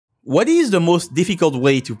What is the most difficult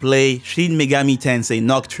way to play Shin Megami Tensei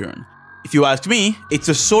Nocturne? If you ask me, it's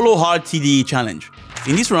a solo hard TDE challenge.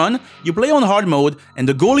 In this run, you play on hard mode and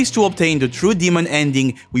the goal is to obtain the true demon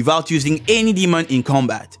ending without using any demon in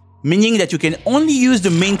combat, meaning that you can only use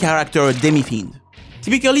the main character Demi-fiend.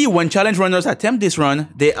 Typically, when challenge runners attempt this run,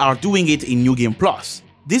 they are doing it in New Game Plus.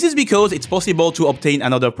 This is because it's possible to obtain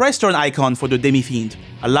another press turn icon for the Demi-fiend,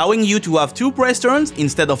 allowing you to have 2 press turns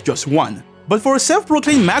instead of just 1. But for a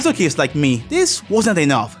self-proclaimed masochist like me, this wasn't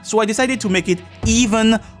enough, so I decided to make it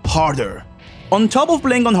even harder. On top of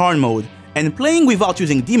playing on hard mode, and playing without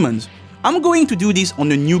using demons, I'm going to do this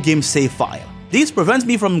on a new game save file. This prevents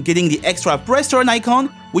me from getting the extra press turn icon,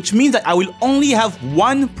 which means that I will only have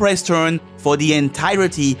 1 press turn for the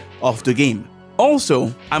entirety of the game.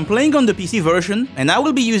 Also, I'm playing on the PC version, and I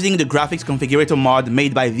will be using the graphics configurator mod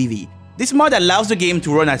made by Vivi. This mod allows the game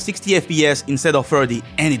to run at 60 FPS instead of 30,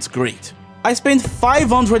 and it's great. I spent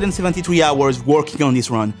 573 hours working on this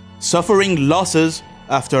run, suffering losses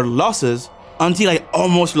after losses, until I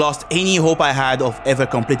almost lost any hope I had of ever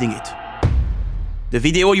completing it. The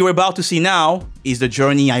video you're about to see now is the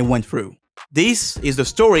journey I went through. This is the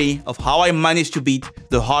story of how I managed to beat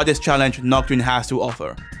the hardest challenge Nocturne has to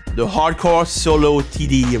offer, the hardcore solo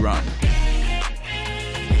TDE run.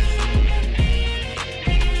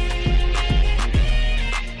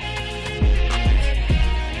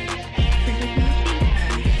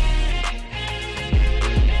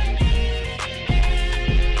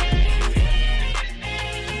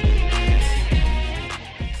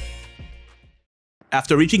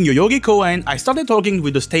 After reaching 𝙃𝘼𝙍𝘎𝙏, I started talking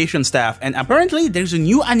with the station staff, and apparently there's a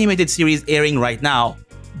new animated series airing right now.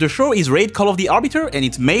 The show is 𝙃𝘼𝙍𝘍𝙀𝘼𝙍, and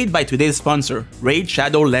it's made by today's sponsor, Raid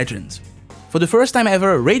Shadow Legends. For the first time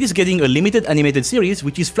ever, Raid is getting a limited animated series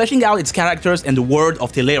which is fleshing out its characters and the world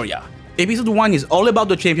of Teleria. Episode 1 is all about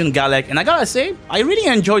the champion 𝙃𝘼𝑍𝑐, and I gotta say, I really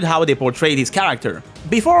enjoyed how they portrayed his character.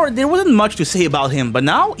 Before, there wasn't much to say about him, but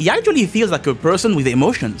now he actually feels like a person with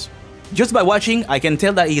emotions. Just by watching, I can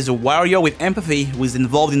tell that he is a warrior with empathy who is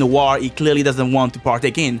involved in a war he clearly doesn't want to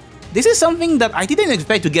partake in. This is something that I didn't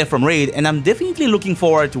expect to get from Raid, and I'm definitely looking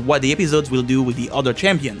forward to what the episodes will do with the other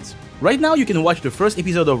champions. Right now you can watch the first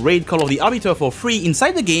episode of 𝙃𝘼𝙍𝘍𝙀𝘼𝑍𝑐 for free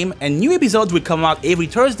inside the game, and new episodes will come out every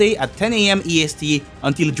Thursday at 10 AM EST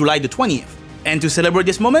until July the 20th. And to celebrate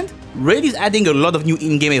this moment, Raid is adding a lot of new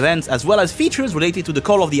in-game events as well as features related to the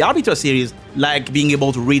𝙃𝘼𝙍𝘍𝑐 series, like being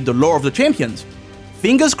able to read the lore of the champions.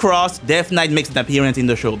 Fingers crossed Death Knight makes an appearance in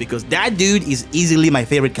the show, because that dude is easily my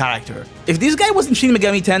favorite character. If this guy was in Shin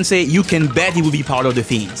Megami Tensei, you can bet he would be part of the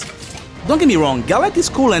Fiends. Don't get me wrong, 𝙃𝑼𝑍𝑐 is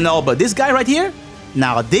cool and all, but this guy right here?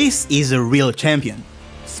 Now this is a real champion.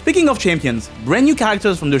 Speaking of champions, brand new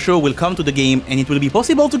characters from the show will come to the game and it will be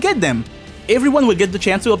possible to get them. Everyone will get the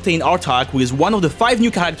chance to obtain 𝙃𝑼𝑍𝑐, who is one of the 5 new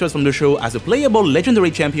characters from the show, as a playable legendary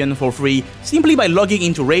champion for free, simply by logging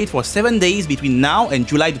into Raid for 7 days between now and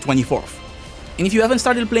July the 24th. And if you haven't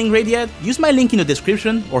started playing Raid yet, use my link in the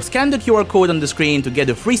description or scan the QR code on the screen to get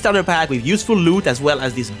a free starter pack with useful loot as well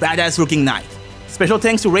as this badass looking knight. Special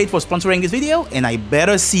thanks to Raid for sponsoring this video, and I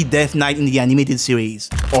better see Death Knight in the animated series,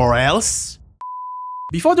 or else...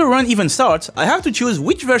 Before the run even starts, I have to choose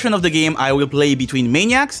which version of the game I will play between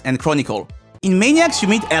Maniacs and Chronicle. In Maniacs you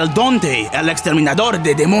meet El Dante, el exterminador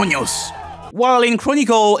de demonios, while in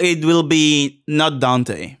Chronicle it will be not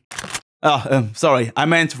Dante. Sorry, I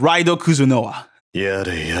meant Raido Kuzunoha.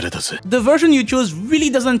 The version you choose really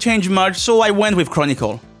doesn't change much, so I went with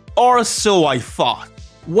Chronicle. Or so I thought.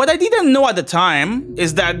 What I didn't know at the time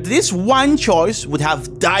is that this one choice would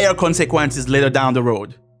have dire consequences later down the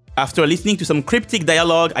road. After listening to some cryptic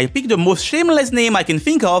dialogue, I picked the most shameless name I can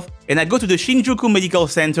think of, and I go to the Shinjuku Medical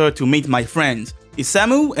Center to meet my friends,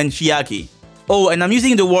 Isamu and Chiaki. Oh, and I'm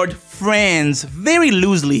using the word friends very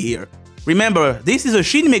loosely here. Remember, this is a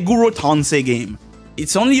Shin Meguro Tensei game.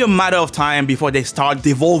 It's only a matter of time before they start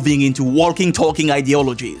devolving into walking, talking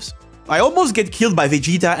ideologies. I almost get killed by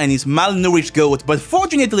Vegeta and his malnourished goat, but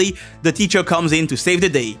fortunately, the teacher comes in to save the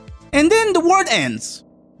day. And then the world ends.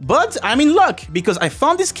 But I'm in luck, because I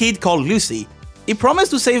found this kid called Lucy. He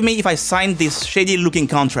promised to save me if I signed this shady-looking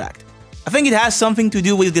contract. I think it has something to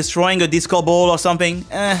do with destroying a disco ball or something.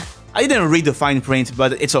 I didn't read the fine print,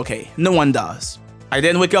 but it's okay, no one does. I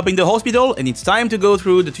then wake up in the hospital, and it's time to go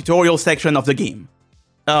through the tutorial section of the game.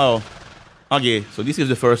 Oh, okay, so this is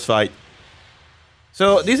the first fight.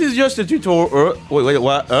 So this is just a tutorial. Wait,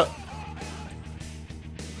 what?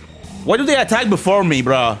 Why do they attack before me,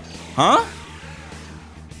 bruh? Huh?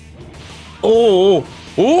 Oh,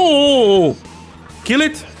 kill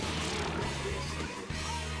it!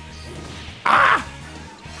 Ah!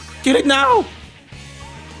 Kill it now!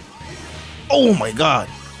 Oh my god!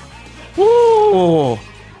 Woo!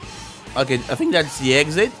 Okay, I think that's the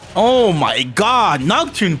exit. Oh my god,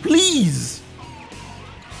 Nocturne, please!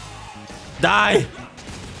 Die!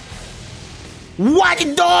 What?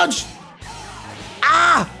 It dodged!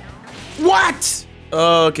 Ah! What?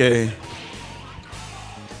 Okay.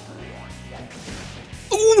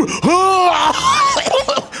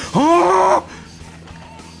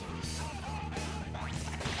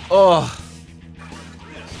 Oh.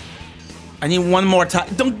 I need one more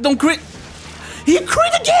time. Don't crit. He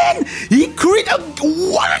crit again! He crit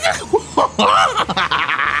what?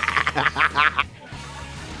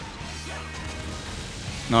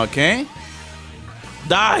 Okay.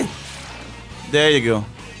 Die! There you go.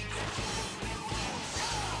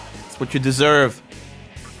 That's what you deserve.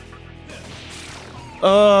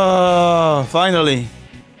 Oh, finally.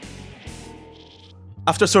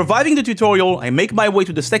 After surviving the tutorial, I make my way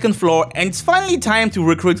to the second floor and it's finally time to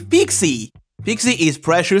recruit Pixie. Pixie is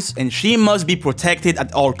precious and she must be protected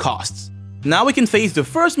at all costs. Now we can face the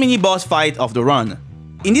first mini-boss fight of the run.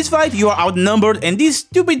 In this fight, you are outnumbered and these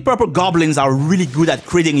stupid purple goblins are really good at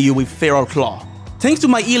critting you with Feral Claw. Thanks to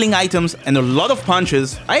my healing items and a lot of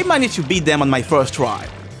punches, I managed to beat them on my first try.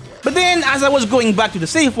 But then, as I was going back to the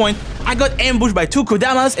save point, I got ambushed by 2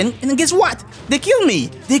 Kodamas and guess what? They killed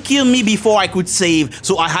me! They killed me before I could save,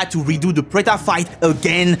 so I had to redo the Preta fight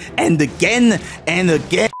again and again and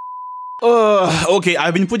again. Okay,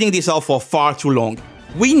 I've been putting this off for far too long.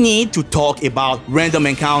 We need to talk about random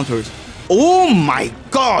encounters. Oh my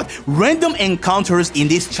god! Random encounters in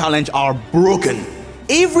this challenge are broken.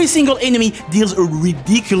 Every single enemy deals a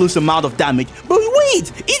ridiculous amount of damage, but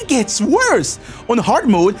wait, it gets worse! On hard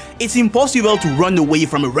mode, it's impossible to run away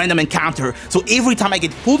from a random encounter, so every time I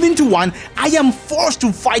get pulled into one, I am forced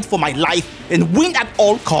to fight for my life and win at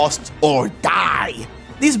all costs or die.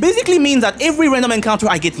 This basically means that every random encounter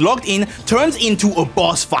I get locked in turns into a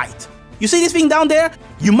boss fight. You see this thing down there?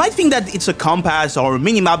 You might think that it's a compass or a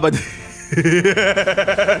minimap, but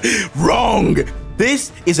wrong!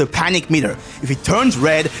 This is a panic meter. If it turns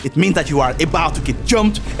red, it means that you are about to get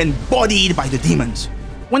jumped and bodied by the demons.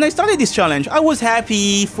 When I started this challenge, I was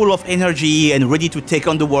happy, full of energy, and ready to take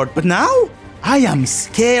on the world. But now, I am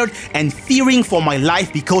scared and fearing for my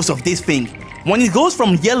life because of this thing. When it goes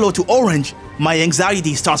from yellow to orange, my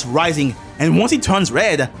anxiety starts rising, and once it turns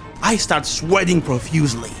red, I start sweating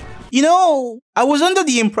profusely. You know, I was under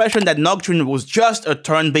the impression that Nocturne was just a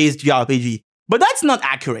turn-based JRPG, but that's not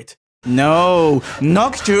accurate. No,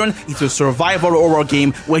 Nocturne is a survival horror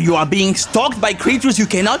game where you are being stalked by creatures you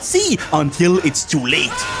cannot see until it's too late.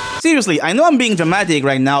 Seriously, I know I'm being dramatic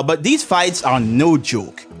right now, but these fights are no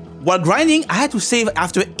joke. While grinding, I had to save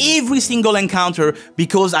after every single encounter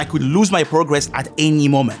because I could lose my progress at any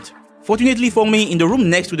moment. Fortunately for me, in the room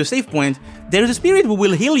next to the save point, there is a spirit who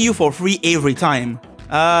will heal you for free every time.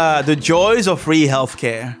 Ah, the joys of free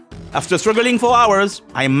healthcare. After struggling for hours,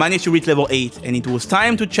 I managed to reach level 8 and it was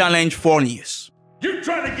time to challenge Fornius. You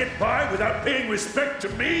trying to get by without paying respect to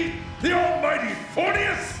me? The almighty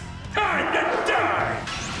Fornius? Time to die!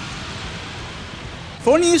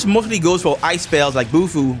 Fornius mostly goes for ice spells like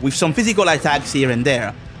Bufu with some physical attacks here and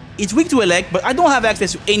there. It's weak to elect, but I don't have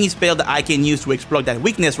access to any spell that I can use to exploit that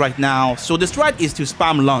weakness right now, so the strat is to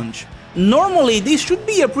spam lunge. Normally, this should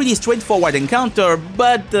be a pretty straightforward encounter,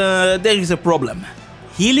 but there is a problem.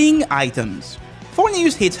 Healing items.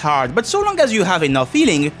 Fornius hits hard, but so long as you have enough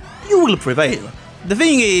healing, you will prevail. The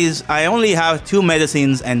thing is, I only have 2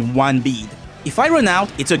 medicines and 1 bead. If I run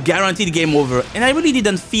out, it's a guaranteed game over, and I really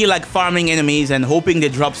didn't feel like farming enemies and hoping they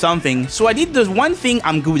drop something, so I did the one thing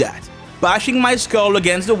I'm good at, bashing my skull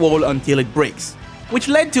against the wall until it breaks, which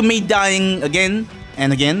led to me dying again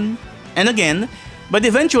and again and again, but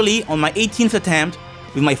eventually, on my 18th attempt,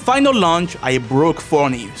 with my final launch, I broke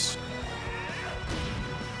Fornius.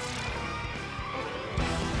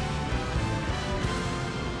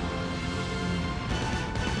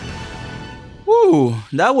 Whew,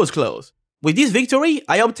 that was close. With this victory,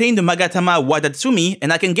 I obtained the Magatama Wadatsumi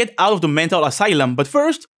and I can get out of the mental asylum, but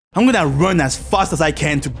first, I'm gonna run as fast as I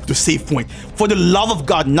can to the save point. For the love of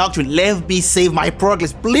God, Nocturne, let me save my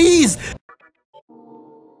progress, please!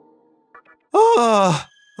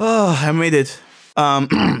 I made it.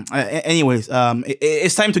 Anyways,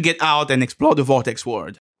 it's time to get out and explore the Vortex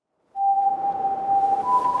world.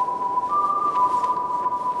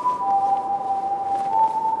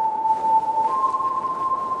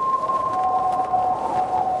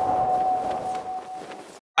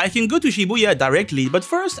 I can go to Shibuya directly, but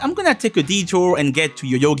first I'm gonna take a detour and get to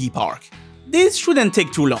Yoyogi Park. This shouldn't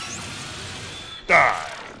take too long.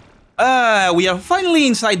 We are finally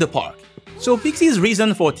inside the park. So Pixie's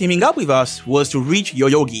reason for teaming up with us was to reach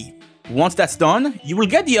Yoyogi. Once that's done, you will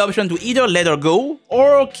get the option to either let her go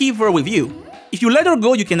or keep her with you. If you let her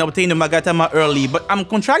go, you can obtain the Magatama early, but I'm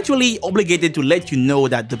contractually obligated to let you know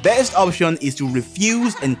that the best option is to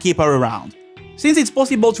refuse and keep her around. Since it's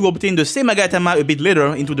possible to obtain the same Magatama a bit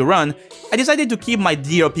later into the run, I decided to keep my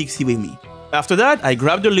dear Pixie with me. After that, I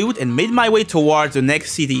grabbed the loot and made my way towards the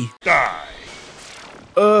next city. Die!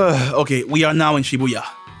 Okay, we are now in Shibuya.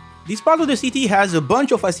 This part of the city has a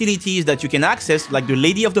bunch of facilities that you can access, like the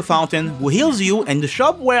Lady of the Fountain, who heals you, and the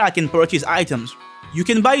shop where I can purchase items. You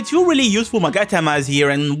can buy 2 really useful Magatamas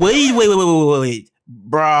here, and wait.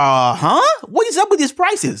 Bruh, huh? What is up with these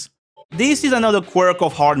prices? This is another quirk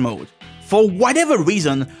of hard mode. For whatever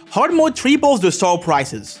reason, hard mode triples the store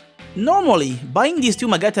prices. Normally, buying these 2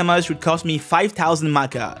 Magatamas should cost me 5,000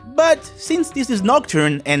 Maka, but since this is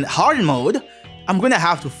Nocturne and hard mode, I'm gonna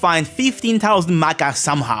have to find 15,000 Maka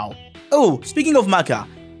somehow. Oh, speaking of Maka,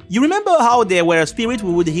 you remember how there were spirits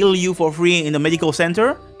who would heal you for free in the medical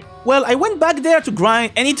center? Well, I went back there to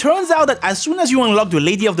grind, and it turns out that as soon as you unlock the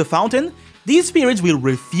Lady of the Fountain, these spirits will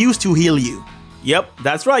refuse to heal you. Yep,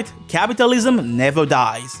 that's right, capitalism never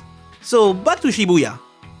dies. So back to Shibuya.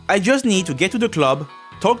 I just need to get to the club,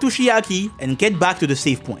 talk to Chiaki, and get back to the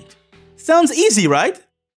save point. Sounds easy, right?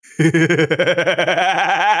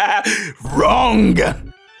 Wrong!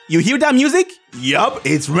 You hear that music? Yup,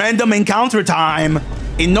 it's random encounter time!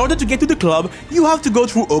 In order to get to the club, you have to go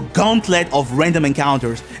through a gauntlet of random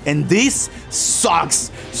encounters, and this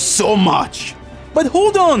sucks so much. But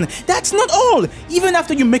hold on, that's not all! Even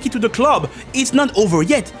after you make it to the club, it's not over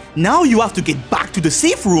yet. Now you have to get back to the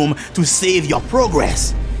safe room to save your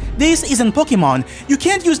progress. This isn't Pokemon. You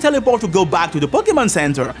can't use teleport to go back to the Pokemon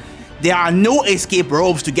Center. There are no escape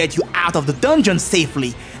ropes to get you out of the dungeon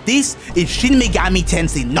safely. This is Shin Megami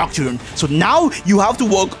Tensei Nocturne, so now you have to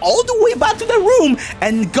walk all the way back to the room,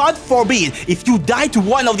 and God forbid, if you die to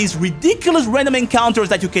one of these ridiculous random encounters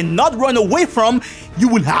that you cannot run away from, you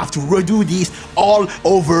will have to redo this all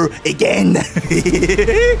over again.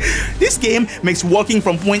 This game makes walking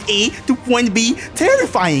from point A to point B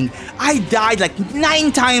terrifying. I died like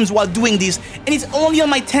 9 times while doing this, and it's only on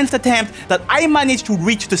my 10th attempt that I managed to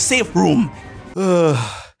reach the safe room.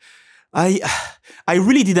 I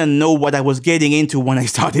really didn't know what I was getting into when I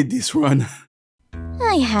started this run.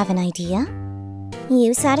 I have an idea.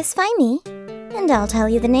 You satisfy me, and I'll tell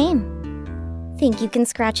you the name. Think you can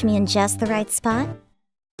scratch me in just the right spot?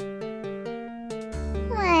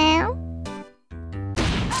 Meow.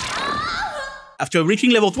 After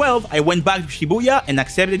reaching level 12, I went back to Shibuya and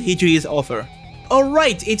accepted Hichi's offer.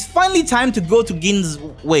 Alright, it's finally time to go to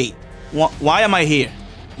Wait, why am I here?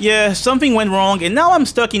 Yeah, something went wrong and now I'm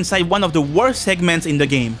stuck inside one of the worst segments in the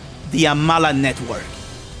game, the Amala Network.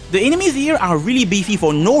 The enemies here are really beefy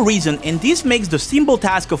for no reason, and this makes the simple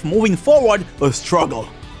task of moving forward a struggle.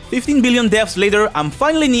 15 billion deaths later, I'm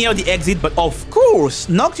finally near the exit, but of course,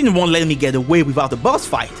 Nocturne won't let me get away without a boss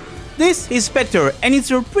fight. This is Spectre, and it's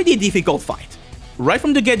a pretty difficult fight. Right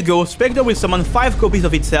from the get-go, Spectre will summon 5 copies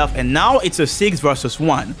of itself, and now it's a 6 versus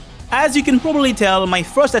 1. As you can probably tell, my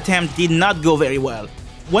first attempt did not go very well.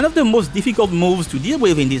 One of the most difficult moves to deal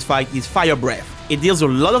with in this fight is Fire Breath. It deals a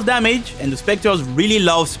lot of damage, and the Spectres really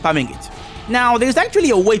love spamming it. Now, there's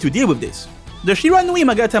actually a way to deal with this. The Shiranui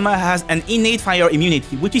Magatama has an innate fire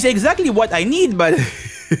immunity, which is exactly what I need, but...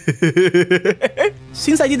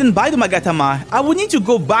 Since I didn't buy the Magatama, I would need to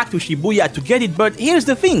go back to Shibuya to get it, but here's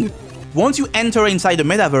the thing. Once you enter inside the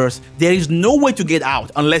metaverse, there is no way to get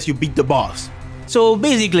out unless you beat the boss. So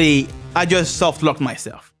basically, I just soft-locked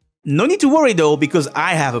myself. No need to worry though, because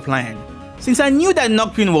I have a plan. Since I knew that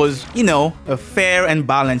Nocturne was, you know, a fair and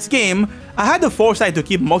balanced game, I had the foresight to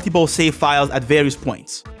keep multiple save files at various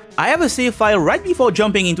points. I have a save file right before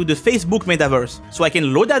jumping into the Facebook metaverse, so I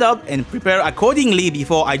can load that up and prepare accordingly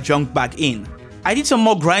before I jump back in. I did some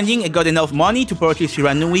more grinding and got enough money to purchase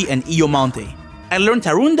Shiranui and Iyomante. I learned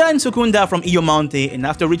Tarunda and Sukunda from Iyomante, and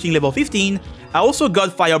after reaching level 15, I also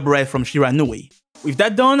got Fire Breath from Shiranui. With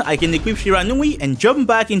that done, I can equip Shiranui and jump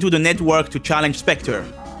back into the network to challenge Spectre.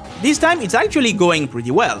 This time it's actually going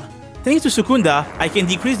pretty well. Thanks to Sukunda, I can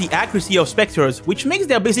decrease the accuracy of Spectres, which makes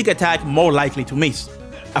their basic attack more likely to miss.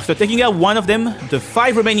 After taking out one of them, the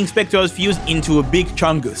 5 remaining Spectres fuse into a big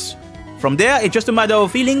Chungus. From there, it's just a matter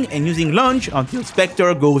of healing and using Lunge until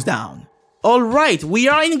Spectre goes down. Alright, we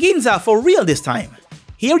are in Ginza for real this time.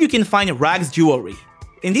 Here you can find Rag's jewelry.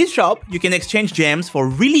 In this shop, you can exchange gems for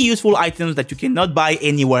really useful items that you cannot buy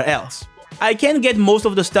anywhere else. I can't get most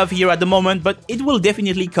of the stuff here at the moment, but it will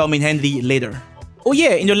definitely come in handy later. Oh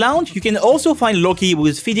yeah, in the lounge, you can also find Loki who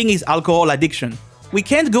is feeding his alcohol addiction. We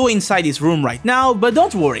can't go inside his room right now, but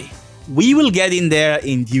don't worry. We will get in there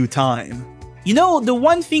in due time. You know, the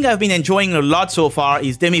one thing I've been enjoying a lot so far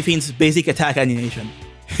is Demi-fiend's basic attack animation.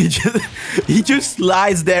 He just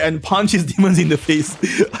slides there and punches demons in the face.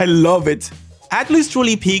 I love it. Atlus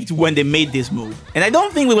truly peaked when they made this move, and I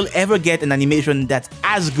don't think we will ever get an animation that's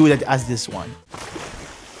as good as this one.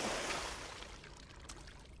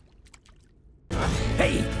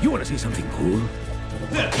 Hey, you wanna see something cool?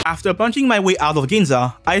 After punching my way out of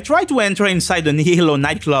Ginza, I try to enter inside the Nihilo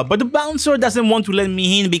nightclub, but the bouncer doesn't want to let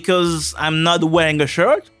me in because I'm not wearing a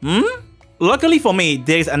shirt? Luckily for me,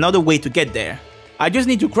 there's another way to get there. I just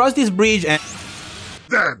need to cross this bridge and...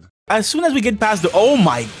 Dead. As soon as we get past the... Oh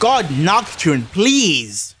my god, Nocturne,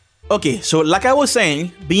 please! Okay, so like I was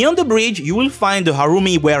saying, beyond the bridge, you will find the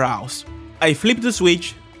Harumi warehouse. I flip the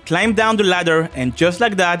switch, climb down the ladder, and just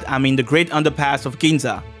like that, I'm in the Great Underpass of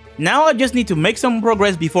Ginza. Now I just need to make some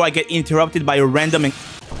progress before I get interrupted by a random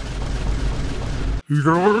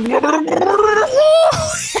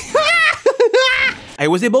I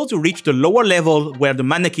was able to reach the lower level where the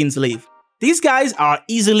mannequins live. These guys are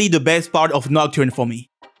easily the best part of Nocturne for me.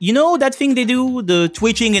 You know that thing they do, the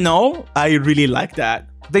twitching and all? I really like that.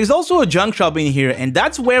 There's also a junk shop in here, and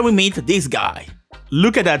that's where we meet this guy.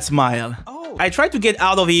 Look at that smile. I tried to get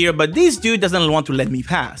out of here, but this dude doesn't want to let me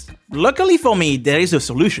pass. Luckily for me, there is a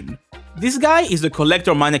solution. This guy is the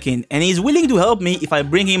collector mannequin, and he's willing to help me if I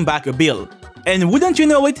bring him back a bill. And wouldn't you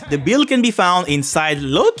know it, the bill can be found inside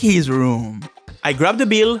Loki's room. I grab the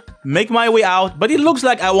bill, make my way out, but it looks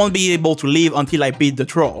like I won't be able to leave until I beat the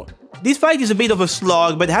troll. This fight is a bit of a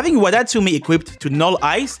slog, but having Wadatsumi equipped to null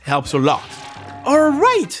ice helps a lot.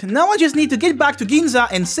 Alright, now I just need to get back to Ginza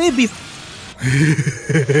and save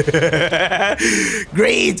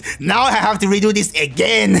Great! Now I have to redo this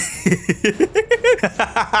again!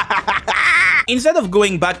 Instead of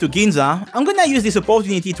going back to Ginza, I'm gonna use this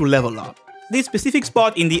opportunity to level up. This specific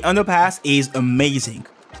spot in the underpass is amazing.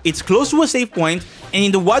 It's close to a save point, and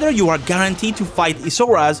in the water you are guaranteed to fight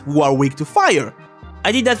Isoras who are weak to fire.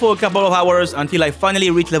 I did that for a couple of hours until I finally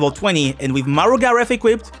reached level 20, and with Marugaref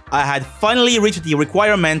equipped, I had finally reached the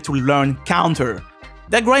requirement to learn Counter.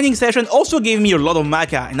 That grinding session also gave me a lot of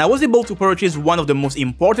Maga, and I was able to purchase one of the most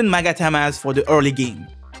important Magatamas for the early game.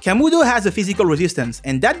 Kamudo has a physical resistance,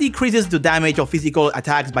 and that decreases the damage of physical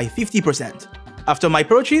attacks by 50%. After my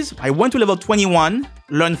purchase, I went to level 21,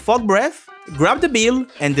 learned Fog Breath, grabbed the bill,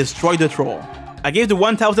 and destroyed the troll. I gave the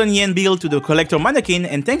 1000 yen bill to the collector mannequin,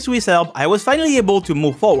 and thanks to his help, I was finally able to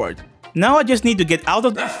move forward. Now I just need to get out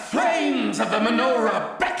of The flames of the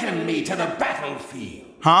menorah beckon me to the battlefield.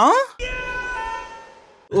 Huh?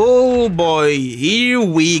 Oh boy, here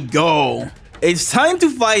we go. It's time to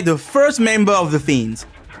fight the first member of the Fiends,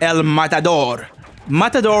 El Matador.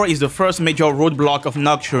 Matador is the first major roadblock of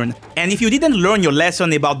Nocturne, and if you didn't learn your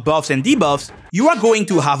lesson about buffs and debuffs, you are going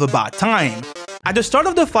to have a bad time. At the start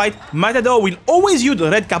of the fight, Matador will always use the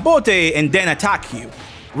Red Capote and then attack you.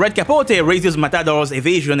 Red Capote raises Matador's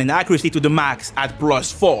evasion and accuracy to the max at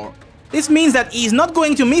 +4. This means that he's not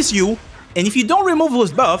going to miss you, and if you don't remove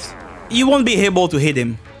those buffs, you won't be able to hit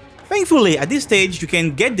him. Thankfully, at this stage, you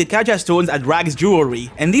can get the Kaja stones at Rag's jewelry,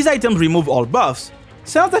 and these items remove all buffs.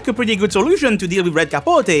 Sounds like a pretty good solution to deal with Red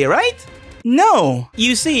Capote, right? No!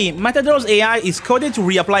 You see, Matador's AI is coded to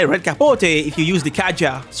reapply Red Capote if you use the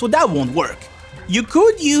Kaja, so that won't work. You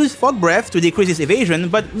could use Fog Breath to decrease his evasion,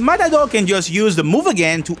 but Matador can just use the move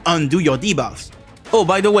again to undo your debuffs. Oh,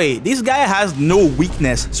 by the way, this guy has no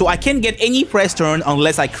weakness, so I can't get any press turn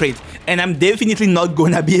unless I crit, and I'm definitely not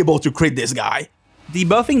gonna be able to crit this guy.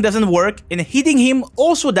 Debuffing doesn't work, and hitting him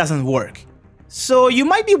also doesn't work. So you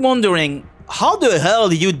might be wondering, how the hell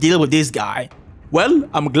do you deal with this guy? Well,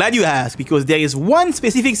 I'm glad you asked, because there is one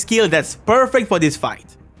specific skill that's perfect for this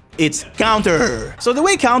fight. It's Counter. So the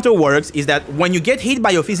way Counter works is that when you get hit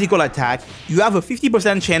by a physical attack, you have a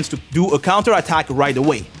 50% chance to do a counter attack right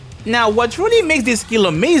away. Now, what really makes this skill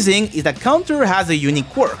amazing is that Counter has a unique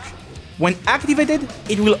quirk. When activated,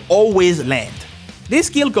 it will always land. This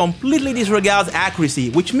skill completely disregards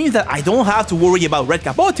accuracy, which means that I don't have to worry about Red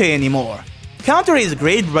Capote anymore. Counter is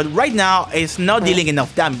great, but right now it's not dealing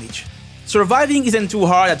enough damage. Surviving isn't too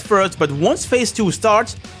hard at first, but once phase 2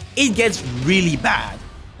 starts, it gets really bad.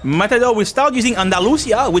 Matador will start using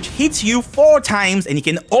Andalusia, which hits you 4 times, and he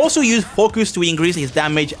can also use Focus to increase his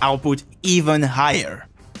damage output even higher.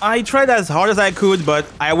 I tried as hard as I could, but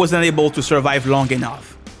I wasn't able to survive long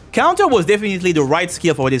enough. Counter was definitely the right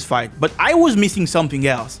skill for this fight, but I was missing something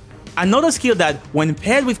else. Another skill that, when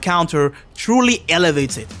paired with Counter, truly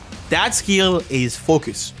elevates it. That skill is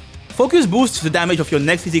Focus. Focus boosts the damage of your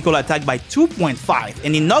next physical attack by 2.5,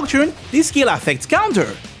 and in Nocturne, this skill affects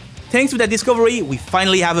Counter. Thanks to that discovery, we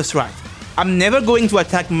finally have a strat. I'm never going to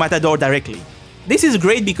attack Matador directly. This is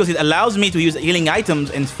great because it allows me to use healing items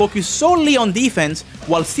and focus solely on defense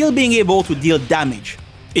while still being able to deal damage.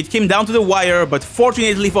 It came down to the wire, but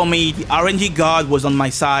fortunately for me, the RNG god was on my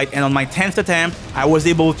side, and on my 10th attempt, I was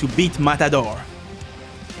able to beat Matador.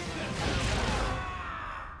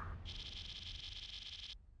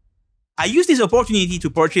 I used this opportunity to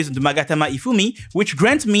purchase the Magatama Ifumi, which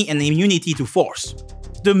grants me an immunity to force.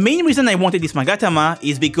 The main reason I wanted this Magatama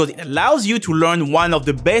is because it allows you to learn one of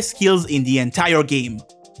the best skills in the entire game,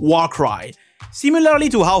 Warcry. Similarly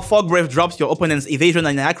to how Fog Breath drops your opponent's evasion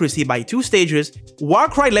and accuracy by 2 stages,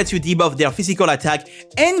 Warcry lets you debuff their physical attack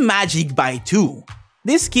and magic by 2.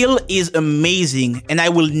 This skill is amazing and I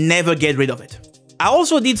will never get rid of it. I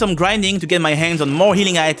also did some grinding to get my hands on more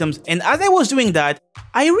healing items, and as I was doing that,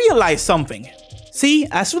 I realized something. See,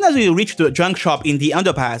 as soon as you reach the junk shop in the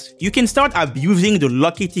underpass, you can start abusing the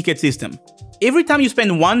lucky ticket system. Every time you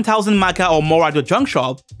spend 1000 Maka or more at the junk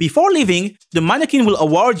shop, before leaving, the mannequin will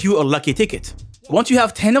award you a lucky ticket. Once you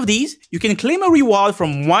have 10 of these, you can claim a reward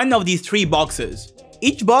from one of these 3 boxes.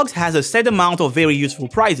 Each box has a set amount of very useful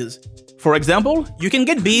prizes. For example, you can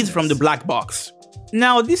get beads from the black box.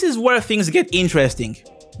 Now, this is where things get interesting.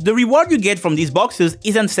 The reward you get from these boxes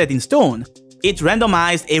isn't set in stone. It's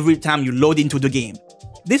randomized every time you load into the game.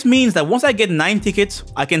 This means that once I get 9 tickets,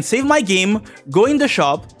 I can save my game, go in the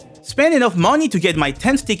shop, spend enough money to get my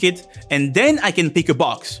 10th ticket, and then I can pick a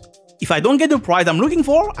box. If I don't get the prize I'm looking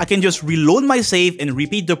for, I can just reload my save and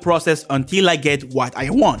repeat the process until I get what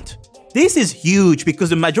I want. This is huge because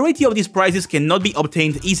the majority of these prizes cannot be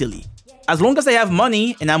obtained easily. As long as I have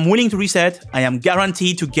money and I'm willing to reset, I am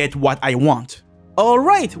guaranteed to get what I want.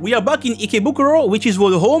 Alright, we are back in 𝙃𝘼𝙍𝙍𝙀𝙀, which is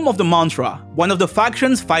the home of the Mantra, one of the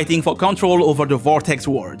factions fighting for control over the Vortex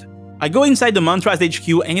World. I go inside the Mantra's HQ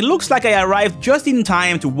and it looks like I arrived just in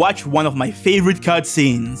time to watch one of my favorite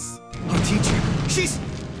cutscenes. I'll teach you. She's...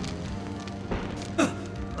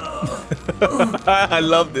 I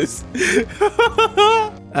love this.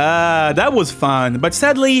 That was fun, but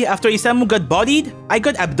sadly, after Isamu got bodied, I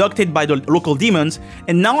got abducted by the local demons,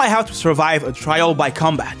 and now I have to survive a trial by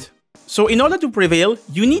combat. So in order to prevail,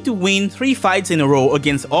 you need to win 3 fights in a row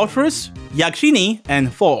against Orpheus, Yakshini,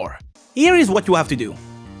 and Thor. Here is what you have to do.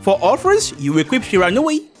 For Orpheus, you equip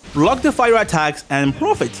Shiranui, block the fire attacks, and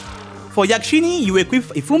profit. For Yakshini, you equip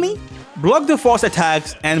Ifumi, block the force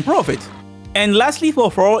attacks, and profit. And lastly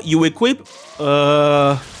for Thor, you equip...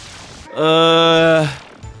 oh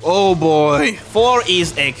boy, Thor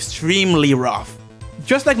is extremely rough.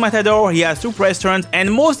 Just like Matador, he has 2 press turns,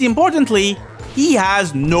 and most importantly, he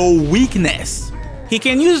has no weakness. He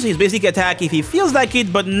can use his basic attack if he feels like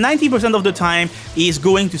it, but 90% of the time, he is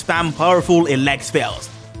going to spam powerful elect spells.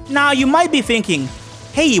 Now you might be thinking,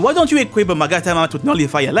 hey, why don't you equip a Magatama to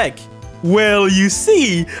nullify elect? Well, you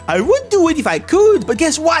see, I would do it if I could, but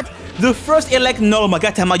guess what? The first elect null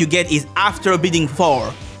Magatama you get is after beating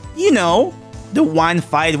Thor. You know, the one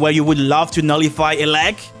fight where you would love to nullify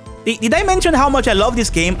elect. Did I mention how much I love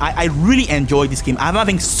this game? I really enjoy this game. I'm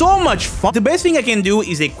having so much fun. The best thing I can do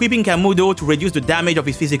is equipping Kamudo to reduce the damage of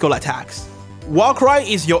his physical attacks. Warcry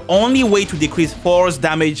is your only way to decrease Thor's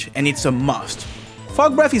damage, and it's a must.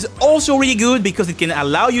 Fog Breath is also really good because it can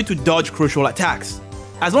allow you to dodge crucial attacks.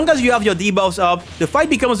 As long as you have your debuffs up, the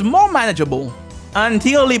fight becomes more manageable.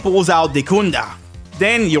 Until he pulls out Dekunda.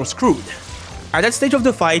 Then you're screwed. At that stage of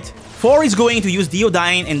the fight, Thor is going to use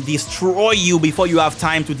𝙃𝘼𝙍𝙍 and destroy you before you have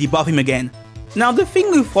time to debuff him again. Now the thing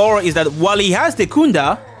with Thor is that while he has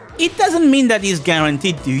Dekunda, it doesn't mean that he's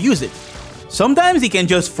guaranteed to use it. Sometimes he can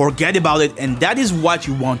just forget about it, and that is what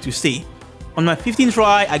you want to see. On my 15th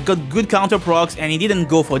try, I got good counter procs and he didn't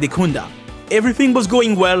go for Dekunda. Everything was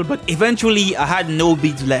going well, but eventually I had no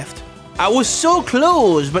beads left. I was so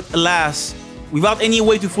close, but alas, without any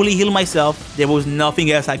way to fully heal myself, there was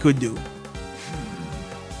nothing else I could do.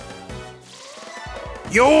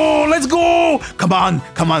 Yo, let's go! Come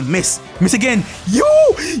on, miss again.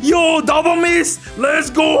 Yo, double miss, let's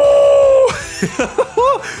go!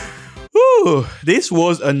 Ooh, this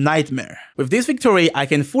was a nightmare. With this victory, I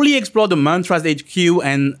can fully explore the Mantra's HQ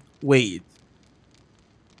and... wait.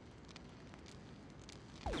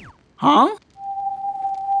 Huh?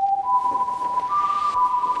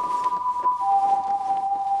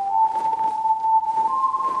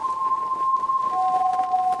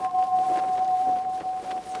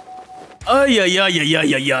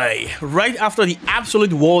 Ay. Right after the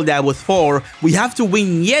absolute wall that was Thor, we have to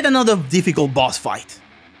win yet another difficult boss fight.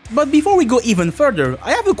 But before we go even further,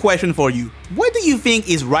 I have a question for you. What do you think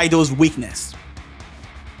is Raido's weakness?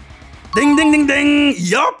 Ding ding ding ding!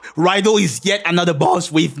 Yup! Raido is yet another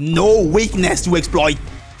boss with no weakness to exploit.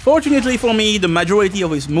 Fortunately for me, the majority of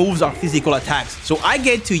his moves are physical attacks, so I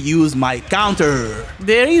get to use my counter.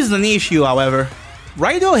 There is an issue, however.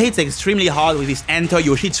 Raido hits extremely hard with his Enter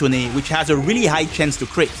Yoshitsune, which has a really high chance to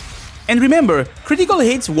crit. And remember, critical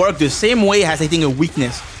hits work the same way as hitting a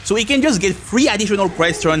weakness, so he can just get 3 additional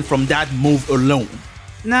press turns from that move alone.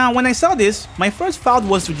 Now, when I saw this, my first thought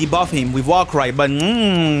was to debuff him with Warcry, but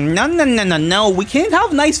no, we can't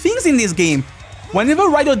have nice things in this game. Whenever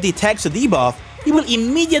Raido detects a debuff, he will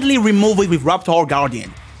immediately remove it with Raptor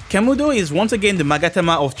Guardian. Kamudo is once again the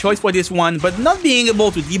Magatama of choice for this one, but not being able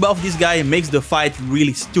to debuff this guy makes the fight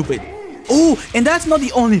really stupid. Oh, and that's not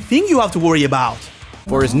the only thing you have to worry about.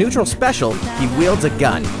 For his neutral special, he wields a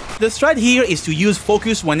gun. The strat here is to use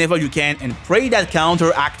focus whenever you can and pray that counter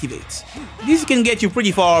activates. This can get you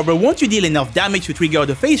pretty far, but once you deal enough damage to trigger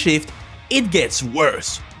the phase shift, it gets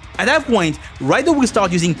worse. At that point, Raido will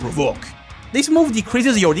start using Provoke. This move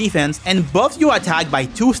decreases your defense and buffs your attack by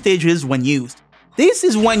 2 stages when used. This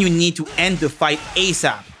is when you need to end the fight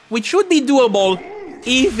ASAP, which should be doable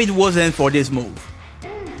if it wasn't for this move.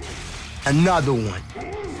 Another one.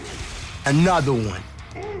 Another one.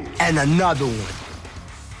 And another one.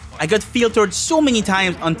 I got filtered so many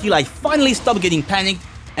times until I finally stopped getting panicked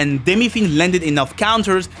and Demi-fiend landed enough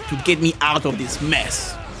counters to get me out of this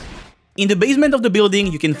mess. In the basement of the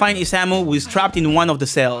building, you can find Isamu, who is trapped in one of the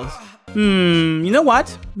cells. You know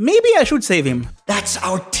what? Maybe I should save him. That's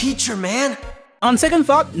our teacher, man. On second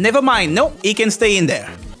thought, never mind, no, he can stay in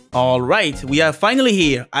there. Alright, we are finally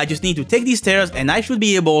here. I just need to take these stairs and I should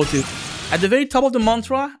be able to... At the very top of the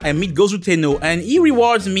mantra, I meet Gozu Tenno and he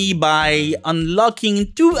rewards me by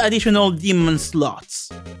unlocking 2 additional demon slots.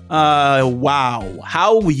 Wow,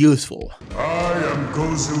 how useful. I am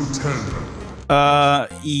Gozu Tenno.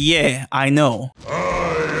 Yeah, I know. I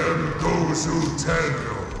am Gozu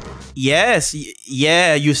Tenno. Yes,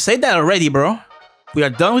 yeah, you said that already, bro. We are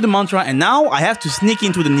done with the mantra and now I have to sneak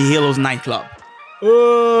into the Nihilo's nightclub.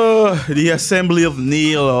 The assembly of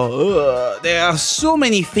Nihilo. There are so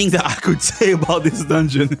many things that I could say about this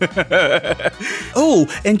dungeon. Oh,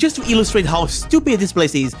 and just to illustrate how stupid this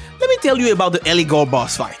place is, let me tell you about the Eligor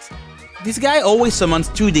boss fight. This guy always summons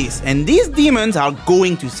 2Ds, and these demons are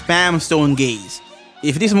going to spam Stone Gaze.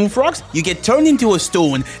 If this move rocks, you get turned into a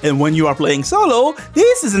stone, and when you are playing solo,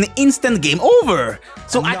 this is an instant game over.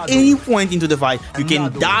 So at any point into the fight, you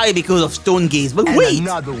can die because of Stone Gaze, but wait,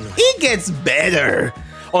 it gets better.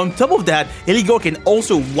 On top of that, Eligor can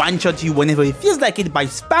also one-shot you whenever he feels like it by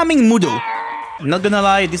spamming Mudo. I'm not gonna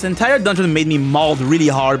lie, this entire dungeon made me mauled really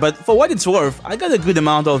hard, but for what it's worth, I got a good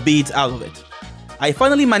amount of beats out of it. I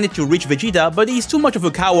finally managed to reach Vegeta, but he's too much of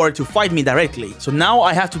a coward to fight me directly, so now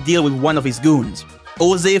I have to deal with one of his goons.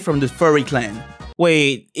 𝙃𝘼𝙍 from the furry clan.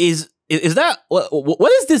 Wait, is that...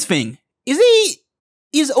 What is this thing? Is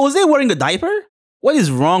𝙃𝘼𝙍 wearing the diaper? What is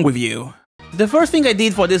wrong with you? The first thing I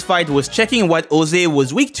did for this fight was checking what 𝙃𝘍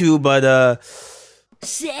was weak to, but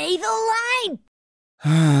Say the line!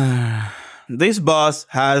 This boss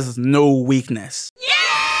has no weakness.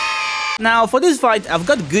 Yeah! Now, for this fight, I've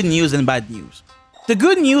got good news and bad news. The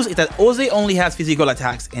good news is that 𝙃𝘍 only has physical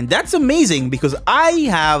attacks, and that's amazing because I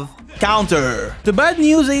have counter. The bad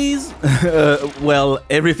news is, well,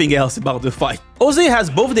 everything else about the fight. 𝙃𝘍 has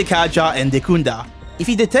both 𝙃𝘼𝙍 and 𝙃unda. If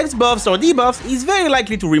he detects buffs or debuffs, he's very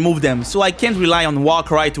likely to remove them, so I can't rely on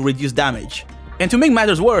Warcry to reduce damage. And to make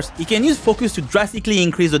matters worse, he can use focus to drastically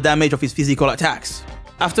increase the damage of his physical attacks.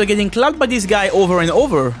 After getting clocked by this guy over and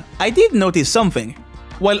over, I did notice something.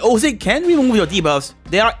 While 𝙃𝘍 can remove your debuffs,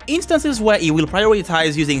 there are instances where he will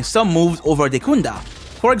prioritize using some moves over 𝙃unda.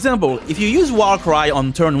 For example, if you use Warcry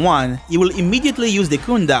on turn 1, he will immediately use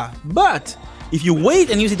𝙃unda, but if you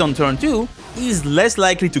wait and use it on turn 2, he is less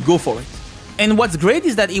likely to go for it. And what's great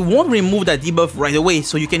is that he won't remove that debuff right away,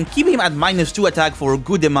 so you can keep him at -2 attack for a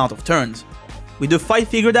good amount of turns. With the fight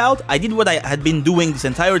figured out, I did what I had been doing this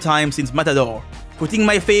entire time since Matador, putting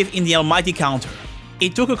my faith in the almighty counter.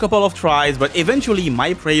 It took a couple of tries, but eventually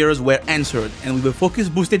my prayers were answered, and with a focus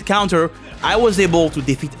boosted counter, I was able to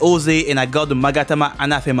defeat 𝙃𝘍 and I got the Magatama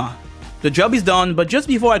Anathema. The job is done, but just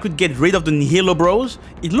before I could get rid of the Nihilo bros,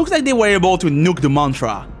 it looks like they were able to nuke the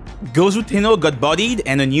mantra. Gozu Tenno got bodied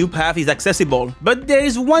and a new path is accessible, but there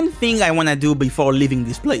is one thing I wanna do before leaving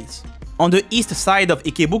this place. On the east side of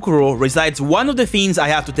Ikebukuro resides one of the fiends I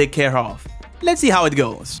have to take care of. Let's see how it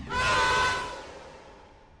goes.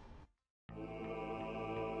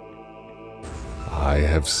 I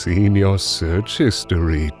have seen your search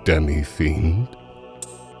history, Demi-fiend.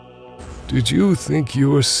 Did you think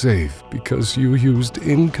you were safe because you used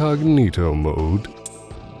incognito mode?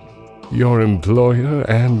 Your employer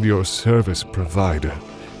and your service provider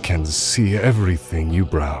can see everything you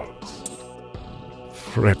browse.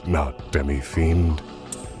 Fret not, Demi-fiend,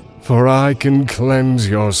 for I can cleanse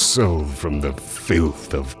your soul from the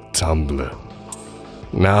filth of Tumblr.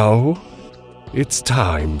 Now, it's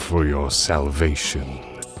time for your salvation.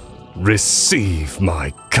 Receive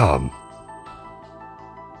my cum.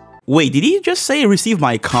 Wait, did he just say receive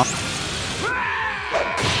my cum?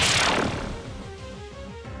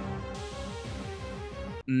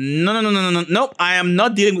 No, I am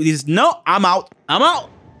not dealing with this. No, I'm out.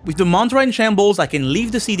 With the mantra in shambles, I can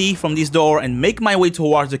leave the city from this door and make my way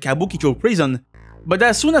towards the 𝙃𝘼𝙍𝙍𝙏 prison. But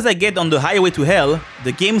as soon as I get on the highway to hell,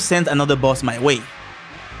 the game sent another boss my way.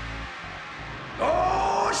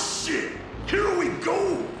 Oh shit! Here we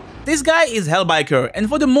go! This guy is 𝙃𝘼𝙍𝘍𝙀𝙀, and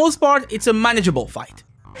for the most part, it's a manageable fight.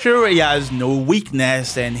 Sure, he has no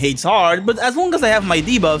weakness and hits hard, but as long as I have my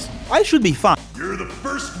debuffs, I should be fine. You're the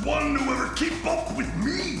first one to ever keep up with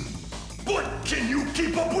me! But can you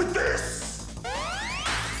keep up with this?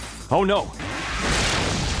 Oh no.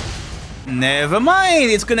 Never mind,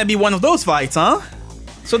 it's gonna be one of those fights, huh?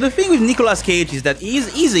 So the thing with Nicolas Cage is that he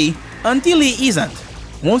is easy until he isn't.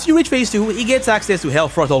 Once you reach phase 2, he gets access to Hell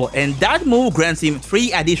Throttle, and that move grants him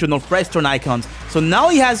 3 additional press turn icons, so now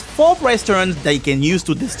he has 4 press turns that he can use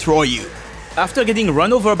to destroy you. After getting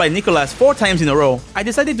run over by Nicolas 4 times in a row, I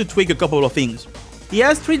decided to tweak a couple of things. He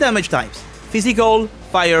has 3 damage types: Physical,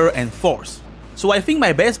 Fire, and Force. So I think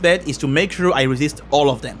my best bet is to make sure I resist all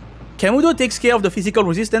of them. Kamudo takes care of the physical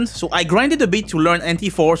resistance, so I grinded a bit to learn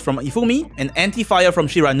Anti-Force from Ifumi and Anti-Fire from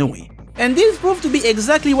Shiranui. And this proved to be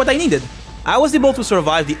exactly what I needed. I was able to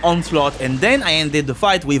survive the onslaught, and then I ended the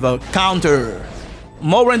fight with a counter.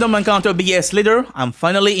 More random encounter BS later, I'm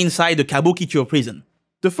finally inside the 𝙃𝘼𝙍𝙍𝙀 prison.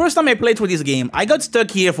 The first time I played through this game, I got stuck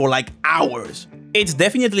here for like hours. It's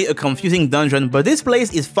definitely a confusing dungeon, but this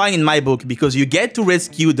place is fine in my book because you get to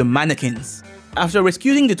rescue the mannequins. After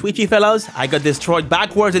rescuing the twitchy fellas, I got destroyed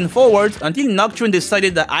backwards and forwards until Nocturne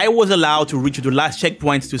decided that I was allowed to reach the last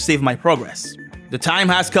checkpoint to save my progress. The time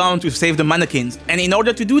has come to save the mannequins, and in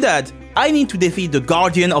order to do that, I need to defeat the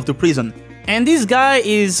guardian of the prison. And this guy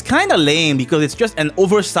is kinda lame because it's just an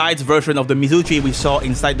oversized version of the Mizuchi we saw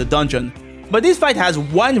inside the dungeon. But this fight has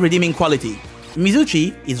one redeeming quality.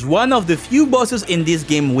 Mizuchi is one of the few bosses in this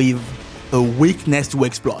game with a weakness to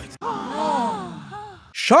exploit.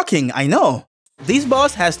 Shocking, I know. This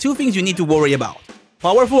boss has 2 things you need to worry about: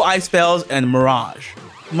 powerful ice spells and Mirage.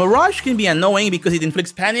 Mirage can be annoying because it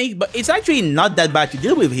inflicts panic, but it's actually not that bad to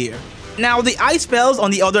deal with here. Now the ice spells on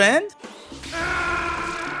the other end?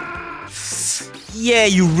 Yeah,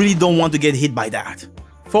 you really don't want to get hit by that.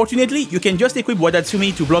 Fortunately, you can just equip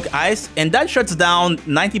Wadatsumi to block ice, and that shuts down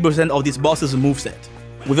 90% of this boss's moveset.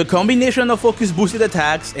 With a combination of focus boosted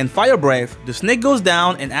attacks and fire breath, the snake goes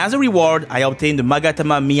down, and as a reward, I obtain the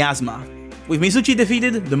Magatama Miasma. With Mizuchi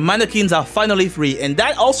defeated, the mannequins are finally free, and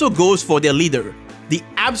that also goes for their leader, the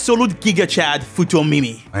absolute Giga Chad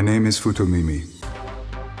Futomimi. My name is Futomimi.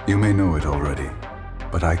 You may know it already,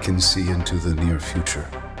 but I can see into the near future.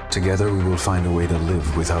 Together we will find a way to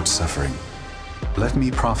live without suffering. Let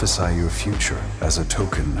me prophesy your future as a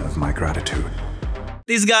token of my gratitude.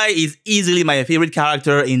 This guy is easily my favorite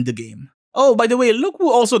character in the game. Oh, by the way, look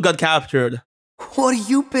who also got captured. What are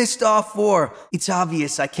you pissed off for? It's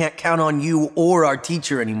obvious I can't count on you or our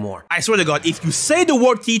teacher anymore. I swear to God, if you say the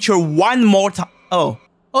word teacher one more time... Oh,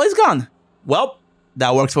 it's gone. Well,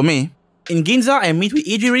 that works for me. In Ginza, I meet with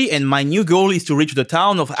Ijiri, and my new goal is to reach the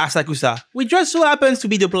town of Asakusa, which just so happens to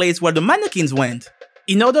be the place where the mannequins went.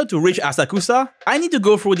 In order to reach Asakusa, I need to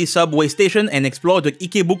go through the subway station and explore the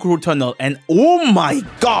Ikebukuro tunnel, and oh my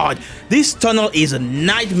god, this tunnel is a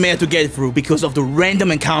nightmare to get through because of the random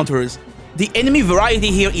encounters. The enemy variety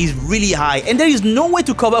here is really high, and there is no way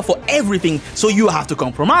to cover for everything, so you have to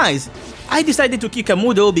compromise. I decided to kill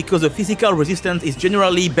Kamudo because the physical resistance is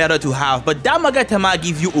generally better to have, but that Magatama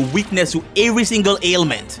gives you a weakness to every single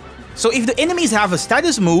ailment. So if the enemies have a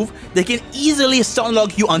status move, they can easily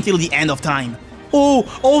stunlock you until the end of time. Oh,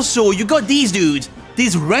 also, you got these dudes.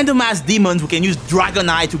 These random ass demons who can use Dragon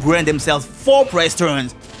Eye to grant themselves 4 press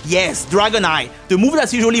turns. Yes, Dragon Eye, the move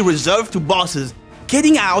that's usually reserved to bosses.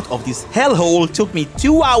 Getting out of this hellhole took me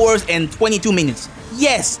 2 hours and 22 minutes.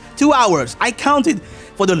 Yes, 2 hours, I counted.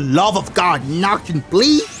 For the love of God, Nocturne,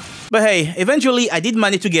 please? But hey, eventually I did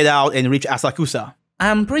manage to get out and reach Asakusa.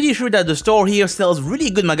 I'm pretty sure that the store here sells really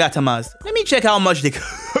good Magatamas. Let me check how much they...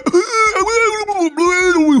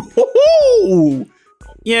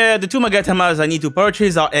 Yeah, the 2 Magatamas I need to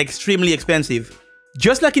purchase are extremely expensive.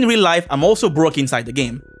 Just like in real life, I'm also broke inside the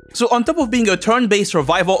game. So on top of being a turn-based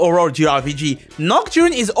survival horror JRPG,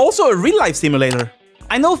 Nocturne is also a real-life simulator.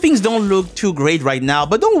 I know things don't look too great right now,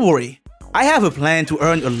 but don't worry. I have a plan to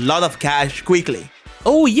earn a lot of cash quickly.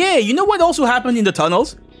 Oh yeah, you know what also happened in the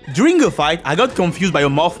tunnels? During a fight, I got confused by a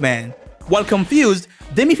Mothman. While confused,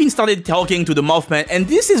 Demi-fiend started talking to the Mothman, and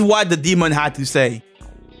this is what the demon had to say.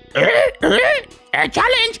 A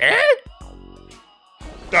challenge,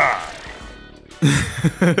 Die.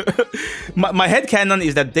 My headcanon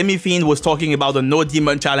is that Demi-fiend was talking about the No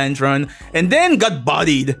Demon challenge run, and then got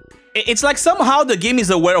bodied. It's like somehow the game is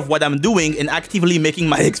aware of what I'm doing and actively making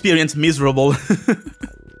my experience miserable.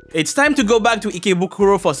 It's time to go back to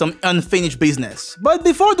Ikebukuro for some unfinished business. But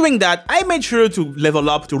before doing that, I made sure to level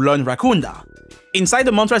up to learn Rakunda. Inside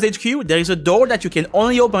the Monsters HQ, there is a door that you can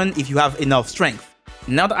only open if you have enough strength.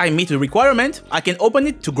 Now that I meet the requirement, I can open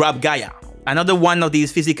it to grab Gaia, another one of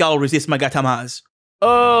these physical resist Magatamas.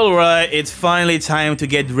 Alright, it's finally time to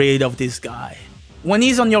get rid of this guy. When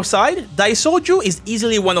he's on your side, 𝙃𝘼𝙍𝘎 is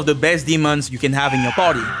easily one of the best demons you can have in your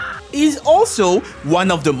party. He's also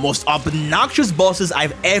one of the most obnoxious bosses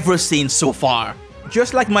I've ever seen so far.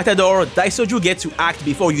 Just like Matador, 𝙃𝘼𝙍𝘎 gets to act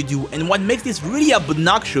before you do, and what makes this really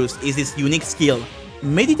obnoxious is his unique skill.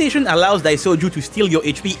 Meditation allows 𝙃𝘼𝙍𝘎 to steal your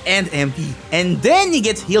HP and MP, and then he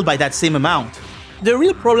gets healed by that same amount. The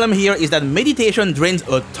real problem here is that meditation drains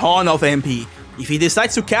a ton of MP. If he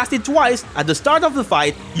decides to cast it twice, at the start of the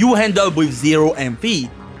fight, you end up with 0 MP.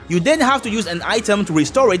 You then have to use an item to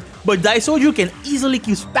restore it, but 𝙃𝘼𝙍𝘎 can easily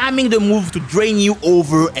keep spamming the move to drain you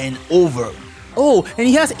over and over. Oh, and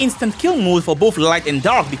he has instant kill mode for both light and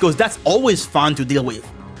dark because that's always fun to deal with.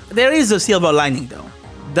 There is a silver lining though.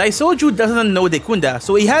 𝙃𝘼𝙍𝘎 doesn't know Dekunda,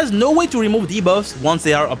 so he has no way to remove debuffs once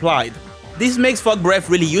they are applied. This makes Fog Breath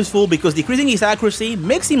really useful because decreasing his accuracy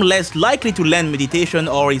makes him less likely to land meditation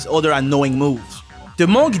or his other annoying moves. The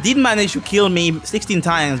monk did manage to kill me 16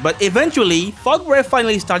 times, but eventually, Fog Breath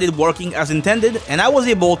finally started working as intended and I was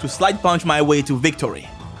able to slide punch my way to victory.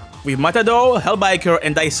 With Matador, Hellbiker,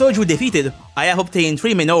 and 𝙃𝘼𝙍𝘎 defeated, I have obtained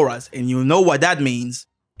 3 Menoras, and you know what that means.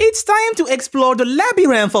 It's time to explore the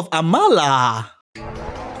Labyrinth of Amala!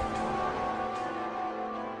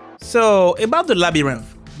 So, about the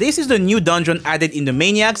Labyrinth. This is the new dungeon added in the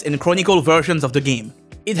Maniacs and Chronicle versions of the game.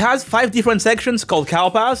 It has 5 different sections called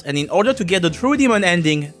Kalpas, and in order to get the true demon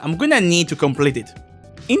ending, I'm gonna need to complete it.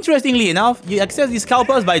 Interestingly enough, you access these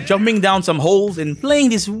Kalpas by jumping down some holes and playing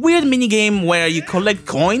this weird minigame where you collect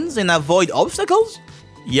coins and avoid obstacles?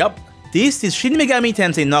 Yup, this is Shin Megami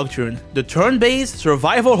Tensei Nocturne, the turn-based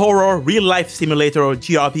survival horror real-life simulator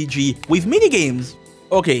JRPG with minigames.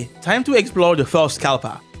 Okay, time to explore the first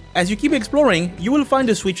Kalpa. As you keep exploring, you will find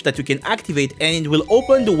a switch that you can activate and it will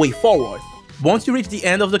open the way forward. Once you reach the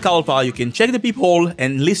end of the Kalpa, you can check the peephole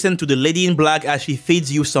and listen to the lady in black as she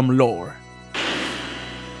feeds you some lore.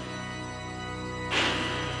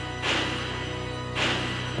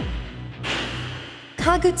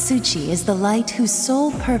 Kagutsuchi is the light whose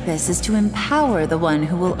sole purpose is to empower the one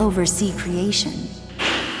who will oversee creation.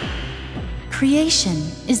 Creation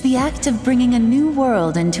is the act of bringing a new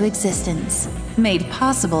world into existence, made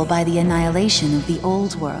possible by the annihilation of the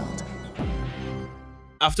old world.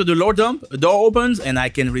 After the lore dump, a door opens and I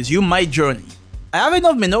can resume my journey. I have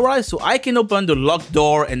enough Menoras so I can open the locked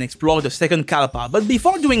door and explore the second Kalpa, but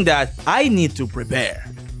before doing that, I need to prepare.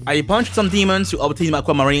 I punched some demons to obtain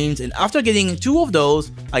aquamarines, and after getting 2 of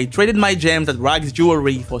those, I traded my gems at Rag's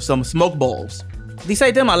Jewelry for some smoke balls. This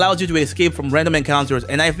item allows you to escape from random encounters,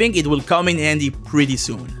 and I think it will come in handy pretty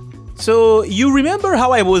soon. So, you remember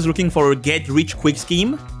how I was looking for a get-rich-quick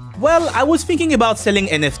scheme? Well, I was thinking about selling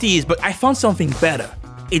NFTs, but I found something better.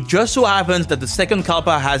 It just so happens that the second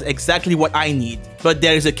Kalpa has exactly what I need, but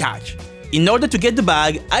there is a catch. In order to get the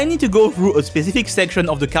bag, I need to go through a specific section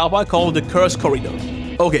of the Kalpa called the Curse Corridor.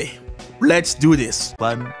 Okay, let's do this.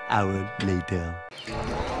 1 hour later.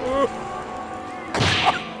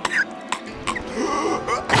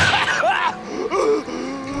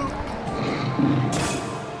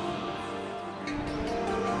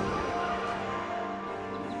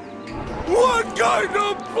 What kind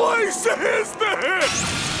of place is this?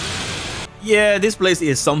 Yeah, this place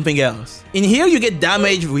is something else. In here you get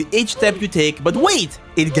damaged with each step you take, but wait,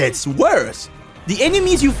 it gets worse. The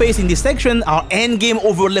enemies you face in this section are endgame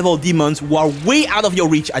over-level demons who are way out of your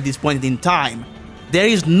reach at this point in time. There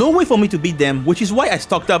is no way for me to beat them, which is why I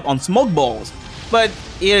stocked up on smoke balls. But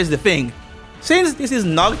here's the thing. Since this is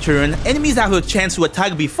Nocturne, enemies have a chance to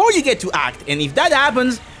attack before you get to act, and if that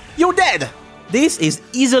happens, you're dead. This is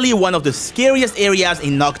easily one of the scariest areas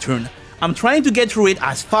in Nocturne. I'm trying to get through it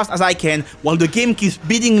as fast as I can while the game keeps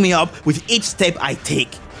beating me up with each step I take.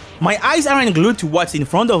 My eyes aren't glued to what's in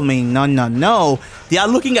front of me, no. They are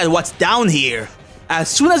looking at what's down here. As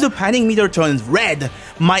soon as the panic meter turns red,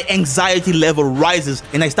 my anxiety level rises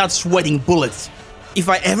and I start sweating bullets. If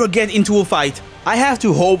I ever get into a fight, I have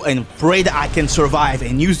to hope and pray that I can survive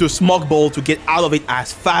and use the smoke ball to get out of it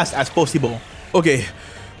as fast as possible. Okay,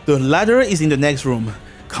 the ladder is in the next room.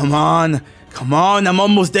 Come on, come on, I'm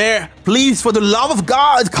almost there. Please, for the love of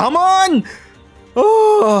God, come on!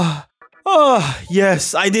 Oh,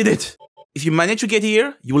 yes, I did it. If you manage to get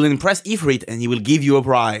here, you will impress Ifrit and he will give you a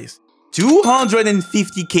prize.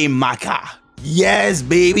 250k Maka. Yes,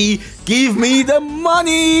 baby, give me the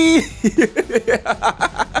money!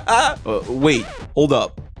 Wait, hold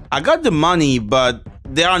up. I got the money, but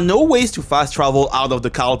there are no ways to fast travel out of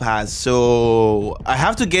the 𝙃𝘼𝙍𝙍𝙀, so I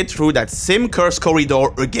have to get through that same cursed corridor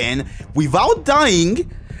again without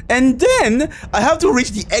dying, and then I have to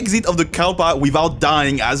reach the exit of the 𝙃𝘼𝙍𝙍 without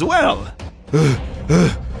dying as well.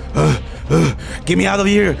 Get me out of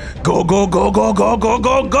here! Go, go, go, go, go, go,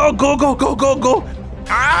 go, go, go, go, go, go, go!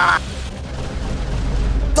 Ah!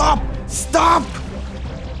 Stop! Stop!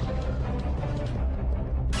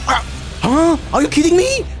 Huh? Are you kidding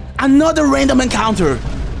me? Another random encounter!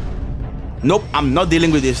 Nope, I'm not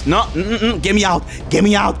dealing with this. No, get me out! Get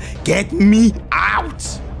me out! Get me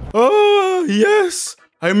out! Oh, yes!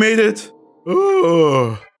 I made it!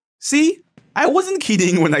 Oh. See? I wasn't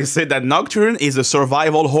kidding when I said that Nocturne is a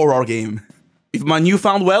survival horror game. With my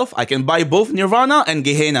newfound wealth, I can buy both Nirvana and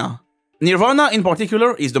Gehenna. Nirvana in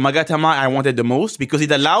particular is the 𝙃𝘼𝙍𝙍 I wanted the most because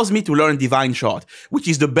it allows me to learn Divine Shot, which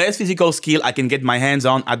is the best physical skill I can get my hands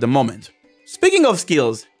on at the moment. Speaking of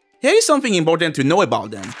skills, here is something important to know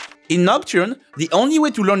about them. In Nocturne, the only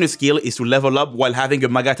way to learn a skill is to level up while having a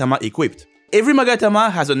𝙃𝘼𝙍𝙍 equipped. Every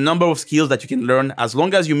𝙃𝘼𝙍 has a number of skills that you can learn as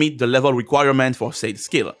long as you meet the level requirement for said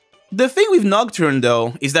skill. The thing with Nocturne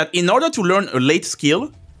though is that in order to learn a late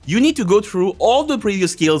skill, you need to go through all the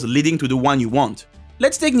previous skills leading to the one you want.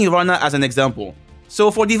 Let's take Nirvana as an example. So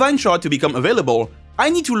for Divine Shot to become available, I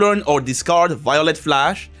need to learn or discard Violet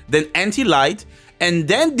Flash, then Anti-Light, and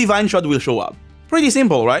then Divine Shot will show up. Pretty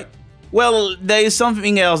simple, right? Well, there is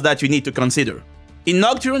something else that you need to consider. In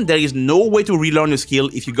Nocturne, there is no way to relearn a skill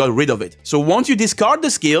if you got rid of it. So once you discard the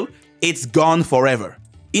skill, it's gone forever.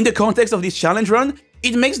 In the context of this challenge run,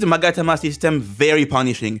 it makes the 𝙃𝘼𝙍𝙍 system very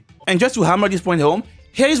punishing. And just to hammer this point home,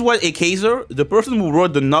 here is what 𝙃𝘼𝙍𝙍𝙍, the person who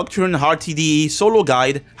wrote the Nocturne Hard TDE solo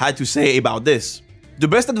guide, had to say about this. The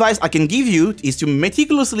best advice I can give you is to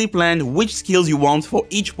meticulously plan which skills you want for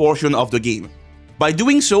each portion of the game. By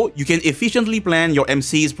doing so, you can efficiently plan your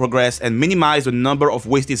MC's progress and minimize the number of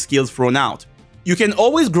wasted skills thrown out. You can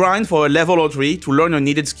always grind for a level or 3 to learn a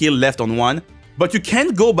needed skill left on one, but you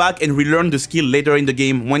can't go back and relearn the skill later in the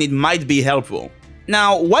game when it might be helpful.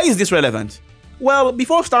 Now, why is this relevant? Well,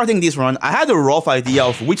 before starting this run, I had a rough idea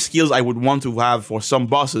of which skills I would want to have for some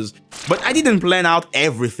bosses, but I didn't plan out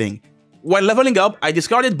everything. While leveling up, I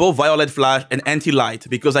discarded both Violet Flash and Anti-Light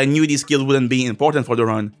because I knew these skills wouldn't be important for the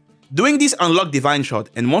run. Doing this unlocked Divine Shot,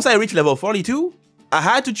 and once I reached level 42, I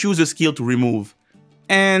had to choose a skill to remove.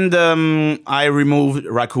 And I removed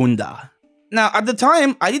Rakunda. Now, at the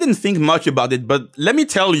time, I didn't think much about it, but let me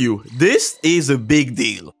tell you, this is a big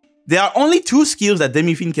deal. There are only 2 skills that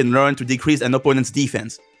Demi-fiend can learn to decrease an opponent's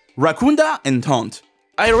defense, Rakunda and Taunt.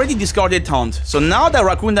 I already discarded Taunt, so now that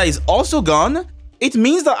Rakunda is also gone, it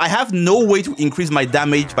means that I have no way to increase my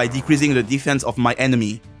damage by decreasing the defense of my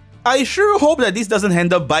enemy. I sure hope that this doesn't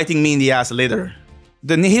end up biting me in the ass later.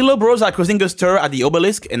 The Nihilo bros are causing a stir at the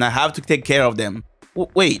obelisk and I have to take care of them.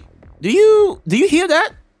 Wait, do you hear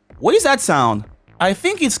that? What is that sound? I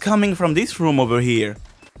think it's coming from this room over here.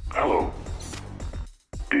 Hello.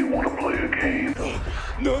 Do you want to play a game?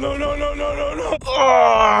 No.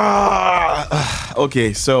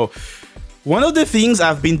 Okay, so one of the things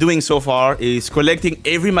I've been doing so far is collecting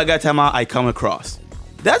every 𝙃𝘼𝙍𝙍 I come across.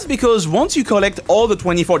 That's because once you collect all the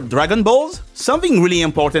 24 Dragon Balls, something really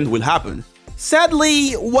important will happen.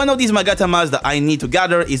 Sadly, one of these 𝙃𝘼𝙍𝙍s that I need to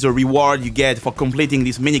gather is a reward you get for completing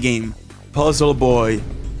this minigame. Puzzle Boy.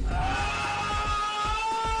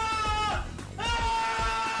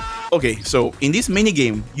 Okay, so in this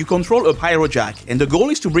minigame, you control a Pyro Jack, and the goal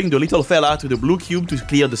is to bring the little fella to the blue cube to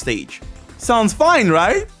clear the stage. Sounds fine,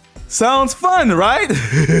 right? Sounds fun, right?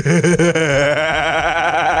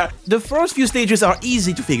 The first few stages are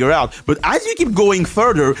easy to figure out, but as you keep going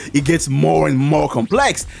further, it gets more and more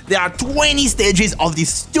complex. There are 20 stages of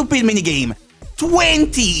this stupid minigame.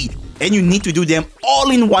 20! And you need to do them all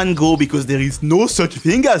in one go because there is no such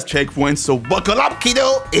thing as checkpoints, so buckle up,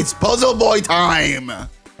 kiddo! It's Puzzle Boy time!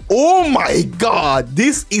 Oh my god,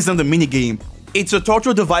 this isn't a minigame. It's a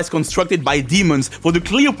torture device constructed by demons for the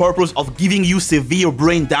clear purpose of giving you severe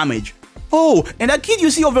brain damage. Oh, and that kid you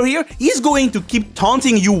see over here, he's going to keep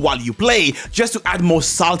taunting you while you play, just to add more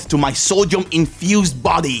salt to my sodium-infused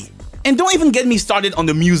body. And don't even get me started on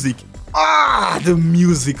the music. Ah, the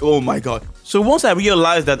music, oh my god. So once I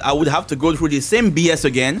realized that I would have to go through the same BS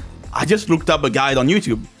again, I just looked up a guide on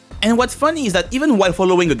YouTube. And what's funny is that even while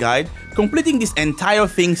following a guide, completing this entire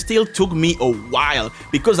thing still took me a while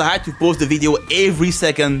because I had to pause the video every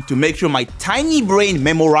second to make sure my tiny brain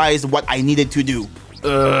memorized what I needed to do.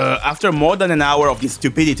 After more than an hour of this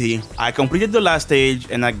stupidity, I completed the last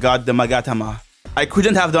stage and I got the Magatama. I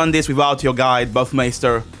couldn't have done this without your guide,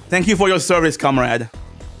 Buffmeister. Thank you for your service, comrade.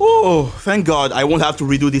 Oh, thank God I won't have to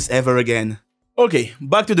redo this ever again. Okay,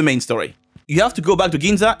 back to the main story. You have to go back to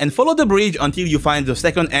Ginza and follow the bridge until you find the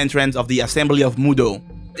second entrance of the Assembly of Mudo.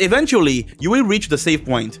 Eventually, you will reach the save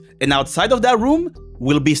point, and outside of that room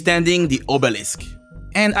will be standing the obelisk.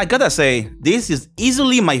 And I gotta say, this is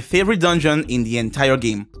easily my favorite dungeon in the entire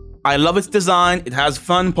game. I love its design, it has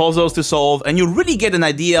fun puzzles to solve, and you really get an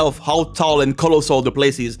idea of how tall and colossal the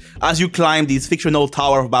place is as you climb this fictional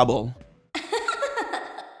Tower of Babel.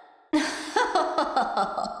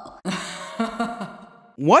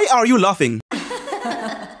 Why are you laughing?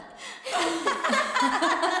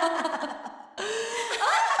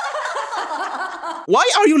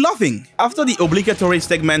 Why are you laughing? After the obligatory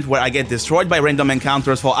segment where I get destroyed by random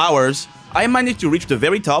encounters for hours, I managed to reach the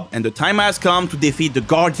very top and the time has come to defeat the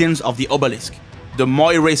Guardians of the Obelisk, the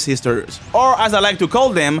Moire Sisters, or as I like to call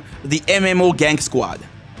them, the MMO Gang Squad.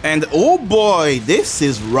 And oh boy, this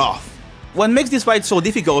is rough. What makes this fight so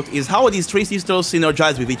difficult is how these three sisters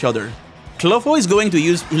synergize with each other. Clofo is going to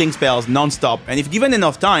use healing spells non-stop, and if given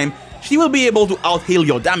enough time, she will be able to out-heal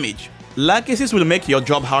your damage. 𝙃𝘼𝙍𝘏 will make your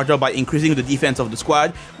job harder by increasing the defense of the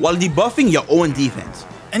squad while debuffing your own defense.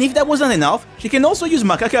 And if that wasn't enough, she can also use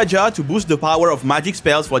𝙃𝘼𝙍𝘏 to boost the power of magic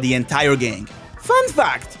spells for the entire gang. Fun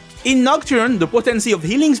fact! In Nocturne, the potency of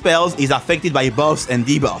healing spells is affected by buffs and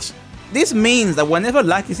debuffs. This means that whenever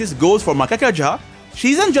𝙃𝘼𝘍𝑍 goes for 𝙃𝘼𝙍𝘏,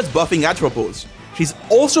 she isn't just buffing Atropos, she's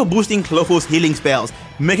also boosting Clofo's healing spells,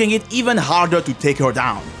 making it even harder to take her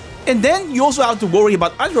down. And then you also have to worry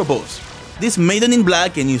about Atropos. This maiden in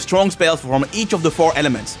black can use strong spells from each of the 4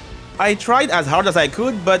 elements. I tried as hard as I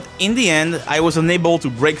could, but in the end, I was unable to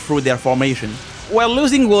break through their formation. While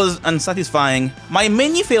losing was unsatisfying, my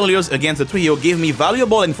many failures against the trio gave me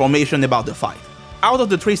valuable information about the fight. Out of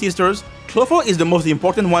the 3 sisters, Clofo is the most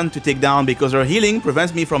important one to take down because her healing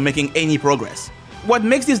prevents me from making any progress. What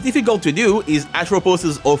makes this difficult to do is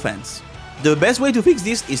Atropos' offense. The best way to fix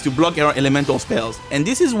this is to block her elemental spells, and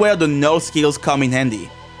this is where the null skills come in handy.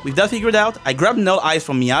 With that figured out, I grabbed Null Ice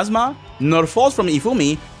from Miasma, Null Force from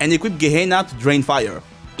Ifumi, and equipped Gehenna to drain fire.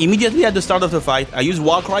 Immediately at the start of the fight, I used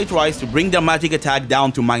Warcry twice to bring their magic attack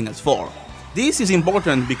down to -4. This is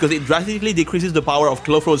important because it drastically decreases the power of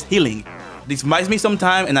Clofo's healing. This buys me some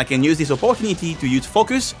time and I can use this opportunity to use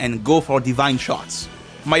focus and go for divine shots.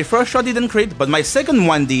 My first shot didn't crit, but my second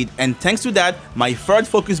one did, and thanks to that, my third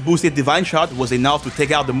focus boosted divine shot was enough to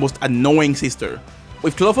take out the most annoying sister.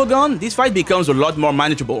 With Clofo gone, this fight becomes a lot more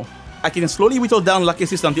manageable. I can slowly whittle down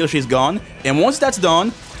𝙃𝘼𝑍𝑍 until she's gone, and once that's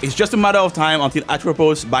done, it's just a matter of time until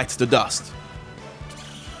Atropos bites the dust.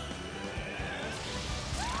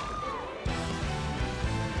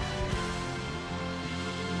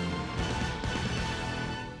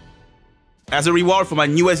 As a reward for my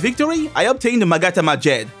newest victory, I obtained the Magatama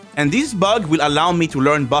Jed, and this bug will allow me to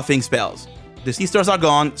learn buffing spells. The sisters are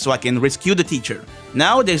gone, so I can rescue the teacher.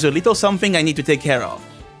 Now there's a little something I need to take care of.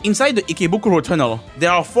 Inside the Ikebukuro tunnel,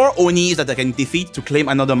 there are 4 Onis that I can defeat to claim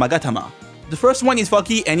another Magatama. The first one is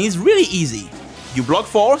Fucky and is really easy. You block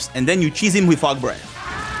Force and then you cheese him with Fog Breath.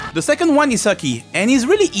 The second one is Sucky and is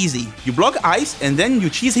really easy. You block Ice and then you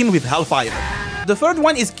cheese him with Hellfire. The third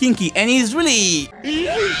one is Kinky and is really...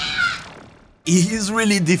 He is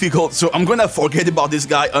really difficult, so I'm gonna forget about this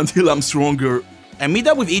guy until I'm stronger. I meet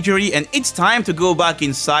up with 𝙃𝘼𝑍𝑍 and it's time to go back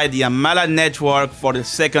inside the Amala network for the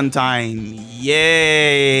second time.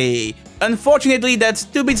 Yay! Unfortunately, that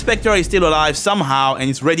stupid Spectre is still alive somehow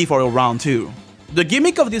and is ready for a round 2. The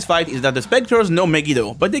gimmick of this fight is that the Spectres know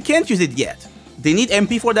Megiddo, but they can't use it yet. They need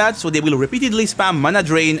MP for that, so they will repeatedly spam Mana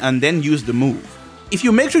Drain and then use the move. If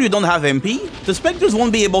you make sure you don't have MP, the Spectres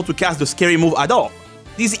won't be able to cast the scary move at all.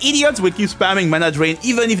 These idiots will keep spamming Mana Drain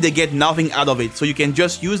even if they get nothing out of it, so you can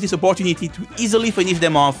just use this opportunity to easily finish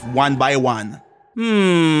them off one by one.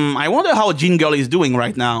 I wonder how Jean Girl is doing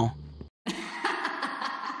right now.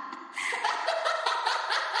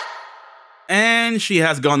 And she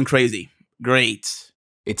has gone crazy. Great.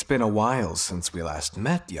 It's been a while since we last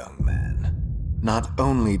met, young man. Not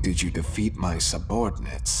only did you defeat my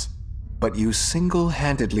subordinates, but you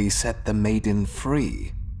single-handedly set the maiden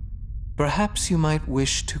free. Perhaps you might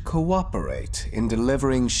wish to cooperate in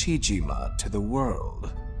delivering 𝙃𝘼𝘍𝑍 to the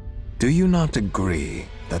world. Do you not agree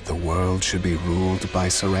that the world should be ruled by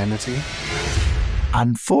serenity?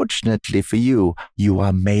 Unfortunately for you, you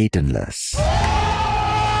are maidenless.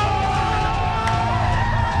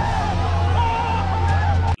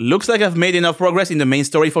 Looks like I've made enough progress in the main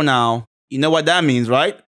story for now. You know what that means,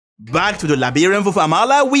 right? Back to the Labyrinth of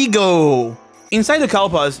Amala we go! Inside the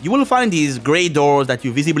Kalpas, you will find these grey doors that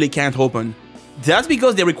you visibly can't open. That's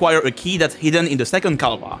because they require a key that's hidden in the second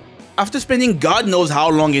Kalpa. After spending God knows how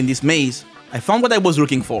long in this maze, I found what I was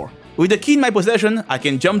looking for. With the key in my possession, I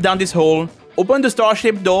can jump down this hole, open the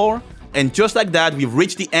star-shaped door, and just like that, we've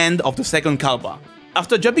reached the end of the second Kalpa.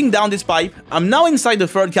 After jumping down this pipe, I'm now inside the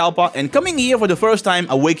third Kalpa, and coming here for the first time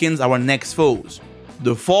awakens our next foes,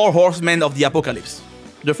 the 4 horsemen of the apocalypse.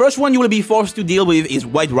 The first one you will be forced to deal with is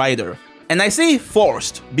White Rider. And I say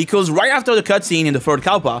forced, because right after the cutscene in the third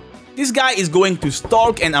Kalpa, this guy is going to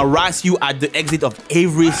stalk and harass you at the exit of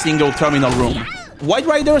every single terminal room. White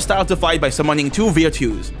Rider starts the fight by summoning 2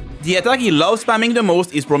 virtues. The attack he loves spamming the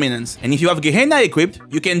most is Prominence, and if you have Gehenna equipped,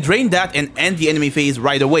 you can drain that and end the enemy phase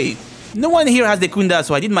right away. No one here has Dekunda,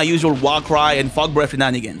 so I did my usual Warcry and Fog Breath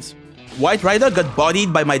shenanigans. White Rider got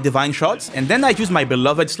bodied by my divine shots, and then I used my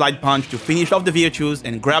beloved Slide Punch to finish off the virtues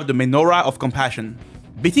and grab the Menorah of Compassion.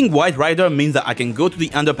 Beating White Rider means that I can go to the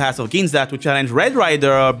underpass of Ginza to challenge Red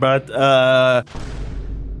Rider, but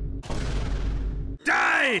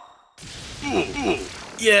Die!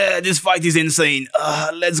 Yeah, this fight is insane.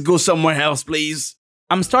 Let's go somewhere else, please.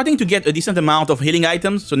 I'm starting to get a decent amount of healing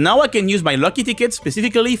items, so now I can use my lucky tickets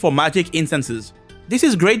specifically for magic instances. This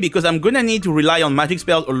is great because I'm gonna need to rely on magic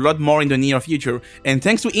spells a lot more in the near future, and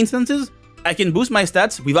thanks to instances, I can boost my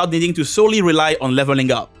stats without needing to solely rely on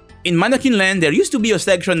leveling up. In Mannequin Land, there used to be a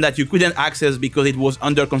section that you couldn't access because it was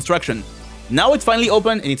under construction. Now it's finally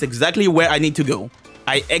open and it's exactly where I need to go.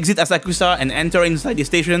 I exit Asakusa and enter inside the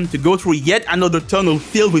station to go through yet another tunnel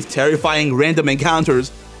filled with terrifying random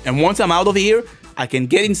encounters, and once I'm out of here, I can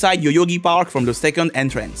get inside Yoyogi Park from the second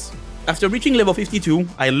entrance. After reaching level 52,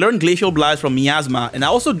 I learned Glacial Blast from Miasma and I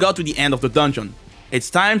also got to the end of the dungeon. It's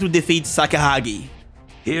time to defeat Sakahagi.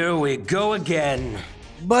 Here we go again.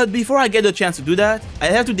 But before I get the chance to do that, I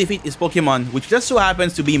have to defeat his Pokemon, which just so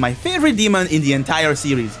happens to be my favorite demon in the entire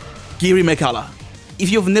series, 𝙃𝘼𝘍𝘍.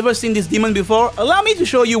 If you've never seen this demon before, allow me to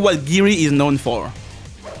show you what Giri is known for.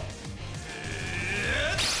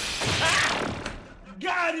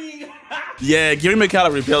 Yeah,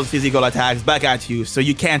 𝙃𝘼𝘍𝘍 repels physical attacks back at you, so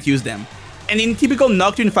you can't use them. And in typical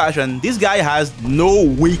Nocturne fashion, this guy has no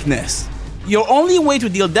weakness. Your only way to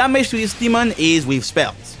deal damage to this demon is with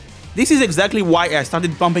spells. This is exactly why I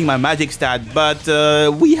started pumping my magic stat, but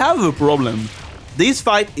we have a problem. This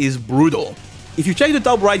fight is brutal. If you check the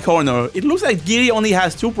top right corner, it looks like Giri only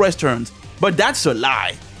has 2 press turns, but that's a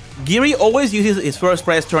lie. Giri always uses his first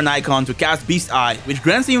press turn icon to cast Beast Eye, which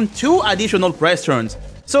grants him 2 additional press turns.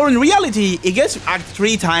 So in reality, he gets to act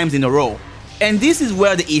 3 times in a row. And this is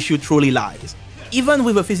where the issue truly lies. Even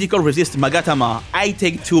with a physical resist Magatama, I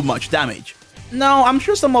take too much damage. Now, I'm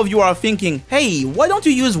sure some of you are thinking, hey, why don't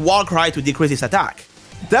you use Warcry to decrease his attack?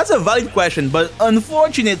 That's a valid question, but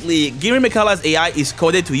unfortunately, 𝙃𝘼𝘍𝘍's AI is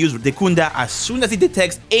coded to use Dekunda as soon as it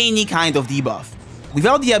detects any kind of debuff.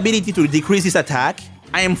 Without the ability to decrease his attack,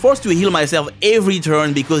 I am forced to heal myself every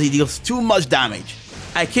turn because he deals too much damage.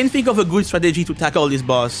 I can't think of a good strategy to tackle this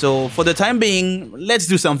boss, so for the time being, let's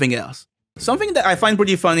do something else. Something that I find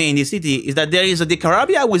pretty funny in this city is that there is a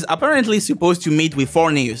𝙃𝘼𝘍 who is apparently supposed to meet with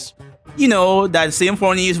Forneus. You know, that same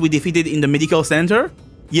Forneus we defeated in the medical center?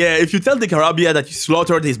 Yeah, if you tell 𝙃𝘼𝘍 that you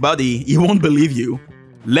slaughtered his body, he won't believe you.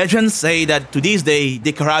 Legends say that to this day,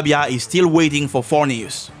 𝙃𝘼𝘍 is still waiting for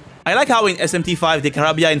Forneus. I like how in SMT5,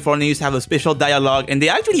 𝙃𝘼𝘍 and Forneus have a special dialogue and they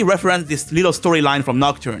actually reference this little storyline from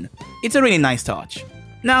Nocturne. It's a really nice touch.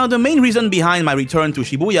 Now, the main reason behind my return to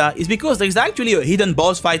Shibuya is because there's actually a hidden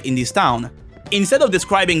boss fight in this town. Instead of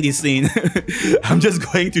describing this scene, I'm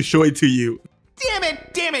just going to show it to you. Damn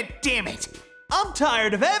it, damn it, damn it! I'm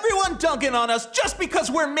tired of everyone dunking on us just because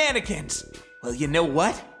we're mannequins! Well, you know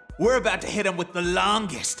what? We're about to hit him with the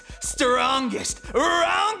longest, strongest,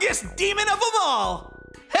 wrongest demon of them all!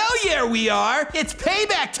 Hell yeah, we are! It's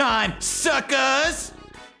payback time, suckers!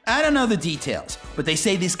 I don't know the details, but they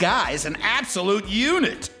say this guy is an absolute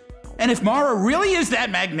unit. And if Mara really is that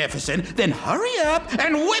magnificent, then hurry up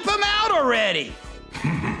and whip him out already!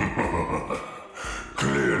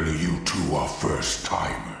 Clearly you two are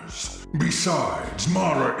first-timers. Besides,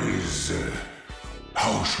 Mara is,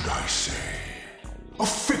 how should I say, a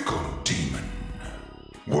fickle demon.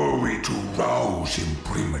 Were we to rouse him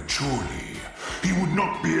prematurely, he would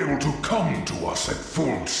not be able to come to us at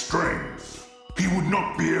full strength. He would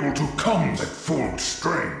not be able to come at full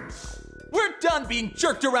strength. We're done being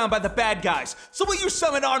jerked around by the bad guys, so will you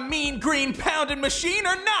summon our mean green pounding machine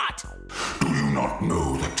or not? Do you not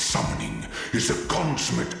know that summoning is a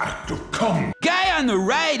consummate act of combat? Guy on the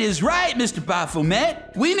right is right, Mr.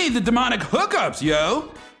 Baphomet. We need the demonic hookups,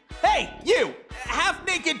 yo. Hey, you!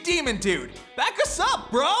 Half-naked demon dude! Back us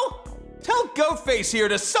up, bro! Tell Goatface here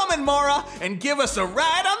to summon Mara and give us a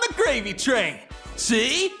ride on the gravy train!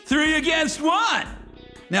 See? 3 against 1!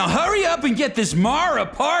 Now hurry up and get this Mara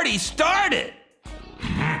party started!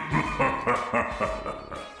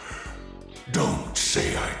 Don't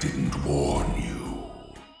say I didn't warn you.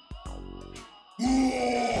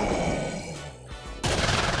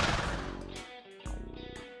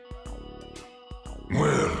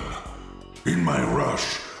 Well, in my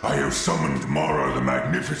rush, I have summoned Mara the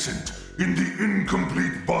Magnificent in the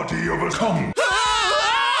incomplete body of a come.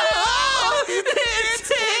 It's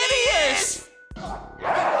hideous!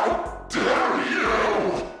 How dare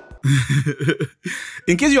you!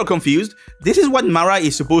 In case you're confused, this is what Mara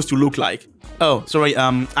is supposed to look like. Oh, sorry,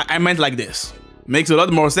 I meant like this. Makes a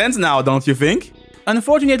lot more sense now, don't you think?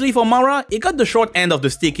 Unfortunately for Mara, it got the short end of the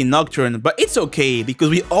stick in Nocturne, but it's okay because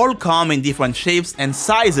we all come in different shapes and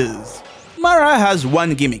sizes. Mara has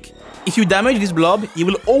one gimmick. If you damage this blob, he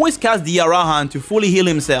will always cast 𝙃𝘼𝙍𝙍𝙀 to fully heal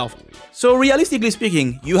himself. So realistically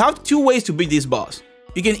speaking, you have 2 ways to beat this boss.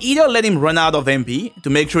 You can either let him run out of MP to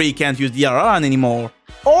make sure he can't use 𝙃𝘼𝙍𝙍𝙀 anymore,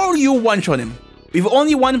 or you one-shot him. With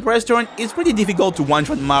only one press turn, it's pretty difficult to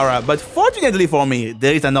one-shot Mara, but fortunately for me,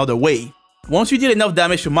 there is another way. Once you deal enough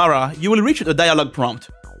damage to Mara, you will reach a dialogue prompt.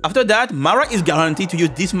 After that, Mara is guaranteed to use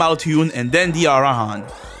𝙃𝘼𝙍𝙍𝙀 and then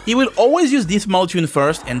𝙃𝘼𝙍𝙍. He will always use 𝙃𝘼𝙍𝙍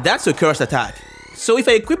first, and that's a curse attack. So if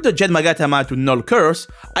I equip the Jet Magatama to null curse,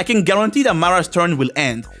 I can guarantee that Mara's turn will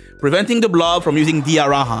end, preventing the blob from using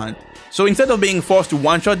𝙃𝘼𝙍𝙍𝙀. So instead of being forced to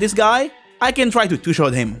one-shot this guy, I can try to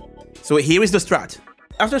two-shot him. So here is the strat.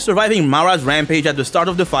 After surviving Mara's rampage at the start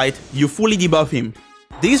of the fight, you fully debuff him.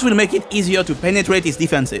 This will make it easier to penetrate his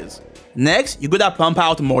defenses. Next, you gotta pump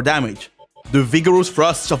out more damage. The vigorous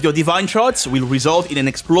thrusts of your divine shots will result in an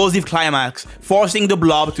explosive climax, forcing the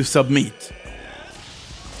blob to submit.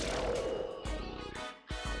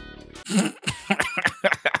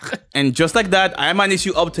 And just like that, I managed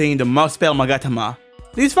to obtain the Muspel Magatama.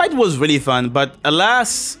 This fight was really fun, but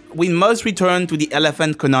alas, we must return to the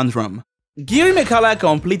elephant conundrum. 𝙃𝘼𝘍𝙍𝙍𝙀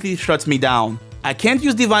completely shuts me down. I can't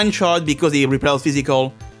use Divine Shot because he repels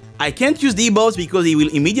physical. I can't use debuffs because he will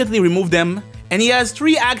immediately remove them. And he has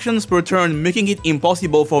 3 actions per turn, making it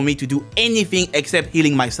impossible for me to do anything except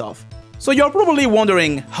healing myself. So you're probably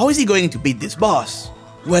wondering, how is he going to beat this boss?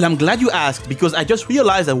 Well, I'm glad you asked, because I just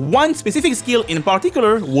realized that one specific skill in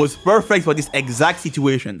particular was perfect for this exact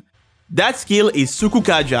situation. That skill is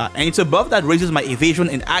𝙃𝘼𝙍𝙍𝙀, and it's a buff that raises my evasion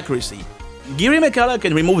and accuracy. 𝙃𝘼𝘍𝙍𝙀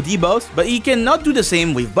can remove debuffs, but he cannot do the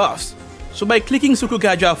same with buffs. So by clicking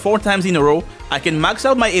𝙃𝘼𝙍𝙍𝙀 4 times in a row, I can max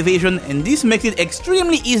out my evasion, and this makes it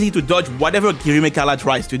extremely easy to dodge whatever 𝙃𝘼𝘍𝙍𝙀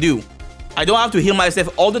tries to do. I don't have to heal myself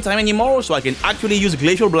all the time anymore, so I can actually use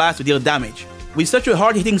Glacial Blast to deal damage. With such a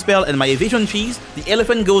hard-hitting spell and my evasion cheese, the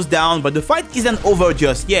elephant goes down, but the fight isn't over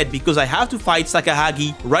just yet because I have to fight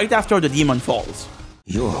Sakahagi right after the demon falls.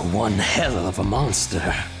 You're one hell of a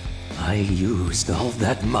monster. I used all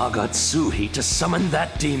that Magatsuhi to summon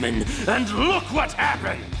that demon, and look what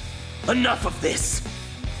happened! Enough of this!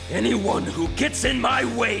 Anyone who gets in my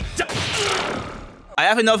way I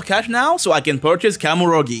have enough cash now, so I can purchase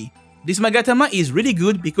Kamurogi. This Magatama is really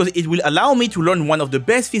good because it will allow me to learn one of the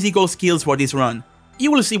best physical skills for this run. You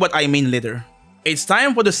will see what I mean later. It's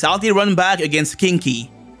time for the salty run back against Kinky.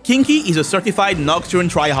 Kinky is a certified Nocturne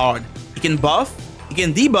tryhard. He can buff, he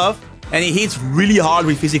can debuff, and he hits really hard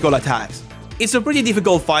with physical attacks. It's a pretty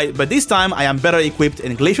difficult fight, but this time I am better equipped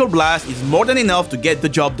and Glacial Blast is more than enough to get the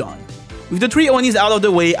job done. With the 3 Onis out of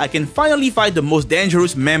the way, I can finally fight the most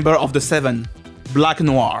dangerous member of the 7, Black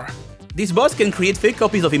Noir. This boss can create fake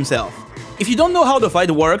copies of himself. If you don't know how the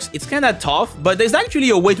fight works, it's kinda tough, but there's actually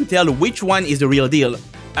a way to tell which one is the real deal.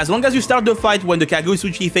 As long as you start the fight when the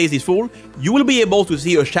Kagusuchi phase is full, you will be able to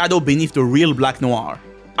see a shadow beneath the real Black Noir.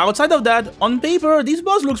 Outside of that, on paper, this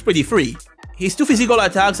boss looks pretty free. His 2 physical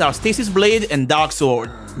attacks are Stasis Blade and Dark Sword,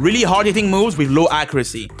 really hard-hitting moves with low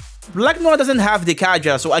accuracy. Black Noir doesn't have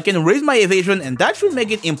𝙃𝘼𝙍𝙍𝙀, so I can raise my evasion and that should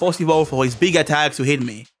make it impossible for his big attacks to hit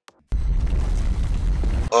me.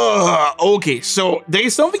 Okay, so there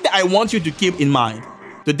is something that I want you to keep in mind.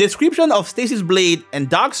 The description of Stasis Blade and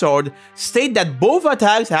Dark Sword state that both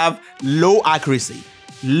attacks have low accuracy.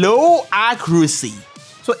 Low accuracy.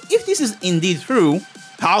 So if this is indeed true,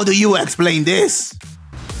 how do you explain this?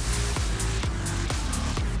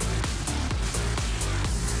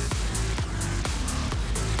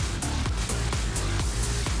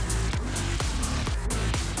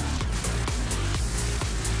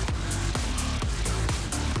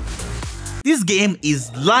 This game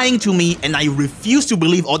is lying to me and I refuse to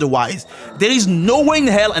believe otherwise. There is no way in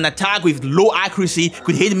hell an attack with low accuracy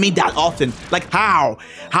could hit me that often. Like how?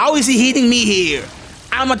 How is he hitting me here?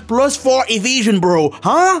 I'm at +4 evasion, bro,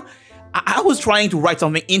 huh? I was trying to write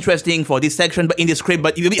something interesting for this section but in the script,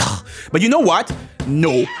 but you know what?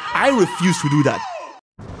 No, I refuse to do that.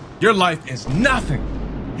 Your life is nothing.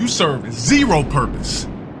 You serve zero purpose.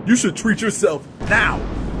 You should treat yourself now.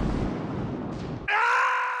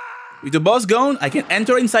 With the boss gone, I can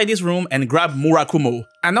enter inside this room and grab Murakumo,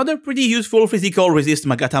 another pretty useful physical resist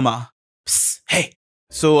Magatama. Psst, hey.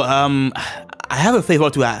 So, I have a favor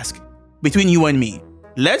to ask. Between you and me,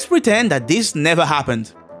 let's pretend that this never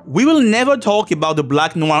happened. We will never talk about the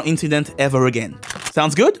Black Noir incident ever again.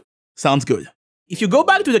 Sounds good? Sounds good. If you go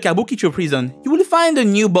back to the Kabukicho prison, you will find a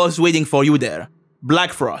new boss waiting for you there.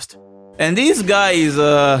 Black Frost. And this guy is,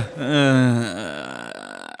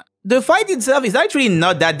 the fight itself is actually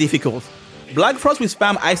not that difficult. Black Frost will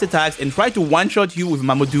spam ice attacks and try to one-shot you with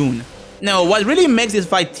Mamodoon. Now, what really makes this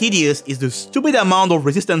fight tedious is the stupid amount of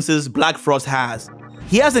resistances Black Frost has.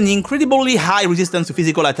 He has an incredibly high resistance to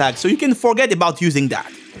physical attacks, so you can forget about using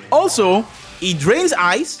that. Also, he drains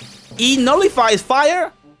ice, he nullifies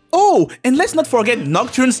fire. Oh, and let's not forget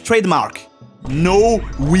Nocturne's trademark. No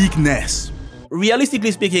weakness.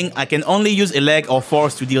 Realistically speaking, I can only use Elect or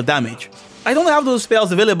Force to deal damage. I don't have those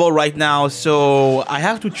spells available right now, so I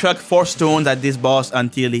have to chuck 4 stones at this boss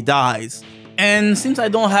until he dies. And since I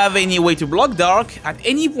don't have any way to block Dark, at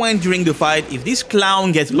any point during the fight, if this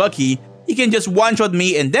clown gets lucky, he can just one-shot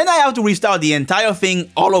me and then I have to restart the entire thing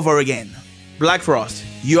all over again. Black Frost,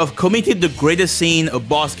 you have committed the greatest sin a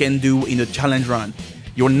boss can do in a challenge run.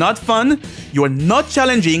 You're not fun, you're not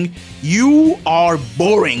challenging, you are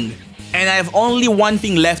boring. And I have only one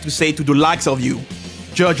thing left to say to the likes of you.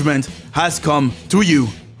 Judgment has come to you.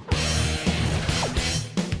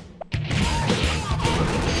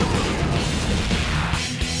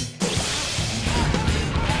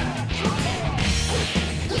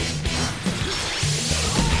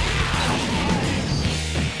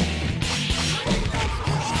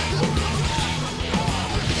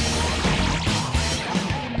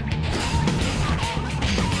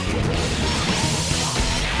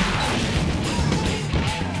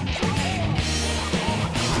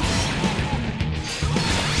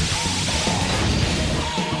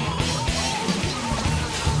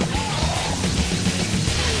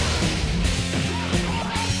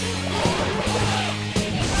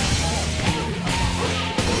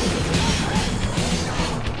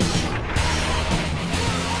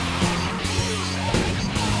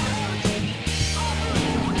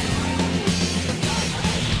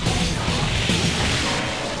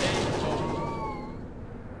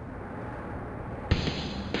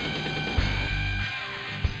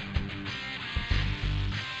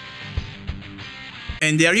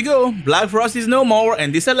 And there you go, Black Frost is no more,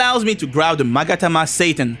 and this allows me to grab the Magatama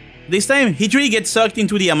Satan. This time, Hijiri gets sucked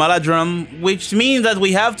into the Amala drum, which means that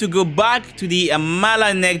we have to go back to the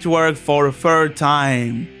Amala network for a 3rd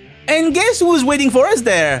time. And guess who's waiting for us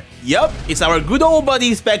there? Yup, it's our good old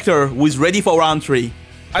buddy Spectre, who is ready for round 3.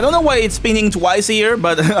 I don't know why it's spinning twice here,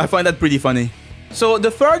 but I find that pretty funny. So the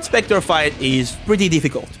 3rd Spectre fight is pretty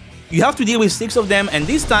difficult. You have to deal with 6 of them, and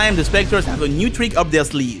this time the Spectres have a new trick up their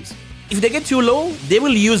sleeves. If they get too low, they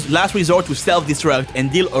will use Last Resort to self-destruct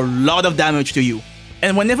and deal a lot of damage to you.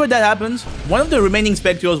 And whenever that happens, one of the remaining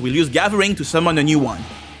Spectres will use Gathering to summon a new one.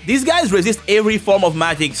 These guys resist every form of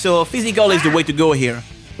magic, so physical is the way to go here.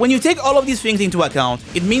 When you take all of these things into account,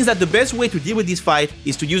 it means that the best way to deal with this fight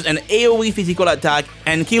is to use an AoE physical attack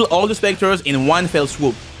and kill all the Spectres in one fell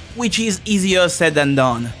swoop, which is easier said than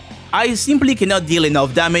done. I simply cannot deal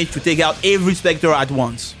enough damage to take out every Spectre at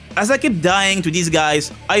once. As I kept dying to these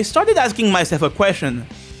guys, I started asking myself a question.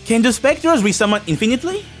 Can the Spectres resummon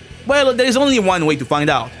infinitely? Well, there is only one way to find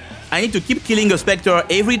out. I need to keep killing a Spectre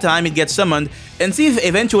every time it gets summoned and see if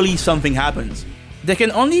eventually something happens. There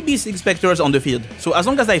can only be 6 Spectres on the field, so as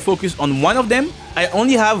long as I focus on one of them, I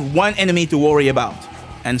only have one enemy to worry about.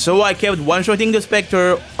 And so I kept one-shotting the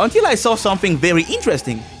Spectre until I saw something very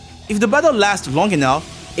interesting. If the battle lasts long enough,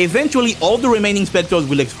 eventually all the remaining Spectres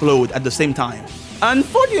will explode at the same time.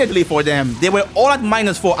 Unfortunately for them, they were all at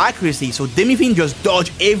 -4 accuracy, so Demi-fiend just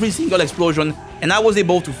dodged every single explosion, and I was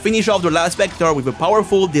able to finish off the last Spectre with a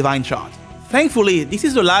powerful Divine Shot. Thankfully, this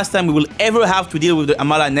is the last time we will ever have to deal with the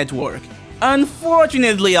Amala network.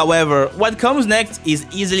 Unfortunately, however, what comes next is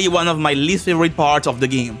easily one of my least favorite parts of the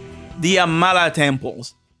game. The Amala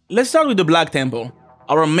Temples. Let's start with the Black Temple.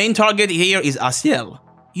 Our main target here is 𝙃𝘼𝙍𝘏.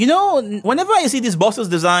 You know, whenever I see this boss's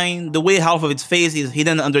design, the way half of its face is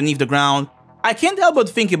hidden underneath the ground, I can't help but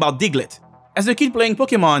think about Diglett. As a kid playing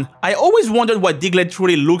Pokemon, I always wondered what Diglett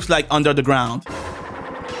truly looks like under the ground.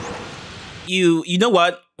 You know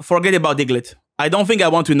what? Forget about Diglett. I don't think I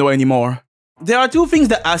want to know anymore. There are two things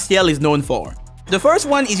that 𝙃𝘼𝙍𝘏 is known for. The first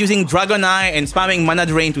one is using Dragon Eye and spamming Mana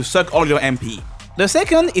Drain to suck all your MP. The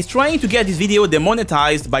second is trying to get this video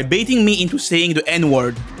demonetized by baiting me into saying the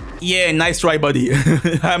N-word. Yeah, nice try, buddy.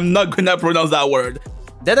 I'm not gonna pronounce that word.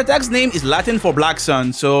 That attack's name is Latin for Black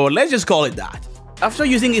Sun, so let's just call it that. After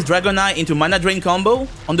using his Dragon Eye into Mana Drain combo,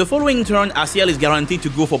 on the following turn 𝙃𝘼𝘍 is guaranteed to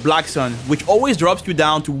go for Black Sun, which always drops you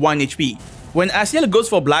down to 1 HP. When 𝙃𝘼𝘍 goes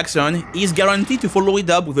for Black Sun, he is guaranteed to follow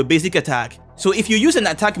it up with a basic attack. So if you use an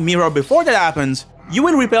attack mirror before that happens, you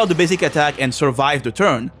will repel the basic attack and survive the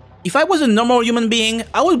turn. If I was a normal human being,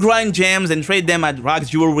 I would grind gems and trade them at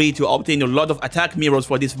Rags Jewelry to obtain a lot of attack mirrors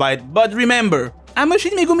for this fight, but remember, I'm a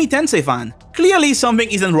Shin Megami Tensei fan. Clearly something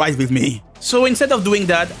isn't right with me. So instead of doing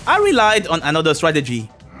that, I relied on another strategy.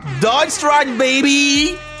 Dodge strat,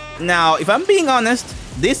 baby! Now, if I'm being honest,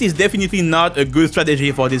 this is definitely not a good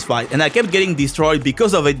strategy for this fight, and I kept getting destroyed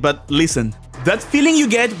because of it, but listen. That feeling you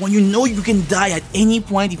get when you know you can die at any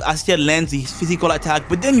point if 𝙃𝘼𝘍 lands his physical attack,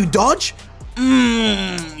 but then you dodge?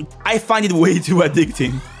 I find it way too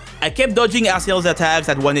addicting. I kept dodging 𝙃𝘼𝘍's attacks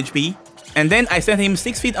at 1 HP, and then I sent him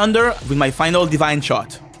 6 feet under with my final Divine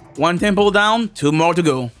Shot. 1 temple down, 2 more to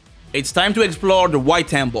go. It's time to explore the White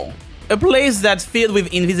Temple. A place that's filled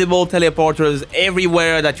with invisible teleporters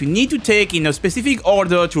everywhere that you need to take in a specific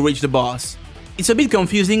order to reach the boss. It's a bit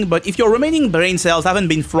confusing, but if your remaining brain cells haven't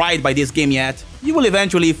been fried by this game yet, you will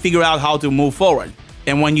eventually figure out how to move forward.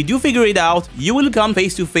 And when you do figure it out, you will come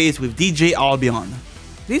face to face with DJ Albion.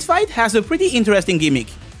 This fight has a pretty interesting gimmick.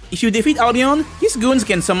 If you defeat Albion, his goons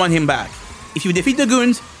can summon him back. If you defeat the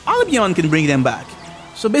goons, Albion can bring them back.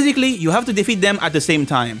 So basically, you have to defeat them at the same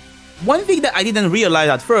time. One thing that I didn't realize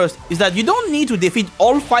at first is that you don't need to defeat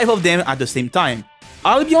all 5 of them at the same time.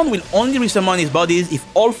 Albion will only resummon his bodies if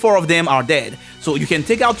all 4 of them are dead, so you can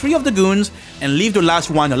take out 3 of the goons and leave the last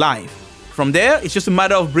one alive. From there, it's just a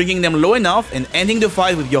matter of bringing them low enough and ending the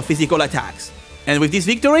fight with your physical attacks. And with this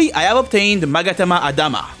victory, I have obtained the Magatama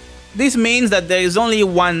Adama. This means that there is only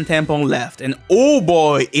 1 temple left, and oh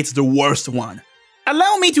boy, it's the worst one.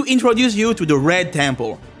 Allow me to introduce you to the Red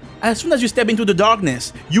Temple. As soon as you step into the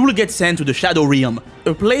darkness, you will get sent to the Shadow Realm,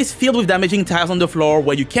 a place filled with damaging tiles on the floor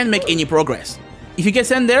where you can't make any progress. If you get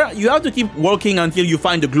sent there, you have to keep working until you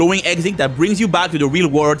find the glowing exit that brings you back to the real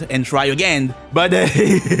world and try again. But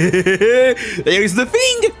here's the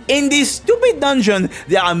thing! In this stupid dungeon,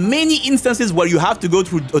 there are many instances where you have to go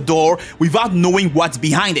through a door without knowing what's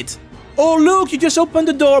behind it. Oh look, you just opened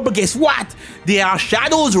the door, but guess what? There are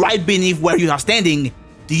shadows right beneath where you are standing.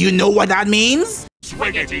 Do you know what that means?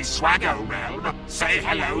 Swiggity Swaggo Realm, say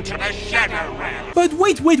hello to the Shadow Realm. But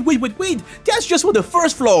wait, that's just for the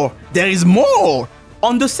first floor. There is more!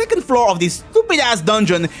 On the second floor of this stupid-ass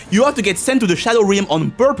dungeon, you have to get sent to the Shadow Realm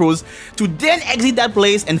on purpose to then exit that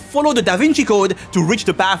place and follow the Da Vinci Code to reach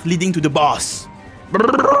the path leading to the boss.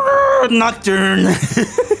 Nocturne.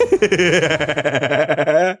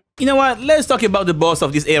 You know what, let's talk about the boss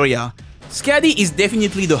of this area. Skadi is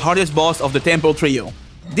definitely the hardest boss of the Temple Trio.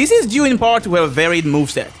 This is due in part to her varied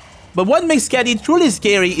moveset. But what makes Skadi truly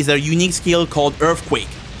scary is her unique skill called Earthquake.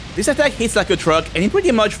 This attack hits like a truck and it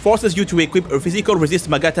pretty much forces you to equip a physical resist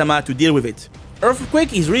Magatama to deal with it.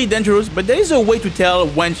 Earthquake is really dangerous, but there is a way to tell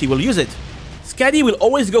when she will use it. Skadi will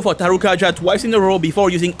always go for Tarukaja twice in a row before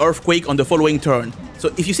using Earthquake on the following turn.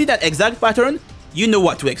 So if you see that exact pattern, you know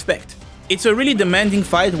what to expect. It's a really demanding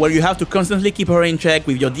fight where you have to constantly keep her in check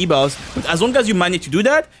with your debuffs, but as long as you manage to do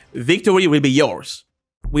that, victory will be yours.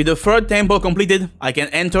 With the 3rd temple completed, I can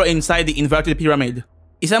enter inside the inverted pyramid.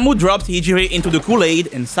 Isamu drops 𝙃𝘼𝘍𝑍 into the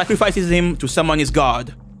Kool-Aid and sacrifices him to summon his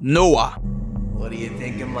god, Noah. What do you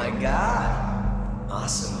think of my god?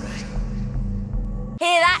 Awesome, right?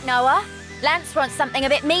 Hear that, Noah? Lance wants something a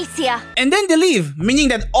bit meatier. And then they leave, meaning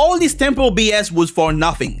that all this temple BS was for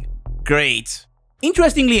nothing. Great.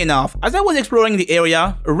 Interestingly enough, as I was exploring the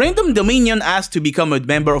area, a random Dominion asked to become a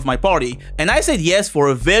member of my party, and I said yes for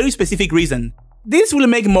a very specific reason. This will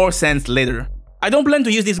make more sense later. I don't plan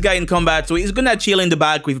to use this guy in combat, so he's gonna chill in the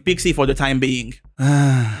back with Pixie for the time being.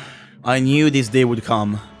 I knew this day would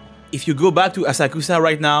come. If you go back to Asakusa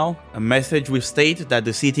right now, a message will state that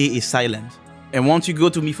the city is silent. And once you go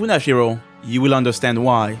to Mifunashiro, you will understand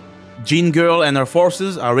why. Jean Girl and her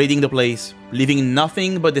forces are raiding the place, leaving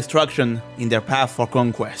nothing but destruction in their path for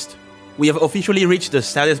conquest. We have officially reached the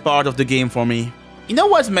saddest part of the game for me. You know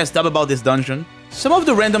what's messed up about this dungeon? Some of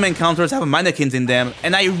the random encounters have mannequins in them,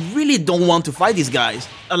 and I really don't want to fight these guys.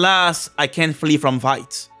 Alas, I can't flee from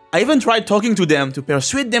fights. I even tried talking to them to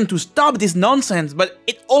persuade them to stop this nonsense, but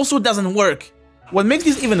it also doesn't work. What makes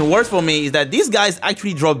this even worse for me is that these guys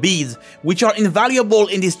actually drop beads, which are invaluable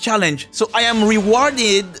in this challenge, so I am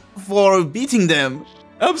rewarded for beating them.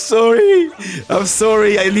 I'm sorry,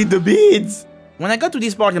 I need the beads. When I got to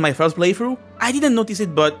this part in my first playthrough, I didn't notice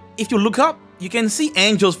it, but if you look up, you can see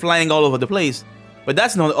angels flying all over the place. But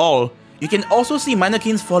that's not all, you can also see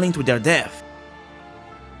mannequins falling to their death.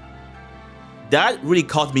 That really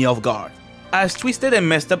caught me off guard. As twisted and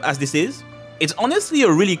messed up as this is, it's honestly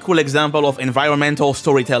a really cool example of environmental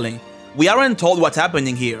storytelling. We aren't told what's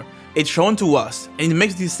happening here, it's shown to us, and it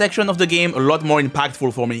makes this section of the game a lot more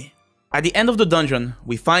impactful for me. At the end of the dungeon,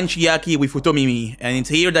 we find Chiaki with Futomimi, and it's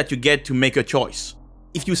here that you get to make a choice.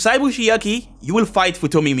 If you side with Chiaki, you will fight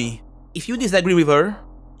Futomimi. If you disagree with her,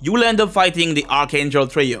 you will end up fighting the Archangel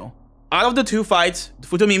trio. Out of the two fights,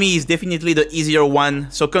 Futomimi is definitely the easier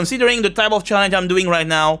one, so considering the type of challenge I'm doing right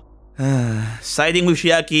now, siding with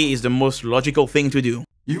Chiaki is the most logical thing to do.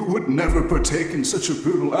 You would never partake in such a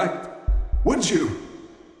brutal act, would you?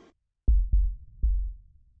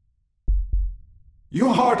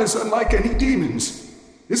 Your heart is unlike any demon's,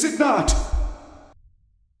 is it not?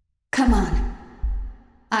 Come on.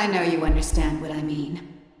 I know you understand what I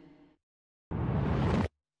mean.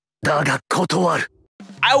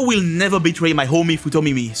 I will never betray my homie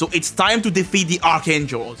Futomimi, so it's time to defeat the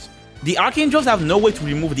Archangels. The Archangels have no way to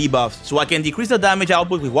remove debuffs, so I can decrease the damage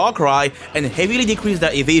output with Warcry and heavily decrease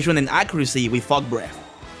their evasion and accuracy with Fog Breath.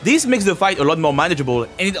 This makes the fight a lot more manageable,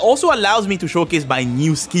 and it also allows me to showcase my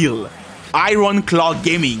new skill, Iron Claw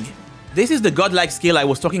Gaming. This is the godlike skill I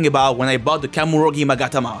was talking about when I bought the Kamurogi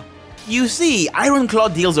Magatama. You see, Iron Claw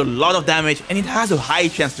deals a lot of damage and it has a high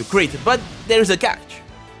chance to crit, but there is a catch.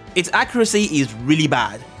 Its accuracy is really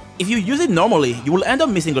bad. If you use it normally, you will end up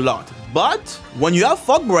missing a lot, but when you have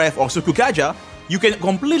Fog Breath or Sukukaja, you can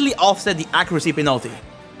completely offset the accuracy penalty.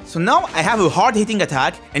 So now I have a hard-hitting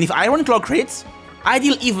attack, and if Iron Claw crits, I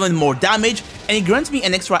deal even more damage, and it grants me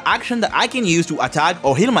an extra action that I can use to attack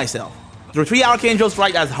or heal myself. The three Archangels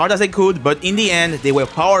tried as hard as they could, but in the end, they were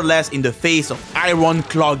powerless in the face of Iron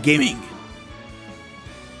Claw Gaming.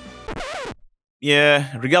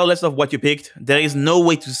 Yeah, regardless of what you picked, there is no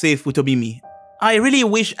way to save Futomimi. I really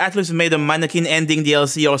wish Atlus made a mannequin ending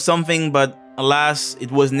DLC or something, but alas, it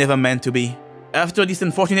was never meant to be. After this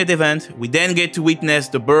unfortunate event, we then get to witness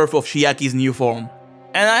the birth of Chiaki's new form.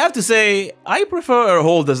 And I have to say, I prefer her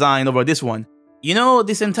whole design over this one. You know,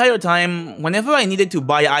 this entire time, whenever I needed to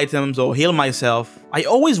buy items or heal myself, I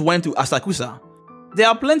always went to Asakusa. There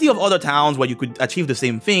are plenty of other towns where you could achieve the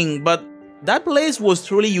same thing, but that place was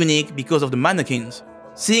truly unique because of the mannequins.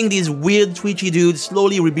 Seeing these weird twitchy dudes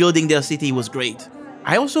slowly rebuilding their city was great.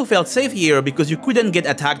 I also felt safe here because you couldn't get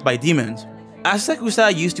attacked by demons.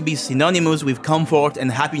 Asakusa used to be synonymous with comfort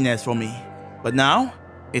and happiness for me, but now,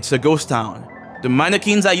 it's a ghost town. The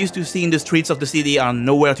mannequins I used to see in the streets of the city are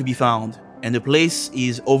nowhere to be found, and the place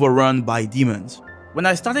is overrun by demons. When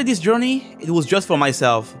I started this journey, it was just for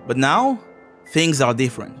myself, but now, things are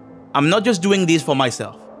different. I'm not just doing this for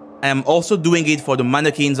myself. I am also doing it for the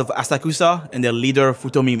mannequins of Asakusa and their leader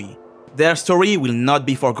Futomimi. Their story will not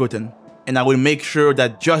be forgotten, and I will make sure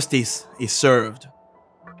that justice is served.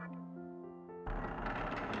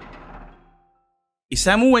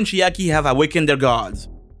 Isamu and Chiaki have awakened their gods.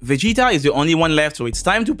 Vegeta is the only one left, so it's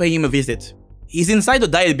time to pay him a visit. He's inside the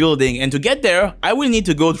diet building, and to get there, I will need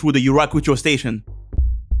to go through the Yurakucho station.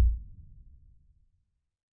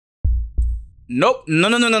 Nope, no.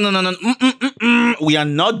 We are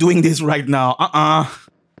not doing this right now,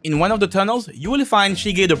 In one of the tunnels, you will find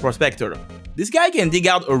Shige the Prospector. This guy can dig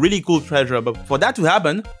out a really cool treasure, but for that to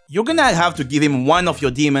happen, you're gonna have to give him one of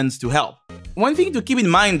your demons to help. One thing to keep in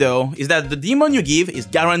mind though, is that the demon you give is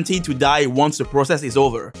guaranteed to die once the process is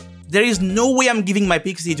over. There is no way I'm giving my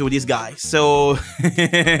pixie to this guy, so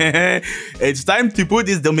it's time to put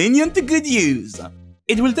this Dominion to good use.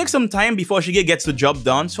 It will take some time before Shige gets the job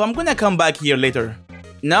done, so I'm gonna come back here later.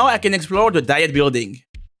 Now I can explore the diet building.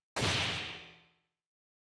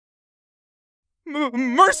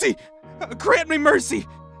 Mercy! Grant me mercy!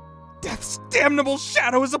 Death's damnable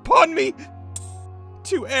shadow is upon me!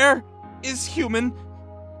 To err is human,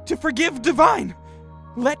 to forgive divine.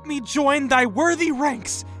 Let me join thy worthy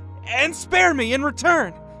ranks, and spare me in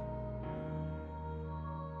return.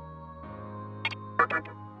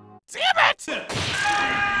 Damn it!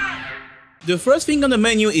 The first thing on the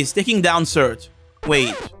menu is taking down Cert.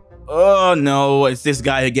 Wait. Oh no, it's this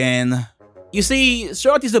guy again. You see,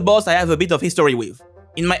 Cert is the boss I have a bit of history with.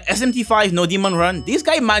 In my SMT5 No Demon run, this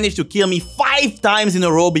guy managed to kill me 5 times in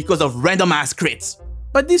a row because of random ass crits.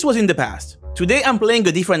 But this was in the past. Today I'm playing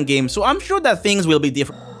a different game, so I'm sure that things will be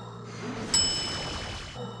different.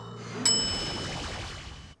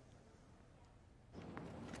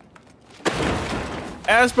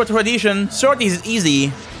 As per tradition, Cert is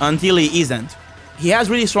easy until he isn't. He has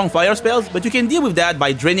really strong fire spells, but you can deal with that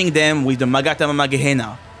by draining them with the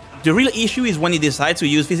𝙃𝘼𝙍𝙍𝙀. The real issue is when he decides to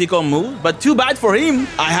use physical moves, but too bad for him,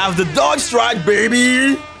 I have the dodge strike,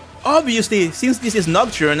 baby! Obviously, since this is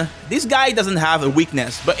Nocturne, this guy doesn't have a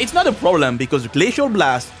weakness, but it's not a problem because Glacial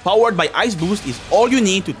Blast, powered by Ice Boost, is all you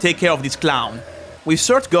need to take care of this clown. With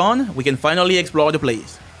Cert gone, we can finally explore the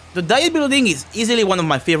place. The Diet Building is easily one of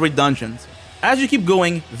my favorite dungeons. As you keep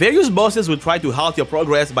going, various bosses will try to halt your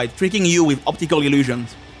progress by tricking you with optical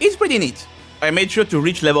illusions. It's pretty neat. I made sure to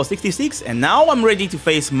reach level 66 and now I'm ready to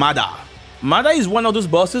face Mada. Mada is one of those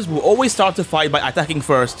bosses who always start the fight by attacking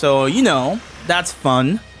first, so you know, that's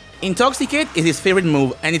fun. Intoxicate is his favorite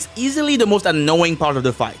move and it's easily the most annoying part of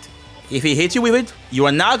the fight. If he hits you with it, you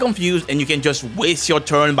are now confused and you can just waste your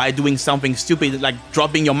turn by doing something stupid like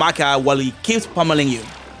dropping your Maka while he keeps pummeling you.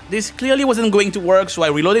 This clearly wasn't going to work, so I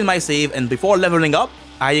reloaded my save and before leveling up,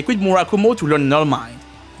 I equipped Murakumo to learn Null Mind.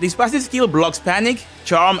 This passive skill blocks Panic,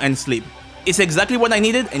 Charm and Sleep. It's exactly what I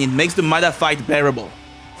needed and it makes the Mada fight bearable.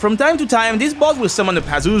 From time to time, this boss will summon a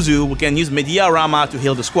Pazuzu who can use Mediarama to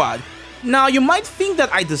heal the squad. Now you might think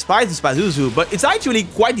that I despise this Pazuzu, but it's actually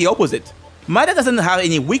quite the opposite. Mada doesn't have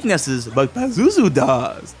any weaknesses, but Pazuzu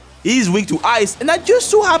does. He's weak to ice and I just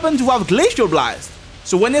so happen to have Glacial Blast.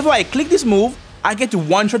 So whenever I click this move, I get to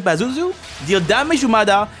one-shot Pazuzu, deal damage to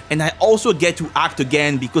Mada, and I also get to act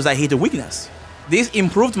again because I hit a weakness. This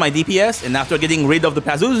improved my DPS, and after getting rid of the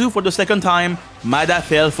Pazuzu for the second time, Mada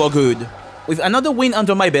fell for good. With another win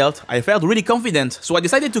under my belt, I felt really confident, so I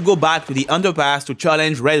decided to go back to the underpass to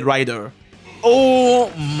challenge Red Rider. Oh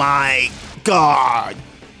my god!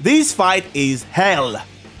 This fight is hell!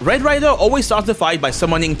 Red Rider always starts the fight by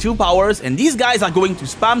summoning 2 powers, and these guys are going to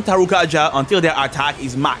spam 𝙃𝘼𝙍𝙍 until their attack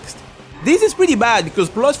is maxed. This is pretty bad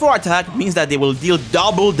because +4 attack means that they will deal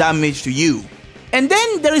double damage to you. And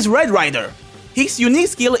then there is Red Rider. His unique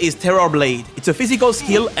skill is Terror Blade. It's a physical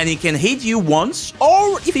skill and it can hit you once,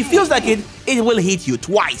 or if he feels like it, it will hit you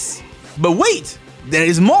twice. But wait, there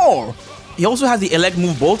is more! He also has the elect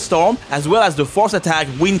move Bolt Storm as well as the force attack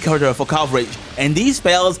Wind Cutter for coverage, and these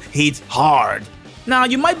spells hit hard. Now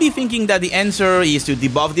you might be thinking that the answer is to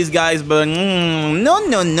debuff these guys, but no.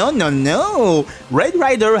 Red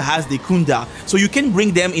Rider has the Kunda, so you can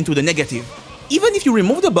bring them into the negative. Even if you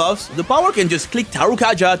remove the buffs, the power can just click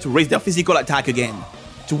𝙃𝘼𝙍𝙍 to raise their physical attack again.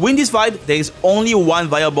 To win this fight, there is only one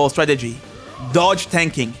viable strategy: dodge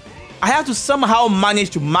tanking. I have to somehow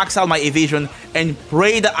manage to max out my evasion and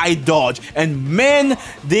pray that I dodge, and man,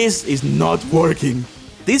 this is not working.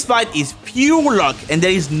 This fight is pure luck and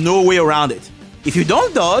there is no way around it. If you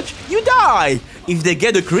don't dodge, you die. If they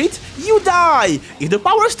get a crit, you die. If the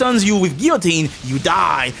power stuns you with guillotine, you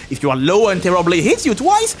die. If you are low and Terror Blade hits you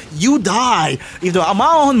twice, you die. If the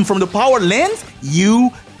amount from the power lands, you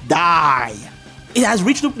die. It has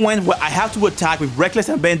reached the point where I have to attack with reckless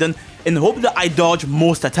abandon and hope that I dodge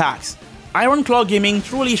most attacks. Iron Claw Gaming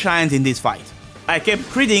truly shines in this fight. I kept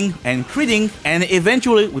critting, and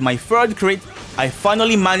eventually, with my third crit, I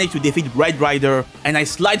finally managed to defeat Red Rider, and I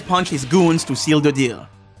slide punch his goons to seal the deal.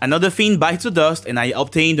 Another fiend bites the dust, and I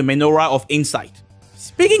obtain the Menorah of Insight.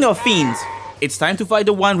 Speaking of fiends, it's time to fight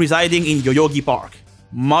the one residing in Yoyogi Park,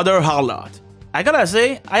 Mother Harlot. I gotta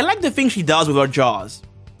say, I like the thing she does with her jaws.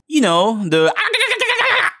 You know, the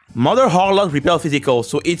Mother Harlot repel physical,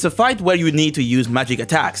 so it's a fight where you need to use magic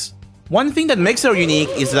attacks. One thing that makes her unique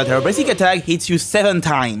is that her basic attack hits you 7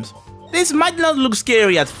 times. This might not look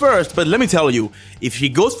scary at first, but let me tell you, if she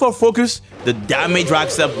goes for focus, the damage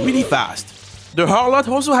racks up really fast. The Harlot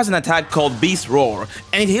also has an attack called Beast Roar,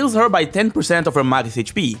 and it heals her by 10% of her max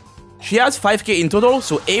HP. She has 5k in total,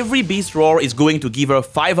 so every Beast Roar is going to give her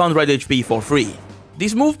 500 HP for free.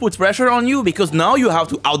 This move puts pressure on you because now you have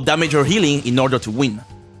to outdamage her healing in order to win.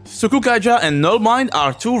 Sukukaja and Null Mind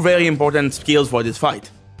are 2 very important skills for this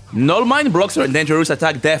fight. Null Mind blocks her dangerous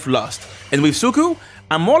attack Death Lust, and with Suku,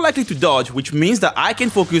 I'm more likely to dodge, which means that I can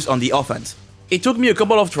focus on the offense. It took me a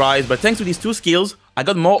couple of tries, but thanks to these 2 skills, I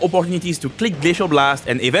got more opportunities to click Glacial Blast,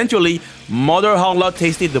 and eventually, Mother Harlot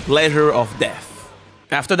tasted the pleasure of death.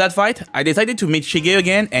 After that fight, I decided to meet Shige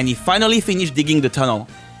again, and he finally finished digging the tunnel.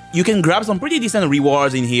 You can grab some pretty decent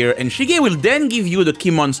rewards in here, and Shige will then give you the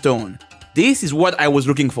Kimon Stone. This is what I was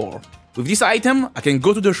looking for. With this item, I can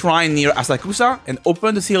go to the shrine near Asakusa and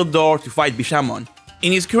open the sealed door to fight Bishamon.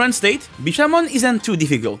 In his current state, Bishamon isn't too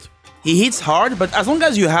difficult. He hits hard, but as long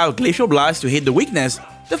as you have Glacial Blast to hit the weakness,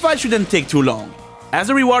 the fight shouldn't take too long. As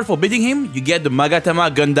a reward for beating him, you get the Magatama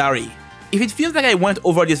Gundari. If it feels like I went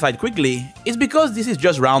over this fight quickly, it's because this is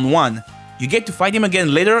just round 1. You get to fight him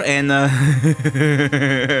again later and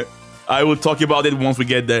I will talk about it once we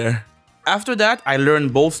get there. After that, I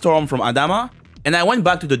learned Boltstorm from Adama, and I went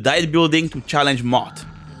back to the diet building to challenge Mott.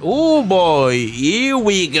 Oh boy, here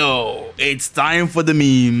we go. It's time for the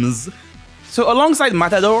memes. So alongside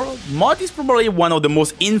Matador, Mott is probably one of the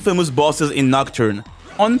most infamous bosses in Nocturne.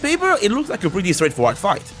 On paper, it looks like a pretty straightforward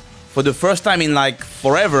fight. For the first time in like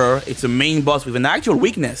forever, it's a main boss with an actual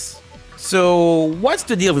weakness. So what's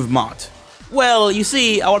the deal with Mott? Well, you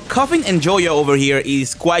see, our Coffin Enjoyer over here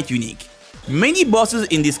is quite unique. Many bosses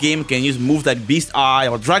in this game can use moves like Beast Eye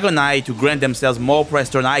or Dragon Eye to grant themselves more press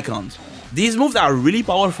turn icons. These moves are really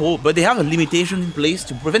powerful, but they have a limitation in place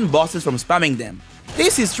to prevent bosses from spamming them.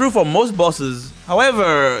 This is true for most bosses,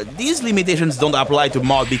 however, these limitations don't apply to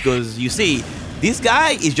Mott because, you see, this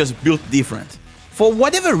guy is just built different. For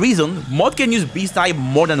whatever reason, Mott can use Beast Eye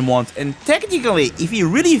more than once, and technically, if he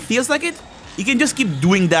really feels like it, he can just keep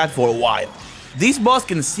doing that for a while. This boss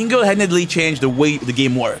can single-handedly change the way the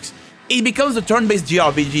game works. It becomes a turn-based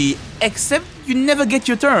JRPG, except you never get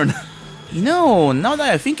your turn. You know, now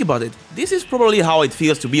that I think about it, this is probably how it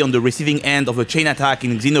feels to be on the receiving end of a chain attack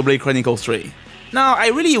in Xenoblade Chronicles 3. Now, I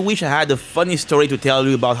really wish I had a funny story to tell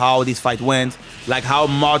you about how this fight went, like how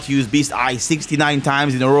Mott used Beast Eye 69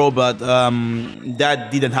 times in a row, but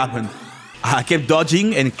that didn't happen. I kept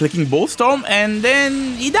dodging and clicking Boltstorm, and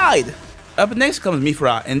then he died. Up next comes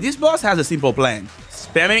Mythra, and this boss has a simple plan: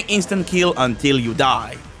 spamming instant kill until you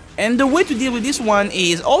die. And the way to deal with this one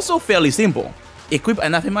is also fairly simple. Equip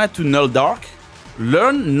Anathema to Null Dark,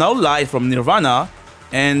 learn Null Light from Nirvana,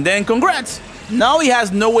 and then congrats! Now he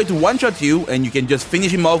has no way to one-shot you, and you can just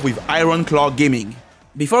finish him off with Iron Claw Gaming.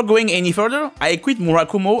 Before going any further, I equipped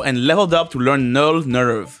Murakumo and leveled up to learn Null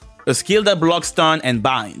Nerve, a skill that blocks stun and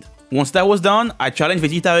bind. Once that was done, I challenged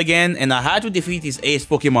Vegeta again, and I had to defeat his ace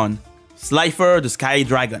Pokemon, Zephhyr the Sky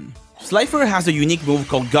Dragon. Zephhyr has a unique move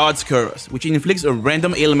called God's Curse, which inflicts a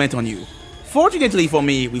random ailment on you. Fortunately for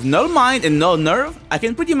me, with Null Mind and Null Nerve, I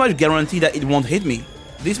can pretty much guarantee that it won't hit me.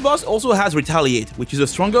 This boss also has Retaliate, which is a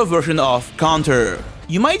stronger version of Counter.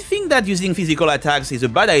 You might think that using physical attacks is a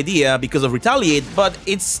bad idea because of Retaliate, but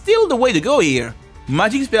it's still the way to go here.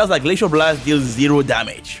 Magic spells like Glacial Blast deals 0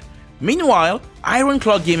 damage. Meanwhile, Iron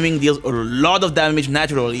Claw Gaming deals a lot of damage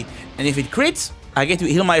naturally, and if it crits, I get to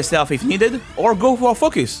heal myself if needed, or go for a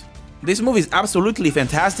focus. This move is absolutely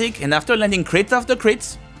fantastic, and after landing crits after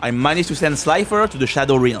crits, I managed to send Zephhyr to the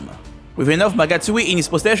Shadow Realm. With enough Magatsui in his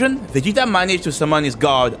possession, Vegeta managed to summon his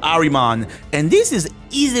god, Ahriman, and this is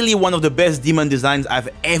easily one of the best demon designs I've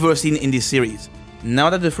ever seen in this series. Now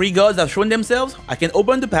that the 3 gods have shown themselves, I can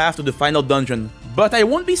open the path to the final dungeon, but I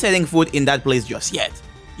won't be setting foot in that place just yet.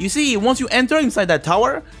 You see, once you enter inside that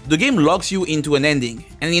tower, the game locks you into an ending,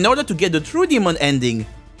 and in order to get the true demon ending,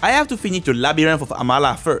 I have to finish the Labyrinth of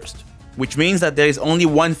Amala first, which means that there is only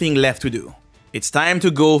one thing left to do. It's time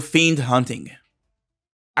to go fiend hunting.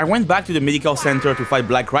 I went back to the medical center to fight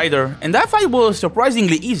Black Rider, and that fight was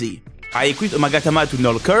surprisingly easy. I equipped Magatama to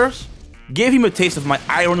Null Curse, gave him a taste of my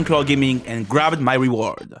Iron Claw Gaming, and grabbed my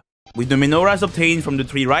reward. With the menorahs obtained from the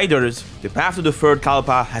 3 riders, the path to the 3rd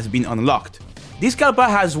Kalpa has been unlocked. This Kalpa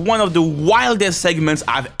has one of the wildest segments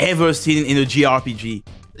I've ever seen in a JRPG.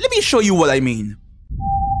 Let me show you what I mean.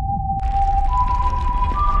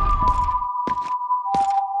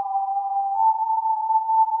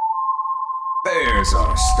 There's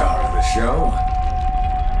our star of the show.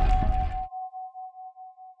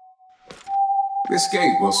 This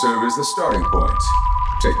gate will serve as the starting point.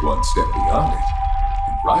 Take one step beyond it,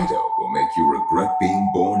 and Rido will make you regret being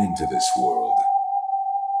born into this world.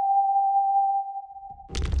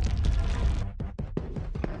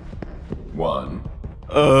 One.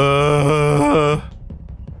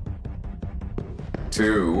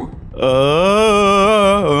 2.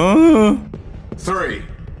 3.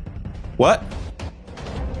 What?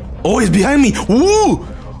 Oh, he's behind me! Woo!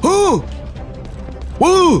 Woo!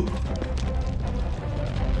 Woo!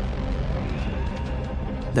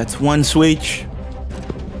 That's one switch.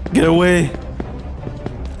 Get away!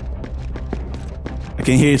 I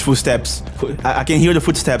can hear his footsteps. I can hear the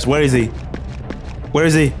footsteps. Where is he? Where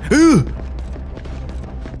is he? Ooh!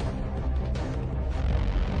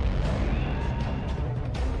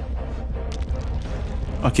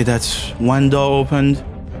 Okay, that's one door opened.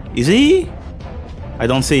 Is he? I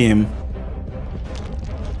don't see him.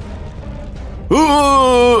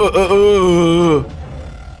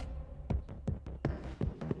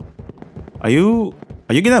 Are you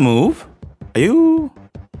gonna move? Are you?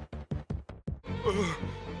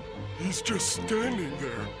 He's just standing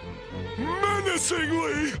there,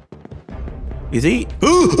 menacingly. Is he?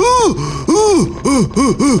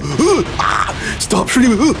 Stop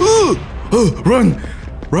shooting! Run!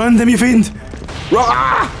 Run, Demi-fiend!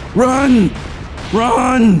 Run!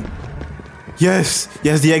 Run! Yes!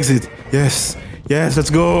 Yes, the exit! Yes! Yes,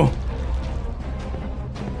 let's go!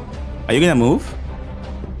 Are you gonna move?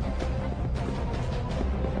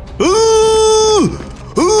 Ooh!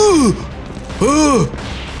 Ooh! Ooh!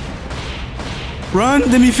 Run,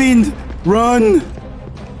 Demi-fiend! Run!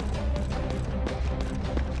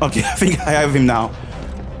 Okay, I think I have him now.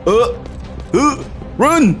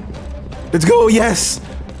 Run! Let's go, yes!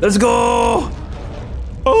 Let's go!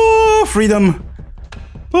 Oh, freedom!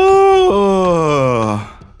 Oh!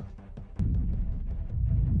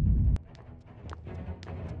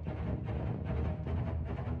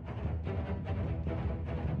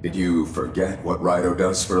 Did you forget what Raido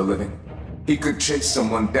does for a living? He could chase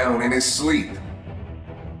someone down in his sleep.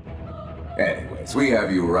 Anyways, we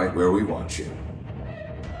have you right where we want you.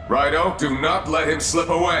 Raido, do not let him slip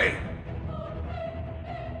away!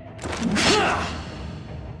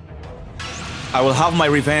 I will have my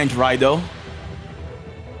revenge, Raido.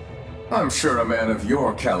 I'm sure a man of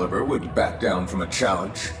your caliber wouldn't back down from a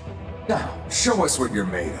challenge. Now, show us what you're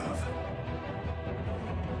made of.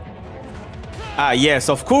 Ah, yes,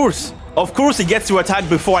 of course. Of course he gets to attack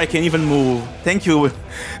before I can even move. Thank you.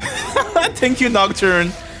 Thank you,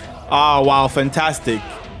 Nocturne. Oh, wow, fantastic.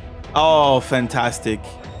 Oh, fantastic.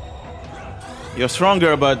 You're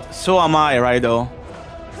stronger, but so am I, Raido.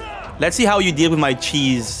 Let's see how you deal with my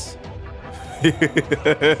cheese.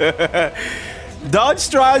 Dodge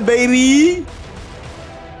strike, baby!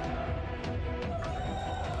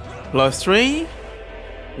 +3.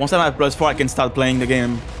 Once I'm at +4, I can start playing the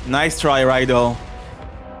game. Nice try, Raido.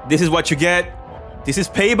 This is what you get. This is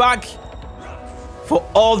payback for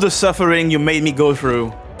all the suffering you made me go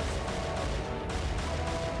through.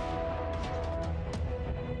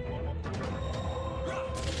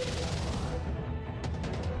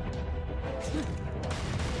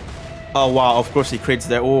 Oh wow, of course he crits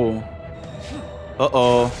there. Oh.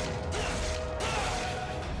 Uh-oh.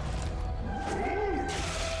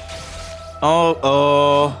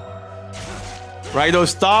 Oh. Raido,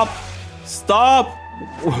 stop! Stop!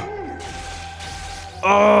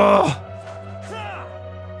 Oh!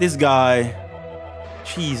 This guy.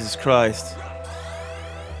 Jesus Christ.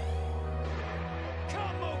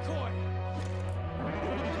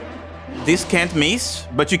 This can't miss,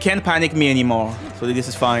 but you can't panic me anymore. So this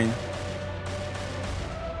is fine.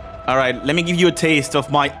 Alright, let me give you a taste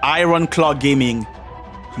of my Iron Claw gaming.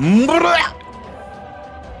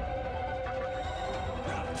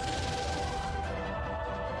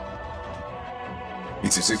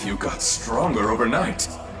 It's as if you got stronger overnight.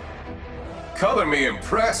 Color me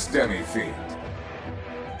impressed, Demi-fiend.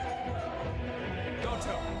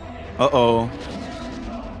 Uh-oh.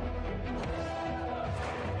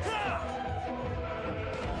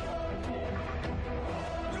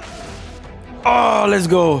 Oh, let's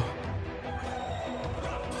go.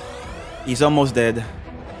 He's almost dead.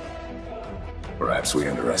 Perhaps we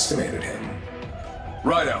underestimated him.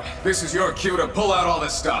 Raido, this is your cue to pull out all the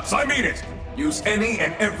stops. I mean it! Use any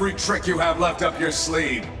and every trick you have left up your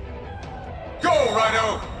sleeve. Go,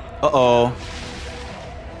 Raido! Uh-oh.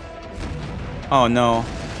 Oh, no.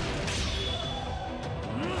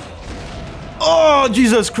 Oh,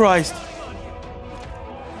 Jesus Christ.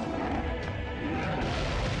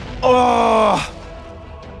 Oh!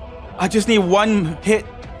 I just need one hit.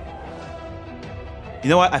 You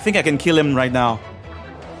know what? I think I can kill him right now.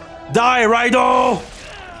 Die, Raido!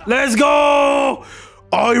 Let's go!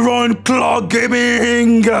 Iron Claw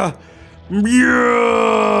Gaming! Yeah!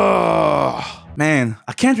 Man,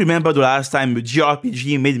 I can't remember the last time a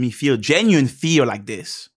JRPG made me feel genuine fear like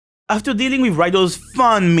this. After dealing with Raido's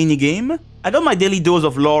fun minigame, I got my daily dose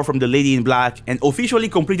of lore from the Lady in Black and officially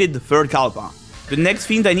completed the 3rd Kalpa. The next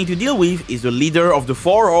fiend I need to deal with is the leader of the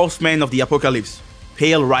 4 Horsemen of the Apocalypse,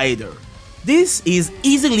 Pale Rider. This is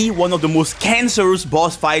easily one of the most cancerous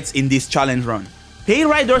boss fights in this challenge run. Pale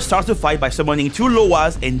Rider starts the fight by summoning 2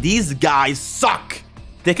 Loas, and these guys suck!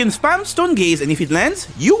 They can spam Stone Gaze, and if it lands,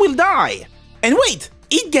 you will die! And wait,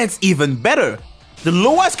 it gets even better! The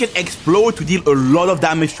Loas can explode to deal a lot of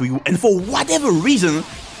damage to you, and for whatever reason,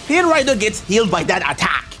 Pale Rider gets healed by that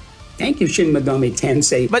attack. Thank you, Shin Megami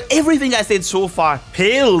Tensei. But everything I said so far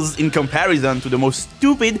pales in comparison to the most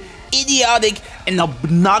stupid, idiotic, and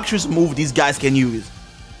obnoxious move these guys can use.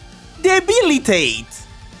 Debilitate!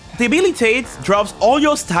 Debilitate drops all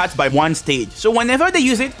your stats by 1 stage, so whenever they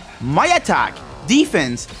use it, my attack,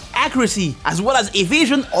 defense, accuracy, as well as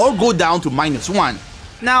evasion all go down to -1.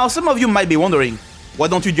 Now, some of you might be wondering, why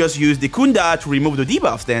don't you just use the Kunda to remove the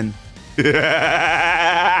debuffs then?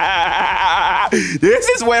 This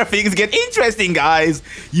is where things get interesting, guys.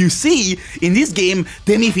 You see, in this game,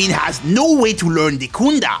 Demi-fiend has no way to learn the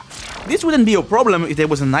Kunda. This wouldn't be a problem if there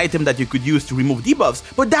was an item that you could use to remove debuffs,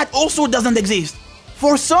 but that also doesn't exist.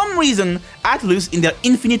 For some reason, Atlus, in their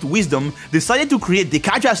infinite wisdom, decided to create the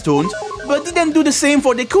𝙃𝘼𝙍𝙍 stones, but didn't do the same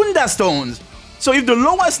for the Kunda stones. So if the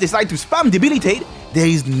Loas decide to spam debilitate, there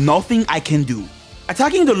is nothing I can do.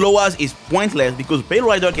 Attacking the Loas is pointless because Pale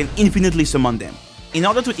Rider can infinitely summon them. In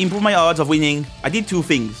order to improve my odds of winning, I did two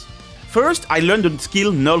things. First, I learned the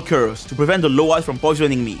skill Null Curse to prevent the Loas from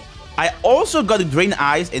poisoning me. I also got the Drain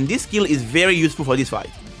Eyes, and this skill is very useful for this fight.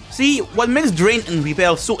 See, what makes Drain and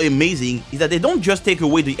Repel so amazing is that they don't just take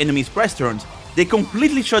away the enemy's press turns, they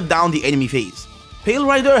completely shut down the enemy phase. Pale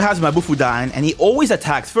Rider has Mabufudan and he always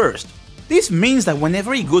attacks first. This means that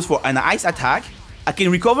whenever he goes for an ice attack, I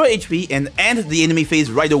can recover HP and end the enemy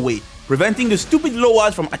phase right away, preventing the stupid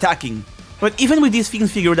Loas from attacking. But even with these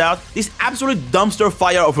things figured out, this absolute dumpster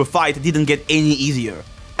fire of a fight didn't get any easier.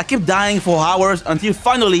 I kept dying for hours until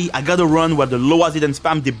finally I got a run where the Loas didn't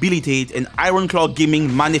spam debilitate and Ironclaw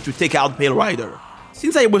Gaming managed to take out Pale Rider.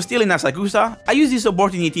 Since I was still in Asakusa, I used this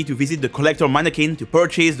opportunity to visit the collector mannequin to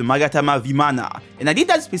purchase the Magatama Vimana, and I did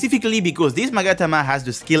that specifically because this Magatama has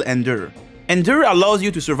the skill Endure. Endure allows you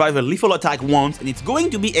to survive a lethal attack once, and it's going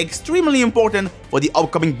to be extremely important for the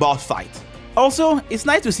upcoming boss fight. Also, it's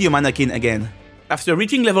nice to see a mannequin again. After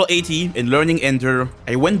reaching level 80 and learning Endure,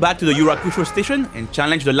 I went back to the Yurakusho station and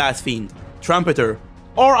challenged the last fiend, Trumpeter,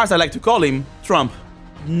 or as I like to call him, Trump.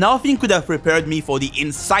 Nothing could have prepared me for the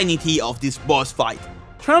insanity of this boss fight.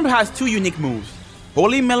 Trump has two unique moves,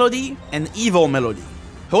 Holy Melody and Evil Melody.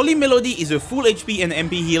 Holy Melody is a full HP and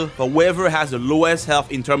MP heal for whoever has the lowest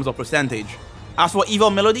health in terms of percentage. As for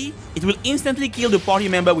Evil Melody, it will instantly kill the party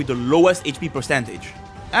member with the lowest HP percentage.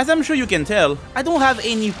 As I'm sure you can tell, I don't have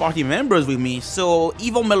any party members with me, so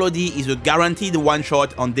Evil Melody is a guaranteed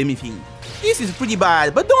one-shot on Demi-fiend. This is pretty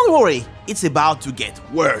bad, but don't worry, it's about to get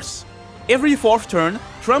worse. Every fourth turn,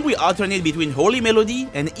 Trump will alternate between Holy Melody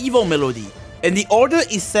and Evil Melody, and the order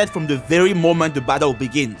is set from the very moment the battle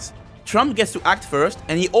begins. Trump gets to act first,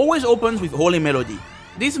 and he always opens with Holy Melody.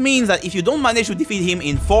 This means that if you don't manage to defeat him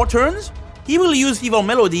in 4 turns, he will use Evil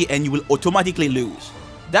Melody and you will automatically lose.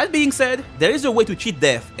 That being said, there is a way to cheat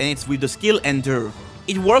death, and it's with the skill Endure.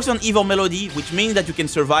 It works on Evil Melody, which means that you can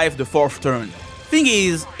survive the 4th turn. Thing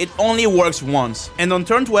is, it only works once, and on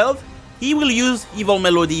turn 12, he will use Evil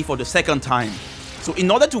Melody for the 2nd time. So in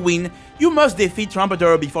order to win, you must defeat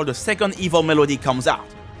Trumpeter before the 2nd Evil Melody comes out.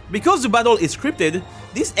 Because the battle is scripted,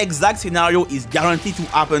 this exact scenario is guaranteed to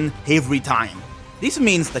happen every time. This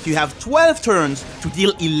means that you have 12 turns to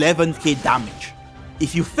deal 11k damage.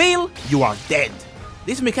 If you fail, you are dead.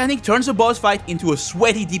 This mechanic turns the boss fight into a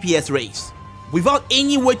sweaty DPS race. Without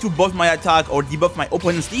any way to buff my attack or debuff my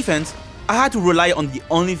opponent's defense, I had to rely on the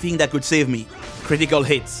only thing that could save me, critical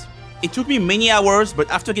hits. It took me many hours, but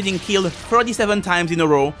after getting killed 37 times in a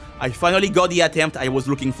row, I finally got the attempt I was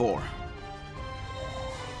looking for.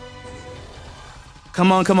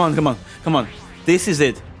 Come on, come on, come on, come on. This is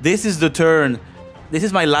it. This is the turn. This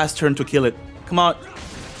is my last turn to kill it. Come on.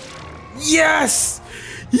 Yes!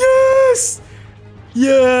 Yes!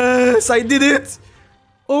 Yes! I did it!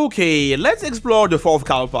 Okay, let's explore the 4th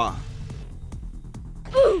Kalpa.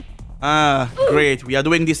 Great. We are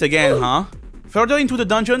doing this again, huh? Further into the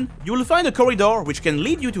dungeon, you will find a corridor which can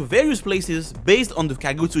lead you to various places based on the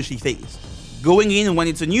Kagutsushi phase. Going in when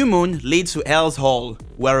it's a new moon leads to Hell's Hall,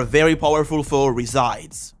 where a very powerful foe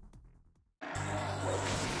resides.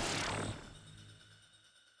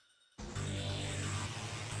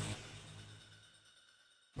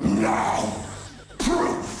 Now,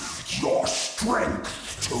 prove your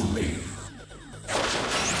strength to me.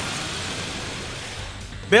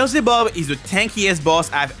 Beelzebub is the tankiest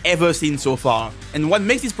boss I've ever seen so far, and what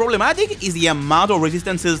makes this problematic is the amount of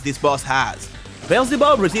resistances this boss has.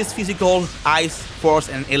 Beelzebub resists physical, ice, force,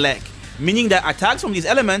 and elect, meaning that attacks from these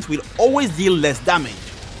elements will always deal less damage.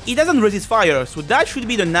 It doesn't resist fire, so that should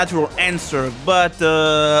be the natural answer, but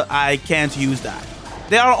I can't use that.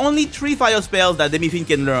 There are only 3 fire spells that Demi-fiend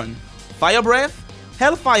can learn: Fire Breath,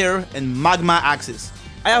 Hellfire, and Magma Axis.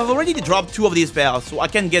 I have already dropped 2 of these spells, so I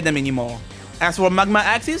can't get them anymore. As for Magma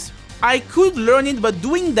Axis, I could learn it, but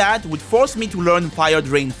doing that would force me to learn Fire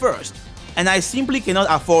Drain first, and I simply cannot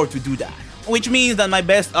afford to do that. Which means that my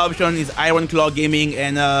best option is Ironclaw Gaming,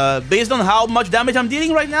 and based on how much damage I'm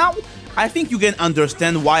dealing right now, I think you can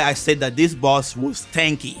understand why I said that this boss was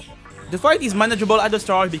tanky. The fight is manageable at the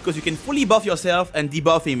start because you can fully buff yourself and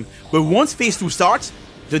debuff him, but once phase 2 starts,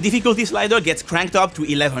 the difficulty slider gets cranked up to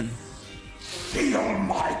 11. Feel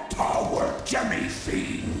my power,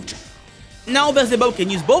 Demi-fiend! Now 𝙃𝘼𝙍𝘍 can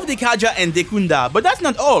use both 𝙃𝘼𝙍𝘏 and 𝙃𝘼𝑠𝑎, but that's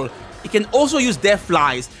not all. It can also use Death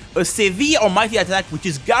Flies, a severe or mighty attack which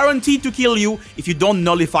is guaranteed to kill you if you don't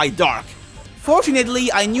nullify Dark.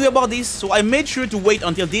 Fortunately, I knew about this, so I made sure to wait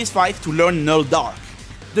until this fight to learn Null Dark.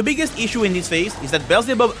 The biggest issue in this phase is that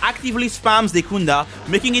𝙃𝘼𝙍𝘍 actively spams 𝙃𝘼𝑠𝑎,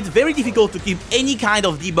 making it very difficult to keep any kind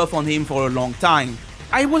of debuff on him for a long time.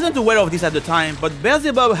 I wasn't aware of this at the time, but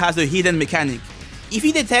𝙃𝘼𝑍𝑍 has a hidden mechanic. If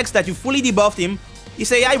he detects that you fully debuffed him,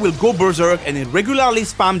 his AI will go berserk and regularly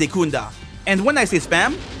spam 𝙃𝘼𝑠𝑎. And when I say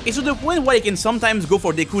spam, it's to the point where I can sometimes go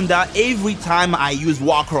for 𝙃𝘼𝑠𝑎 every time I use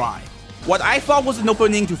Warcry. What I thought was an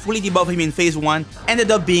opening to fully debuff him in phase 1 ended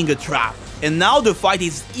up being a trap, and now the fight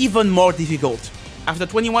is even more difficult. After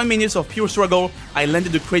 21 minutes of pure struggle, I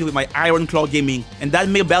landed the crit with my Iron Claw Gaming, and that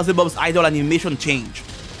made 𝙃𝘼𝑍𝑍𝑍's idle animation change.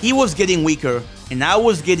 He was getting weaker, and I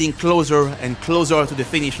was getting closer and closer to the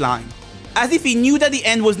finish line. As if he knew that the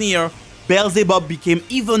end was near, 𝙃𝘼𝑍𝑍𝑍 became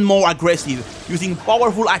even more aggressive, using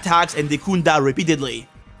powerful attacks and 𝙃𝘼𝑠𝑎 repeatedly.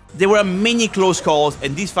 There were many close calls,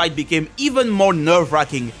 and this fight became even more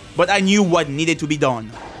nerve-wracking, but I knew what needed to be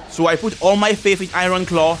done. So I put all my faith in Iron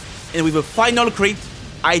Claw, and with a final crit,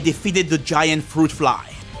 I defeated the giant fruit fly.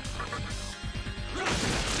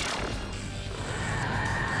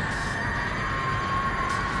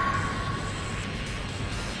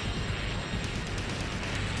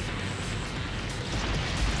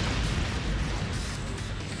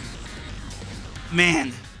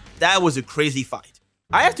 Man, that was a crazy fight.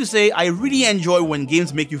 I have to say, I really enjoy when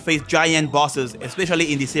games make you face giant bosses,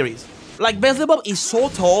 especially in this series. Like, 𝙃𝘼𝑍𝑍𝑍 is so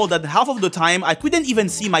tall that half of the time I couldn't even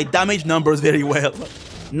see my damage numbers very well.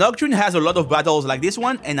 Nocturne has a lot of battles like this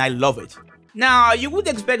one, and I love it. Now, you would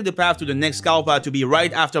expect the path to the next Kalpa to be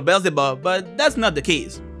right after 𝙃𝘼𝑍𝑍𝑍, but that's not the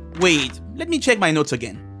case. Wait, let me check my notes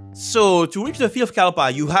again. So, to reach the 5th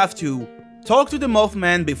Kalpa, you have to talk to the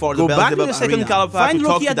Mothman before the 𝙃𝘼𝑍𝑍𝑍 back to the second Kalpa, find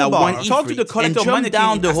Loki at the bar, talk to the collector mannequin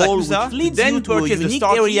down the hole, which leads you to a unique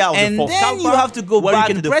area of the 4th Kalpa, you have to go back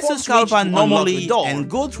to the 4th Kalpa normally and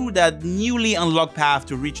go through that newly unlocked path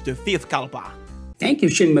to reach the 5th Kalpa. Thank you,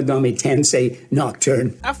 𝙃𝘼𝙍𝘍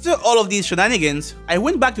Nocturne. After all of these shenanigans, I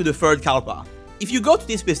went back to the 3rd Kalpa. If you go to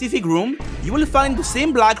this specific room, you will find the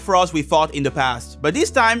same Black Frost we fought in the past, but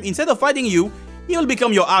this time, instead of fighting you, he will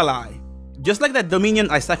become your ally. Just like that Dominion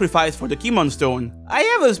I sacrificed for the Kimon Stone, I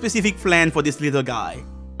have a specific plan for this little guy.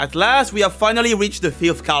 At last, we have finally reached the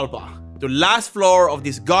 5th Kalpa, the last floor of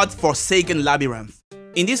this god-forsaken labyrinth.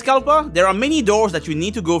 In this Kalpa, there are many doors that you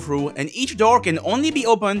need to go through, and each door can only be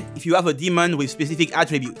opened if you have a demon with specific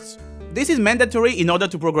attributes. This is mandatory in order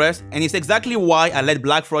to progress, and it's exactly why I let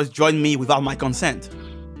Black Frost join me without my consent.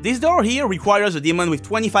 This door here requires a demon with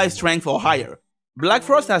 25 strength or higher. Black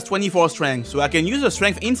Frost has 24 strength, so I can use a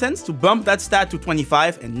strength incense to bump that stat to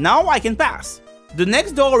 25, and now I can pass. The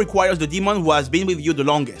next door requires the demon who has been with you the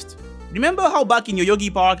longest. Remember how back in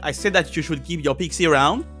Yoyogi Park I said that you should keep your pixie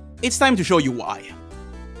around? It's time to show you why.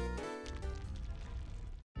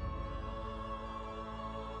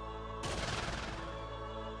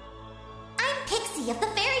 Of the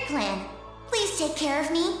fairy clan. Please take care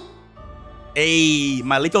of me. Hey,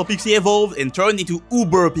 my little pixie evolved and turned into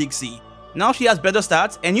Uber Pixie. Now she has better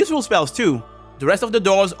stats and useful spells too. The rest of the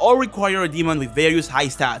doors all require a demon with various high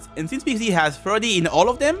stats, and since Pixie has 30 in all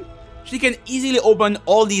of them, she can easily open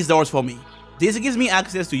all these doors for me. This gives me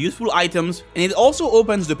access to useful items, and it also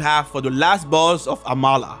opens the path for the last boss of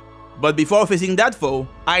Amala. But before facing that foe,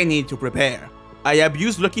 I need to prepare. I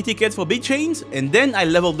abused lucky tickets for big chains, and then I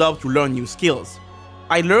leveled up to learn new skills.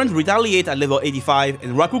 I learned Retaliate at level 85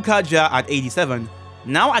 and Rakukaja at 87.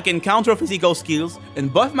 Now I can counter physical skills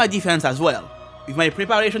and buff my defense as well. With my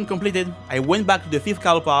preparation completed, I went back to the 5th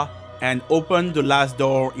Kalpa and opened the last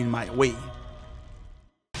door in my way.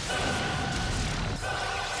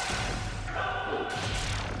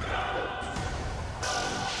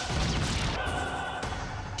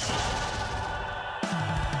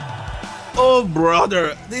 Oh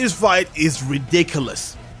brother, this fight is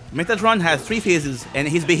ridiculous. Metatron has 3 phases, and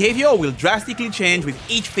his behavior will drastically change with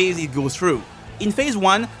each phase it goes through. In phase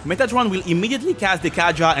 1, Metatron will immediately cast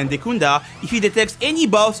𝙃𝘼𝑍𝑍𝑍 and 𝙃𝘼𝑠𝑎 if he detects any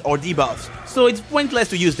buffs or debuffs, so it's pointless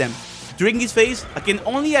to use them. During this phase, I can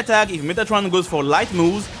only attack if Metatron goes for light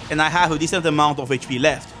moves and I have a decent amount of HP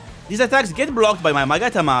left. These attacks get blocked by my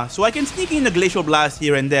Magatama, so I can sneak in a Glacial Blast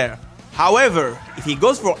here and there. However, if he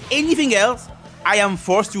goes for anything else, I am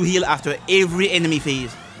forced to heal after every enemy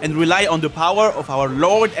phase and rely on the power of our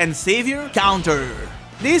Lord and Savior, Counter.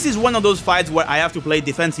 This is one of those fights where I have to play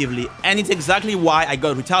defensively, and it's exactly why I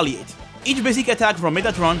got Retaliate. Each basic attack from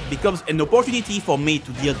Metatron becomes an opportunity for me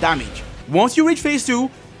to deal damage. Once you reach phase 2,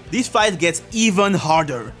 this fight gets even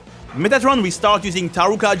harder. Metatron will start using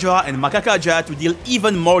𝙃𝘼𝙍𝙍 and 𝙃𝘼𝙍 to deal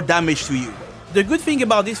even more damage to you. The good thing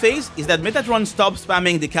about this phase is that Metatron stops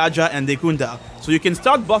spamming the 𝙃𝘍 and the 𝙃𝘼, so you can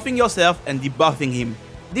start buffing yourself and debuffing him.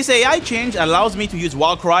 This AI change allows me to use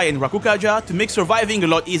Warcry and 𝙃𝘼𝙍 to make surviving a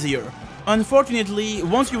lot easier. Unfortunately,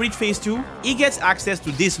 once you reach phase 2, he gets access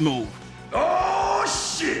to this move. Oh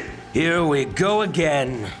shit! Here we go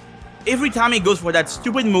again. Every time he goes for that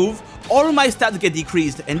stupid move, all my stats get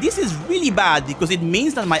decreased, and this is really bad because it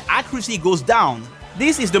means that my accuracy goes down.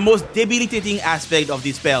 This is the most debilitating aspect of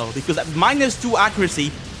this spell, because at -2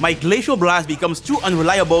 accuracy, my Glacial Blast becomes too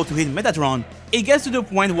unreliable to hit Metatron. It gets to the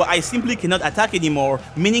point where I simply cannot attack anymore,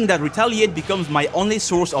 meaning that Retaliate becomes my only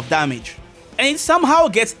source of damage. And it somehow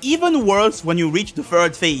gets even worse when you reach the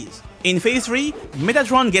 3rd phase. In phase 3,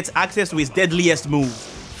 Metatron gets access to his deadliest move.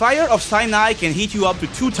 Fire of Sinai can hit you up to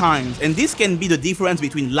 2 times, and this can be the difference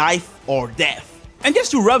between life or death. And just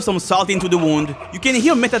to rub some salt into the wound, you can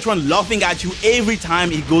hear Metatron laughing at you every time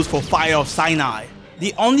he goes for Fire of Sinai.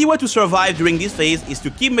 The only way to survive during this phase is to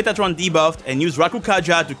keep Metatron debuffed and use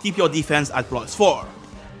𝙃𝘼𝙍 to keep your defense at +4.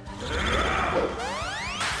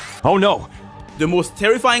 Oh no! The most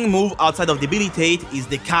terrifying move outside of Debilitate is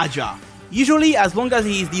the 𝙃𝘍. Usually, as long as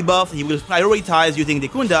he is debuffed, he will prioritize using the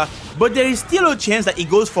𝙃𝘼, but there is still a chance that he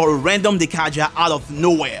goes for a random 𝙃𝘍 out of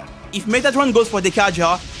nowhere. If Metatron goes for the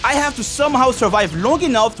𝙃𝘍, I have to somehow survive long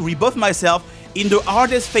enough to rebuff myself in the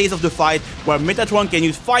hardest phase of the fight, where Metatron can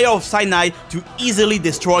use Fire of Sinai to easily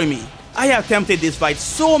destroy me. I have attempted this fight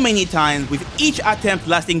so many times, with each attempt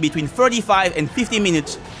lasting between 35 and 50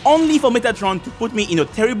 minutes, only for Metatron to put me in a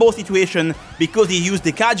terrible situation because he used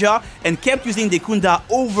the 𝙃𝘍 and kept using the 𝙃𝘼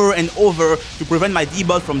over and over to prevent my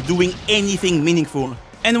debuff from doing anything meaningful.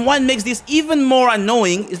 And what makes this even more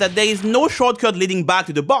annoying is that there is no shortcut leading back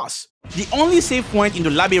to the boss. The only save point in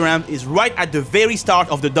the labyrinth is right at the very start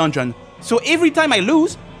of the dungeon, so every time I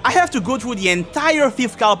lose, I have to go through the entire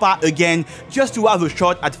 5th Kalpa again just to have a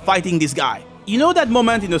shot at fighting this guy. You know that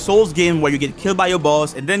moment in a Souls game where you get killed by a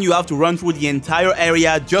boss and then you have to run through the entire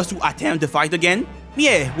area just to attempt the fight again?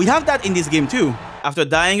 Yeah, we have that in this game too. After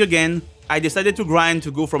dying again, I decided to grind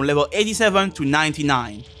to go from level 87 to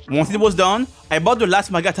 99. Once it was done, I bought the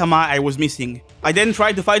last Magatama I was missing. I then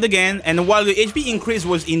tried to fight again, and while the HP increase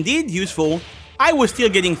was indeed useful, I was still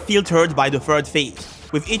getting filtered by the 3rd phase.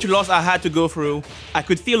 With each loss I had to go through, I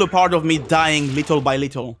could feel a part of me dying little by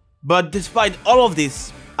little. But despite all of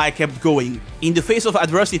this, I kept going. In the face of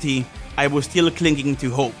adversity, I was still clinging to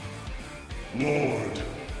hope. Lord,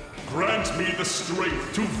 grant me the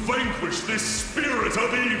strength to vanquish this spirit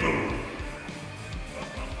of evil!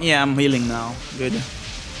 Yeah, I'm healing now. Good.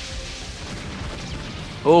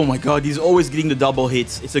 Oh my god, he's always getting the double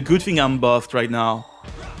hits. It's a good thing I'm buffed right now.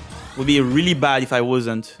 Would be really bad if I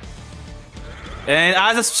wasn't. And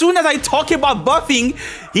as soon as I talk about buffing,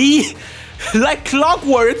 he, like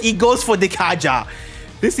clockwork, he goes for the 𝙃𝘍.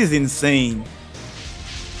 This is insane.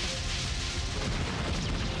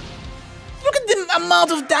 Look at the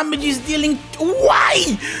amount of damage he's dealing.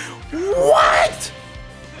 Why? What?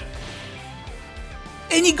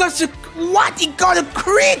 And he got a... What? He got a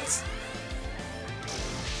crit?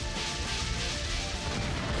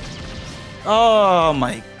 Oh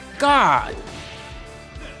my god.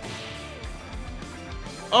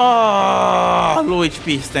 Oh, low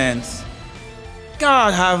HP stance.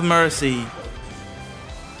 God have mercy.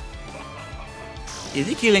 Is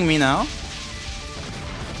he killing me now?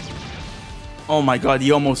 Oh my god,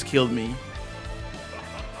 he almost killed me.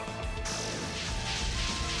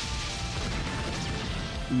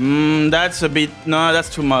 That's a bit... No, that's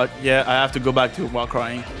too much. Yeah, I have to go back to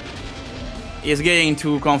Warcrying. He's getting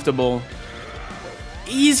too comfortable.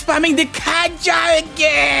 He's spamming the 𝙃𝘍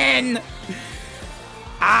again!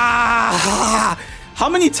 Ah! How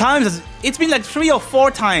many times? It's been like 3 or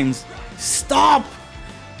 4 times. Stop!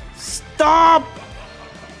 Stop!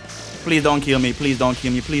 Please don't kill me. Please don't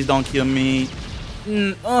kill me. Please don't kill me.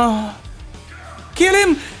 Kill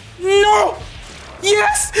him! No!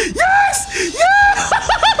 Yes! Yes! Yes!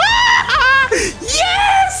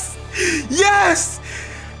 Yes! Yes!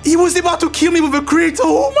 He was about to kill me with a crit.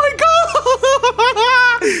 Oh my god!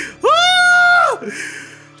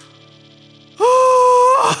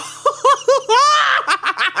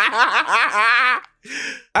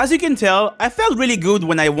 As you can tell, I felt really good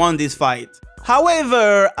when I won this fight.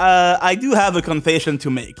 However, I do have a confession to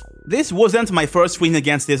make. This wasn't my first win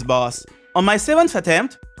against this boss. On my 7th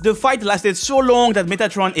attempt, the fight lasted so long that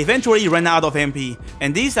Metatron eventually ran out of MP,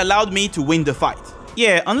 and this allowed me to win the fight.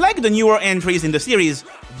 Yeah, unlike the newer entries in the series,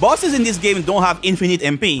 bosses in this game don't have infinite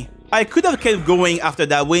MP. I could have kept going after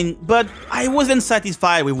that win, but I wasn't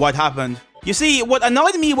satisfied with what happened. You see, what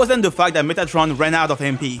annoyed me wasn't the fact that Metatron ran out of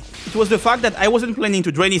MP. It was the fact that I wasn't planning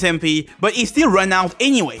to drain his MP, but he still ran out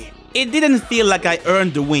anyway. It didn't feel like I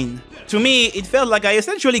earned the win. To me, it felt like I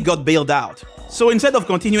essentially got bailed out. So instead of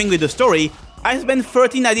continuing with the story, I spent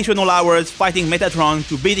 13 additional hours fighting Metatron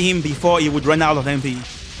to beat him before he would run out of MP.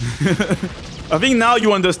 I think now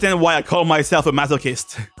you understand why I call myself a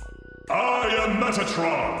masochist. I am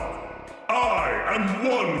Metatron. I am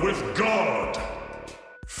one with God.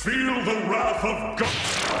 Feel the wrath of God.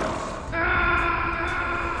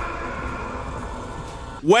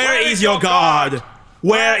 Where is your God?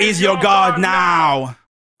 Where is your God now?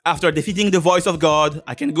 After defeating the voice of God,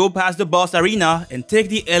 I can go past the boss arena and take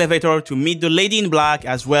the elevator to meet the Lady in Black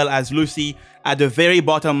as well as Lucy at the very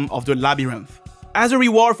bottom of the labyrinth. As a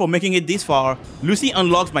reward for making it this far, Lucy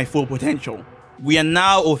unlocks my full potential. We are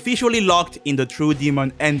now officially locked in the True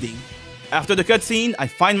Demon ending. After the cutscene, I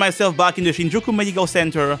find myself back in the Shinjuku Medical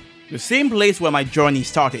Center, the same place where my journey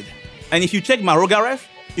started. And if you check my Rogaref,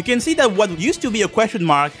 you can see that what used to be a question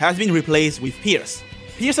mark has been replaced with Pierce.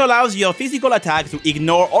 Pierce allows your physical attacks to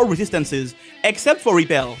ignore all resistances except for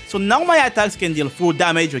repel, so now my attacks can deal full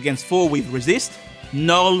damage against foes with resist,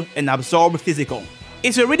 null, and absorb physical.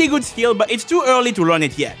 It's a really good skill, but it's too early to learn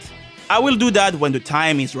it yet. I will do that when the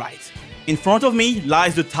time is right. In front of me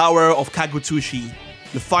lies the Tower of Kagutsushi,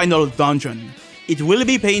 the final dungeon. It will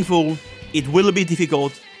be painful, it will be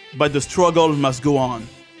difficult, but the struggle must go on.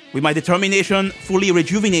 With my determination fully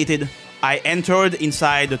rejuvenated, I entered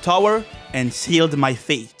inside the tower and sealed my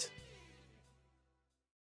fate.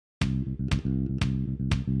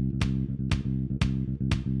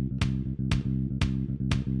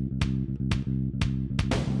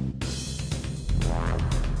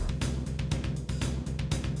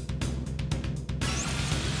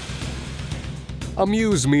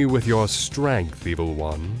 Amuse me with your strength, Evil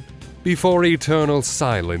One, before eternal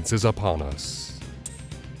silence is upon us.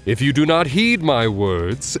 If you do not heed my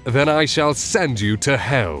words, then I shall send you to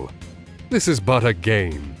hell. This is but a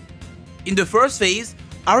game. In the first phase,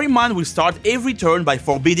 Ahriman will start every turn by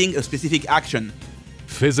forbidding a specific action.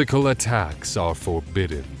 Physical attacks are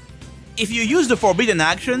forbidden. If you use the forbidden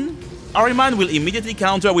action, Ahriman will immediately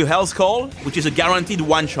counter with Hell's Call, which is a guaranteed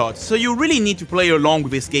one-shot, so you really need to play along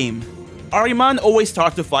with this game. Ahriman always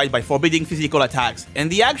starts the fight by forbidding physical attacks, and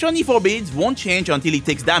the action he forbids won't change until he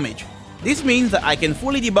takes damage. This means that I can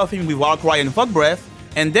fully debuff him with Warcry and Fog Breath,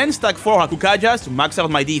 and then stack 4 Hakukajas to max out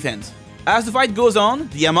my defense. As the fight goes on,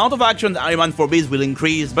 the amount of action that Ahriman forbids will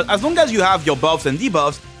increase, but as long as you have your buffs and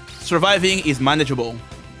debuffs, surviving is manageable.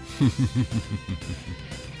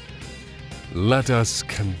 Let us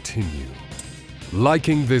continue.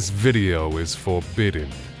 Liking this video is forbidden.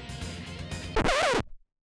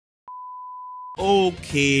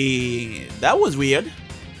 Okay, that was weird.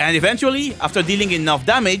 And eventually, after dealing enough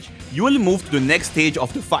damage, you will move to the next stage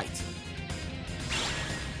of the fight.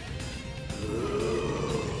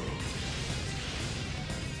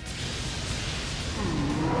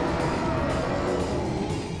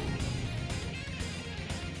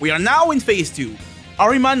 We are now in phase 2.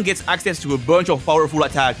 Ahriman gets access to a bunch of powerful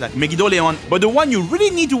attacks like Megiddo Leon, but the one you really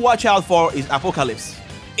need to watch out for is Apocalypse.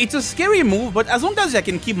 It's a scary move, but as long as I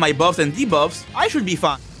can keep my buffs and debuffs, I should be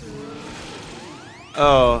fine.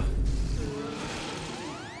 Uh-oh.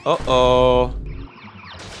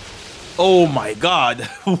 Oh my god.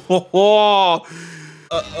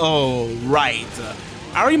 Right.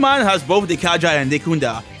 Ahriman has both 𝙃𝘼𝙍𝘿 and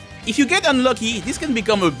Dekunda. If you get unlucky, this can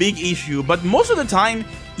become a big issue, but most of the time,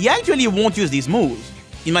 he actually won't use these moves.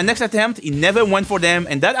 In my next attempt, he never went for them,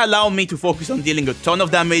 and that allowed me to focus on dealing a ton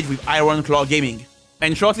of damage with Iron Claw Gaming.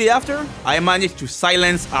 And shortly after, I managed to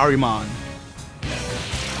silence Ahriman.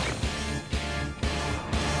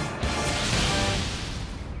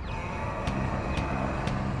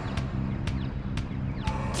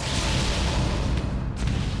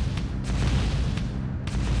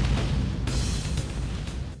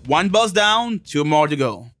 One boss down, 2 more to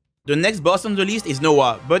go. The next boss on the list is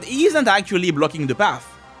Noah, but he isn't actually blocking the path.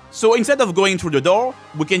 So instead of going through the door,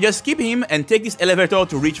 we can just skip him and take this elevator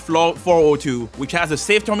to reach floor 402, which has a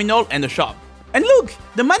save terminal and a shop. And look,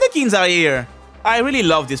 the mannequins are here! I really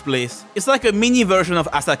love this place. It's like a mini version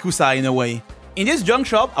of Asakusa in a way. In this junk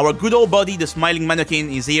shop, our good old buddy, the smiling mannequin,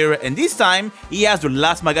 is here, and this time, he has the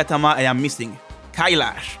last Magatama I am missing,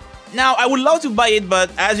 Kailash. Now, I would love to buy it,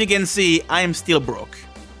 but as you can see, I am still broke.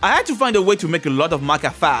 I had to find a way to make a lot of Maka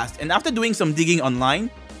fast, and after doing some digging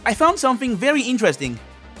online, I found something very interesting,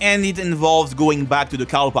 and it involves going back to the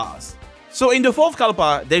Kalpas. So in the 4th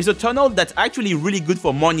Kalpa, there's a tunnel that's actually really good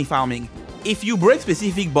for money farming. If you break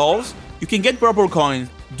specific balls, you can get purple coins.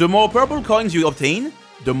 The more purple coins you obtain,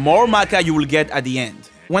 the more Maka you will get at the end.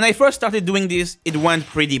 When I first started doing this, it went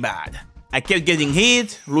pretty bad. I kept getting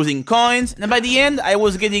hit, losing coins, and by the end, I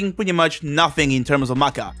was getting pretty much nothing in terms of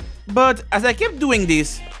mecha. But as I kept doing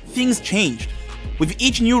this, things changed. With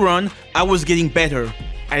each new run, I was getting better.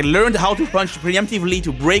 I learned how to punch preemptively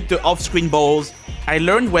to break the off-screen balls, I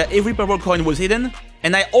learned where every purple coin was hidden,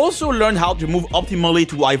 and I also learned how to move optimally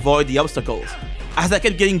to avoid the obstacles. As I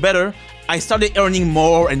kept getting better, I started earning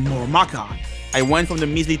more and more mecha. I went from the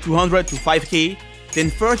measly 200 to 5k, then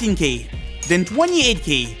 13k, then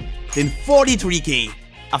 28k, then 43k.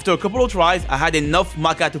 After a couple of tries, I had enough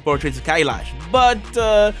mecha to purchase 𝙃𝘼𝙍𝘏, but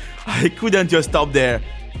I couldn't just stop there.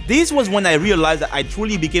 This was when I realized that I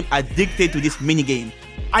truly became addicted to this minigame.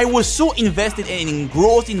 I was so invested and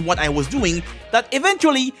engrossed in what I was doing that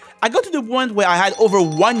eventually I got to the point where I had over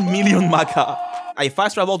 1 million mecha. I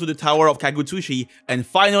fast traveled to the tower of Kagutsushi and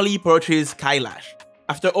finally purchased 𝙃𝘼𝙍𝘏.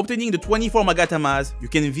 After obtaining the 24 Magatamas, you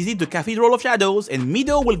can visit the Cathedral of Shadows and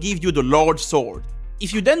Mido will give you the Lord's Sword.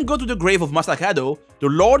 If you then go to the grave of Masakado, the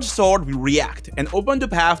Lord's Sword will react and open the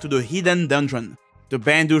path to the hidden dungeon, the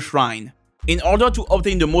Bandu Shrine. In order to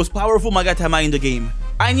obtain the most powerful Magatama in the game,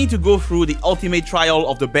 I need to go through the ultimate trial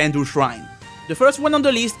of the Bandu Shrine. The first one on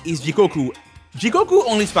the list is 𝙃𝘼𝙍𝘏. 𝙃𝘼𝘍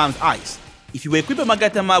only spams ice. If you equip a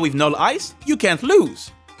Magatama with null ice, you can't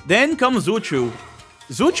lose. Then comes 𝙃𝘼𝘍.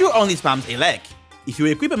 𝙃𝘼𝘍 only spams elec. If you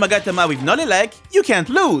equip a Magatama with null elec, you can't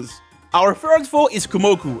lose. Our third foe is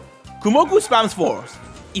𝙃𝘼𝘍𝑒. 𝙃𝘼𝘍 spams force.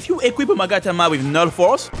 If you equip a Magatama with null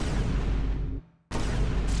force,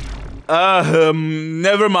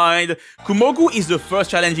 never mind. 𝙃𝘼𝘍 is the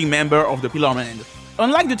first challenging member of the Pillar Man.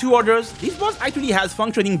 Unlike the two others, this boss actually has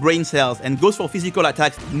functioning brain cells and goes for physical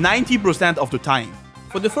attacks 90% of the time.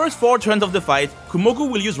 For the first 4 turns of the fight,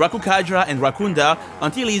 𝙃𝘼𝘍 will use Rakukaja and Rakunda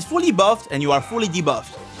until he is fully buffed and you are fully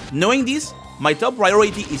debuffed. Knowing this, my top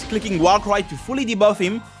priority is clicking Warcry to fully debuff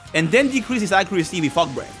him and then decrease his accuracy with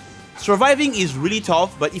Fog Breath. Surviving is really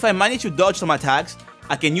tough, but if I manage to dodge some attacks,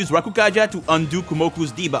 I can use Rakukaja to undo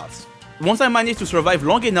𝙃𝘼𝘍's debuffs. Once I managed to survive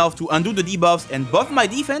long enough to undo the debuffs and buff my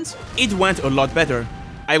defense, it went a lot better.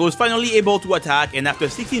 I was finally able to attack, and after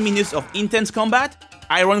 16 minutes of intense combat,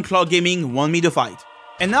 Iron Claw Gaming won me the fight.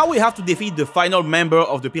 And now we have to defeat the final member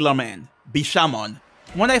of the Pillar Man, 𝙃𝘼𝘍𝑚on.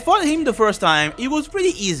 When I fought him the first time, it was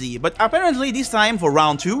pretty easy, but apparently this time for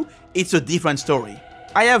round 2, it's a different story.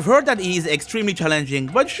 I have heard that he is extremely challenging,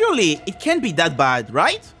 but surely it can't be that bad,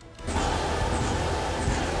 right?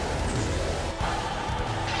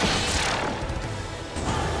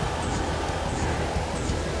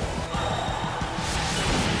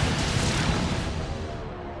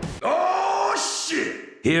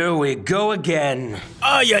 Here we go again.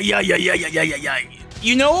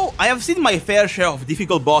 You know, I have seen my fair share of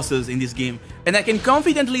difficult bosses in this game, and I can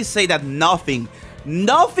confidently say that nothing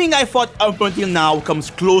I fought up until now comes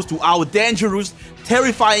close to how dangerous,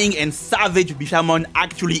 terrifying, and savage 𝙃𝘼𝘍𝑚on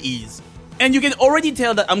actually is. And you can already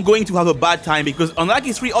tell that I'm going to have a bad time because unlike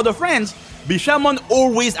his 3 other friends, 𝙃𝘼𝘍𝑚on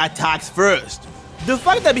always attacks first. The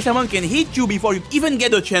fact that 𝙃𝘼𝘍𝑚on can hit you before you even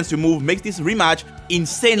get a chance to move makes this rematch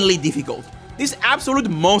insanely difficult. This absolute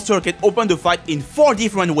monster can open the fight in 4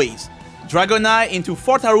 different ways. Dragon Eye into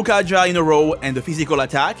 4 Tarukaja in a row and a physical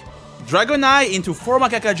attack, Dragon Eye into 4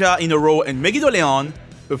 Makakaja in a row and Megiddo Leon,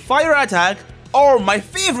 a fire attack, or my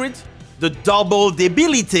favorite, the double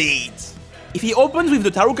debilitate. If he opens with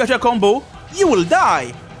the Tarukaja combo, you will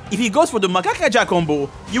die. If he goes for the Makakaja combo,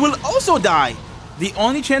 you will also die. The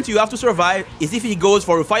only chance you have to survive is if he goes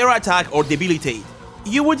for a fire attack or debilitate.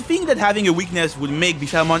 You would think that having a weakness would make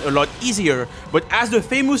𝙃𝘼𝘍𝑚on a lot easier, but as the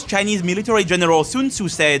famous Chinese military general Sun Tzu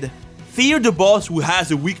said, fear the boss who has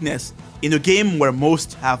a weakness in a game where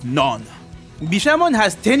most have none. 𝙃𝘼𝘍𝑚on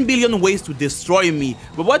has 10 billion ways to destroy me,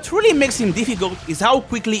 but what truly makes him difficult is how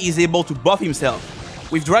quickly he's able to buff himself.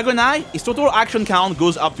 With Dragon Eye, his total action count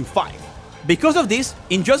goes up to 5. Because of this,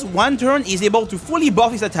 in just 1 turn he's able to fully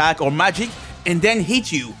buff his attack or magic and then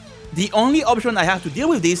hit you. The only option I have to deal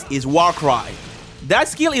with this is Warcry. That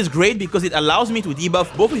skill is great because it allows me to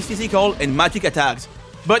debuff both his physical and magic attacks,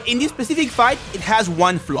 but in this specific fight, it has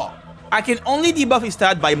one flaw. I can only debuff his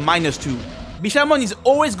stat by -2. 𝙃𝘼𝘍𝑚on is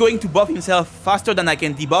always going to buff himself faster than I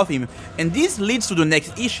can debuff him, and this leads to the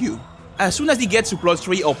next issue. As soon as he gets to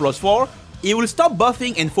 +3 or +4, he will stop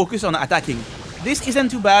buffing and focus on attacking. This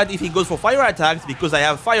isn't too bad if he goes for fire attacks because I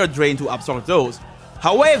have Fire Drain to absorb those.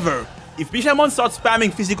 However, if 𝙃𝘼𝘍𝑚on starts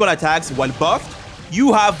spamming physical attacks while buffed,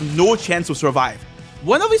 you have no chance to survive.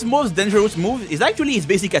 One of his most dangerous moves is actually his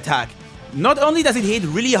basic attack. Not only does it hit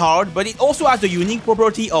really hard, but it also has the unique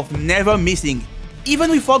property of never missing. Even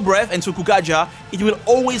with Fog Breath and Tsukukaja, it will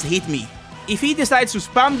always hit me. If he decides to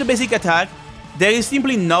spam the basic attack, there is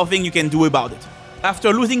simply nothing you can do about it.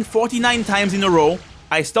 After losing 49 times in a row,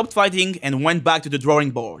 I stopped fighting and went back to the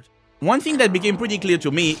drawing board. One thing that became pretty clear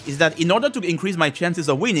to me is that in order to increase my chances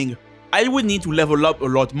of winning, I would need to level up a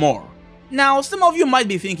lot more. Now, some of you might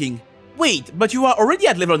be thinking, wait, but you are already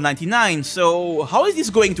at level 99, so how is this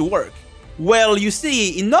going to work? Well, you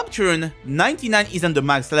see, in Nocturne, 99 isn't the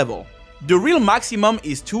max level. The real maximum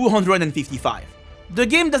is 255. The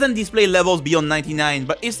game doesn't display levels beyond 99,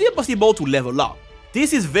 but it's still possible to level up.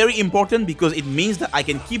 This is very important because it means that I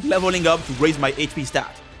can keep leveling up to raise my HP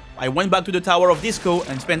stat. I went back to the Tower of Disco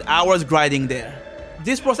and spent hours grinding there.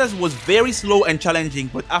 This process was very slow and challenging,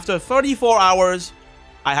 but after 34 hours,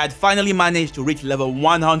 I had finally managed to reach level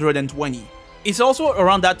 120. It's also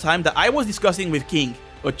around that time that I was discussing with King,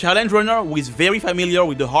 a challenge runner who is very familiar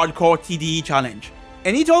with the hardcore TDE challenge.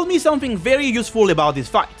 And he told me something very useful about this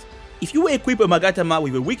fight. If you equip a Magatama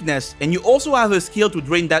with a weakness and you also have a skill to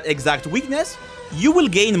drain that exact weakness, you will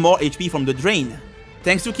gain more HP from the drain.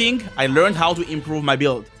 Thanks to King, I learned how to improve my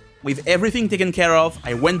build. With everything taken care of,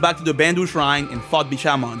 I went back to the Bandu Shrine and fought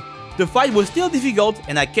Bishamon. The fight was still difficult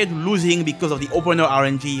and I kept losing because of the opener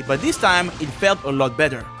RNG, but this time it felt a lot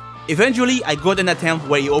better. Eventually, I got an attempt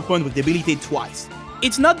where he opened with Debilitate twice.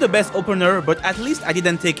 It's not the best opener, but at least I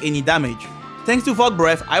didn't take any damage. Thanks to Fog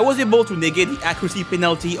Breath, I was able to negate the accuracy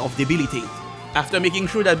penalty of Debilitate. After making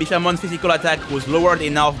sure that Bishamon's physical attack was lowered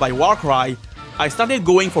enough by Warcry, I started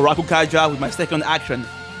going for Rakukaja with my second action.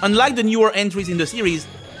 Unlike the newer entries in the series,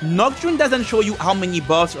 Nocturne doesn't show you how many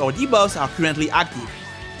buffs or debuffs are currently active.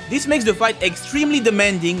 This makes the fight extremely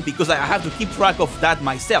demanding because I have to keep track of that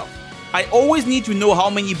myself. I always need to know how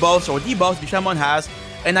many buffs or debuffs Bishamon has,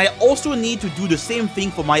 and I also need to do the same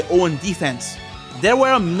thing for my own defense. There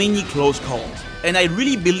were many close calls, and I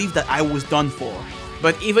really believed that I was done for.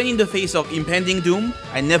 But even in the face of impending doom,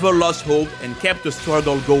 I never lost hope and kept the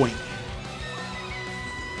struggle going.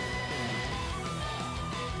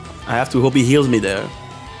 I have to hope he heals me there,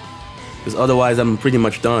 because otherwise I'm pretty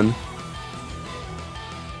much done.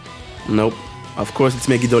 Nope. Of course it's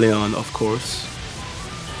Megiddoleon, of course.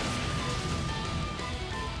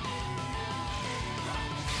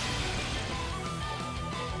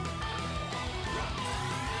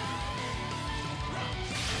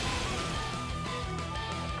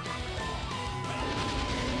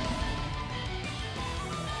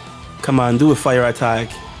 Come on, do a fire attack.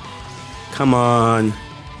 Come on.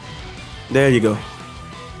 There you go.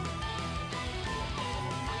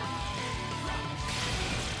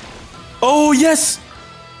 Oh, yes!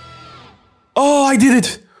 Oh, I did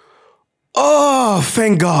it! Oh,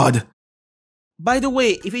 thank God! By the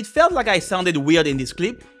way, if it felt like I sounded weird in this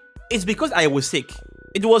clip, it's because I was sick.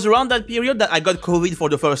 It was around that period that I got COVID for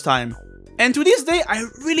the first time. And to this day, I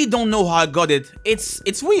really don't know how I got it.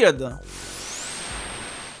 It's weird.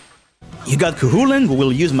 You got Kuhulan, who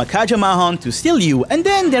will use Makaja Mahon to steal you, and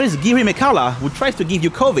then there is 𝙃𝘼𝙍𝘿𝙀, who tries to give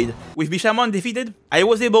you COVID. With Bishamon defeated, I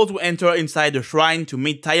was able to enter inside the shrine to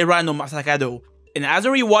meet Taira no Masakado, and as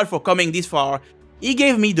a reward for coming this far, he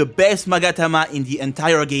gave me the best Magatama in the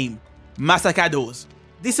entire game, Masakado's.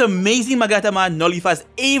 This amazing Magatama nullifies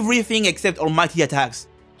everything except almighty attacks.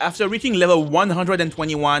 After reaching level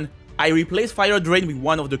 121, I replaced Fire Drain with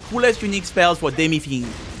one of the coolest unique spells for Demi-fiend,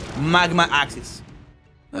 Magma Axis.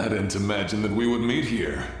 I didn't imagine that we would meet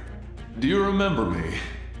here. Do you remember me?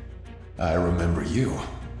 I remember you.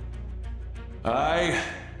 I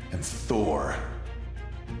am Thor.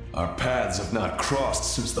 Our paths have not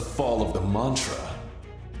crossed since the fall of the mantra.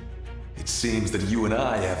 It seems that you and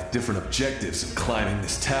I have different objectives in climbing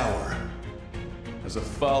this tower. As a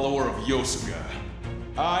follower of Yosuga,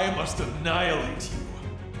 I must annihilate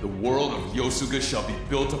you. The world of Yosuga shall be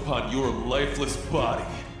built upon your lifeless body.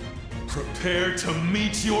 Prepare to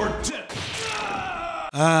meet your death!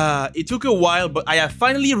 It took a while, but I have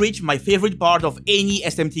finally reached my favorite part of any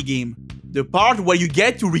SMT game. The part where you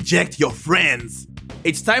get to reject your friends.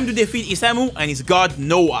 It's time to defeat Isamu and his god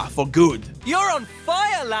Noah for good. You're on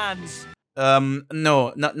fire, Lance!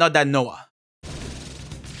 No, not that Noah.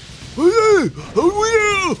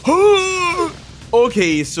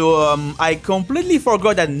 Okay, so I completely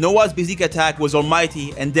forgot that Noah's basic attack was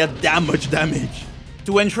almighty and dealt that much damage.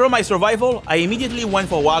 To ensure my survival, I immediately went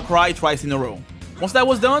for Warcry twice in a row. Once that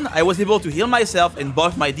was done, I was able to heal myself and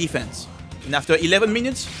buff my defense. And after 11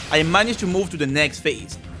 minutes, I managed to move to the next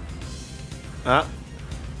phase.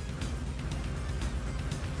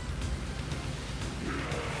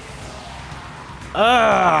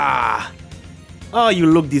 Oh, you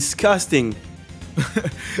look disgusting.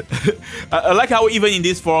 I like how even in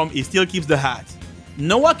this form, he still keeps the hat.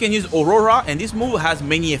 Noah can use Aurora, and this move has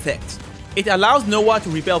many effects. It allows Noah to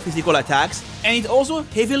repel physical attacks, and it also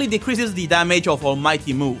heavily decreases the damage of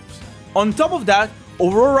almighty moves. On top of that,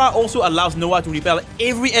 Aurora also allows Noah to repel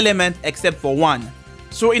every element except for one.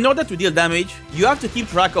 So in order to deal damage, you have to keep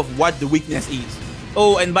track of what the weakness is.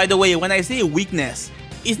 Oh, and by the way, when I say weakness,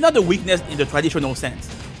 it's not a weakness in the traditional sense.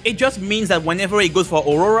 It just means that whenever it goes for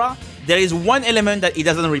Aurora, there is one element that it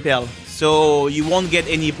doesn't repel, so you won't get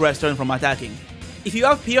any press turn from attacking. If you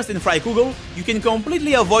have Pierce and 𝙃𝘼𝙍𝙀𝙀, you can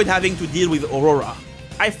completely avoid having to deal with Aurora.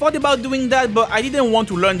 I thought about doing that, but I didn't want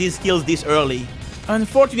to learn these skills this early.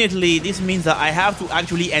 Unfortunately, this means that I have to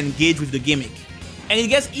actually engage with the gimmick. And it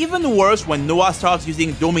gets even worse when Noah starts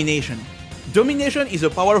using Domination. Domination is a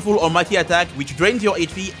powerful almighty attack which drains your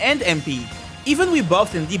HP and MP. Even with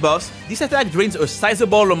buffs and debuffs, this attack drains a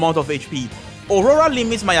sizable amount of HP. Aurora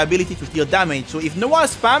limits my ability to deal damage, so if Noah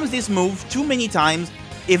spams this move too many times,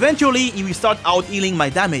 eventually he will start out-healing my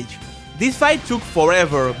damage. This fight took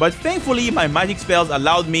forever, but thankfully my magic spells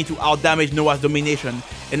allowed me to out-damage Noah's Domination,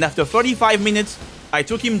 and after 35 minutes, I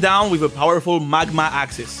took him down with a powerful Magma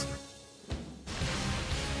Axis.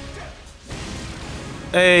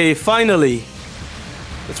 Hey, finally!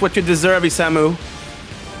 That's what you deserve, 𝙃𝘼𝙍𝘀𝙀.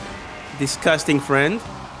 Disgusting friend.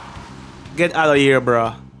 Get out of here,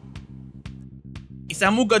 bruh.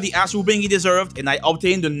 𝙃𝘼𝙍𝘀𝙀 got the ass whooping he deserved, and I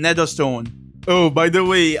obtained the Nether Stone. Oh, by the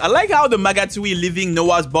way, I like how the Magatsui leaving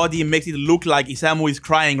Noah's body makes it look like 𝙃𝘼𝙍𝘀 is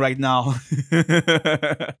crying right now.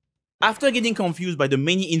 After getting confused by the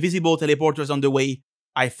many invisible teleporters on the way,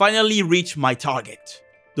 I finally reached my target.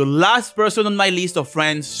 The last person on my list of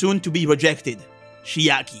friends soon to be rejected,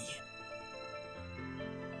 Chiaki.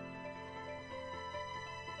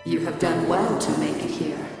 You have done well to make it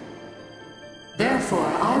here. Therefore,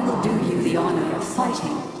 I will do you the honor of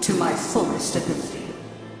fighting to my fullest ability.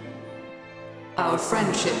 Our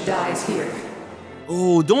friendship dies here.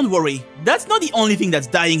 Oh, don't worry. That's not the only thing that's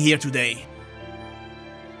dying here today.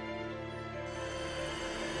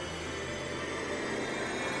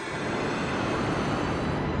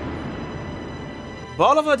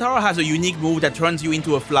 Ball of Atara has a unique move that turns you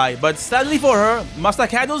into a fly, but sadly for her, Master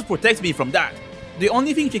Kados protects me from that. The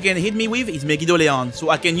only thing she can hit me with is Megiddo Leon, so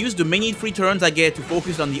I can use the many free turns I get to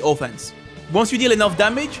focus on the offense. Once you deal enough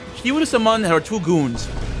damage, she will summon her two goons,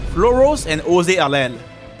 Floros and 𝙃𝘼𝙍𝘀𝙀.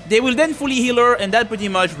 They will then fully heal her, and that pretty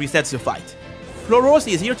much resets the fight. Floros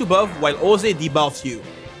is here to buff while 𝙃𝘃 debuffs you.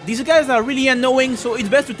 These guys are really annoying, so it's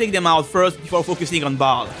best to take them out first before focusing on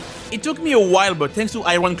Baal. It took me a while, but thanks to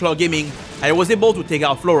Iron Claw Gaming, I was able to take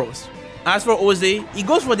out Floros. As for 𝙃𝘃, he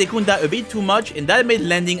goes for Dekunda a bit too much, and that made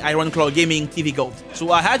landing Iron Claw Gaming difficult,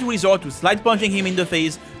 so I had to resort to slide punching him in the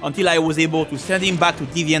face until I was able to send him back to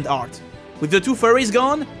Deviant Art. With the two furries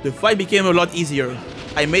gone, the fight became a lot easier.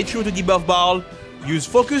 I made sure to debuff Baal, used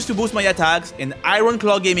Focus to boost my attacks, and Iron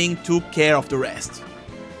Claw Gaming took care of the rest.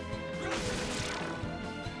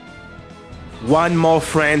 One more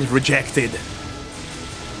friend rejected.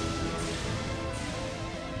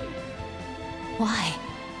 Why?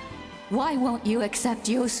 Why won't you accept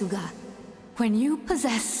Yosuga when you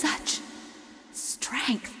possess such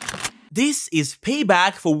strength? This is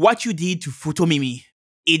payback for what you did to Futomimi,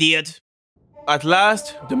 idiot. At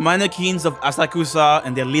last, the mannequins of Asakusa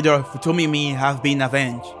and their leader Futomimi have been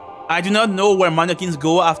avenged. I do not know where mannequins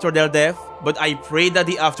go after their death, but I pray that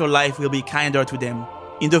the afterlife will be kinder to them.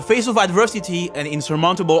 In the face of adversity and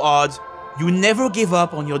insurmountable odds, you never gave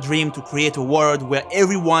up on your dream to create a world where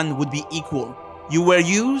everyone would be equal. You were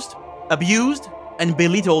used, abused, and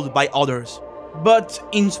belittled by others. But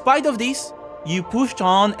in spite of this, you pushed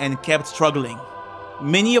on and kept struggling.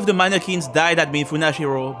 Many of the mannequins died at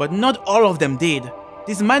Mifunashiro, but not all of them did.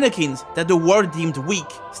 These mannequins, that the world deemed weak,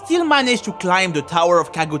 still managed to climb the Tower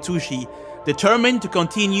of Kagutsushi, determined to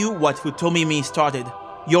continue what Futomimi started.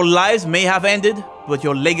 Your lives may have ended, but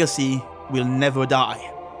your legacy will never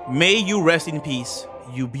die. May you rest in peace,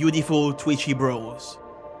 you beautiful twitchy bros.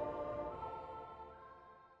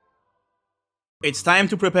 It's time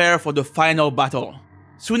to prepare for the final battle.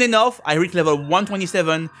 Soon enough, I reached level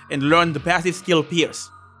 127 and learned the passive skill Pierce.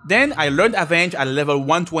 Then I learned Avenge at level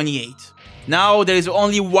 128. Now there is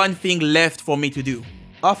only one thing left for me to do.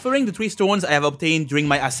 Offering the 3 stones I have obtained during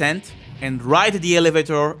my ascent, and ride the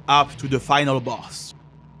elevator up to the final boss.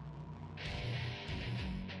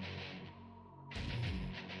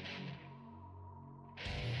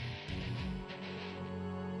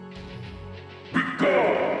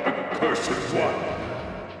 Begone, accursed one!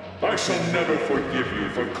 I shall never forgive you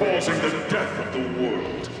for causing the death of the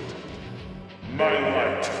world. My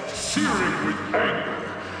light, searing with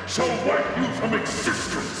anger, shall wipe you from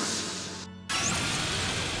existence.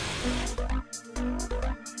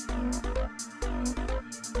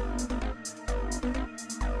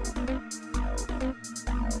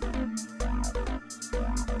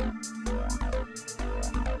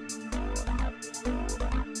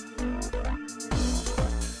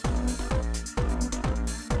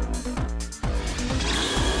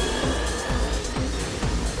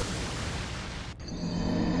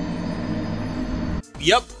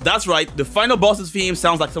 Yep, that's right, the final boss's theme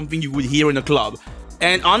sounds like something you would hear in a club.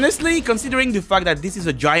 And honestly, considering the fact that this is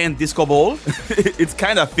a giant disco ball, it's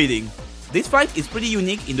kinda fitting. This fight is pretty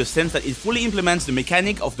unique in the sense that it fully implements the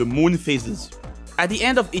mechanic of the moon phases. At the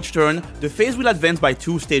end of each turn, the phase will advance by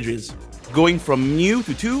 2 stages, going from new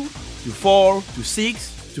to 2, to 4, to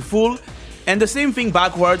 6, to full, and the same thing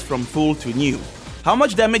backwards from full to new. How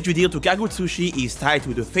much damage you deal to 𝙃𝘼𝙍𝙍 is tied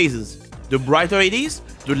to the phases. The brighter it is,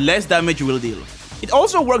 the less damage you will deal. It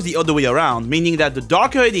also works the other way around, meaning that the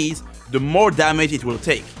darker it is, the more damage it will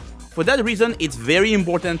take. For that reason, it's very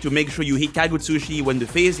important to make sure you hit 𝙃𝘼𝙍𝙍 when the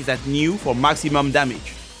phase is at new for maximum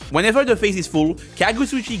damage. Whenever the phase is full,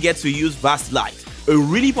 𝙃𝘼𝙍𝙍 gets to use Vast Light, a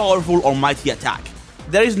really powerful almighty attack.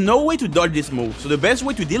 There is no way to dodge this move, so the best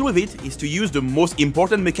way to deal with it is to use the most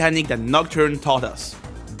important mechanic that Nocturne taught us: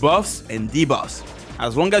 buffs and debuffs.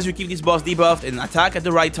 As long as you keep this boss debuffed and attack at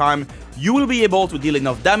the right time, you will be able to deal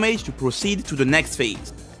enough damage to proceed to the next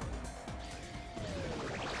phase.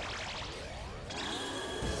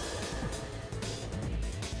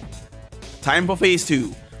 Time for phase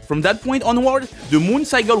 2. From that point onward, the moon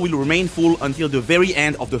cycle will remain full until the very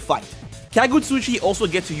end of the fight. 𝙃𝘼𝙍𝙍 also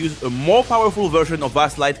gets to use a more powerful version of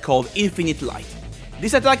Vast Light called Infinite Light.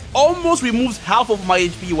 This attack almost removes half of my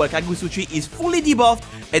HP while 𝙃𝘼𝙍𝙍 is fully debuffed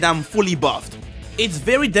and I'm fully buffed. It's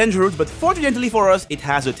very dangerous, but fortunately for us, it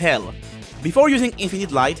has a tail. Before using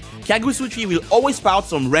Infinite Light, 𝙃𝘼𝙍𝙍 will always spout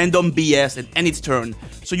some random BS and end its turn,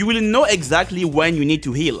 so you will know exactly when you need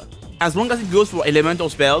to heal. As long as it goes for elemental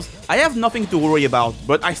spells, I have nothing to worry about,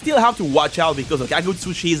 but I still have to watch out because of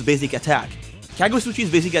𝙃𝘼𝙍𝙍's basic attack. 𝙃𝘼𝙍𝙍's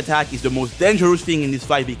basic attack is the most dangerous thing in this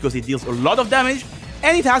fight because it deals a lot of damage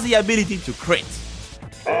and it has the ability to crit.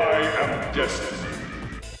 I am destiny.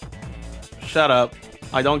 Shut up.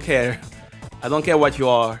 I don't care. I don't care what you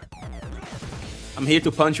are. I'm here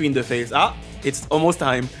to punch you in the face. Ah, it's almost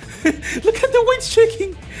time. Look at the way it's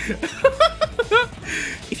shaking.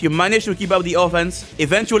 If you manage to keep up the offense,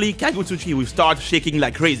 eventually 𝙃𝘼𝙍𝙍 will start shaking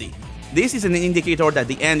like crazy. This is an indicator that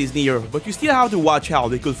the end is near, but you still have to watch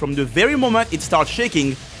out because from the very moment it starts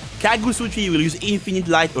shaking, 𝙃𝘼𝙍𝙍 will use Infinite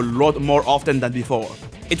Light a lot more often than before.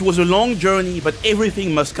 It was a long journey, but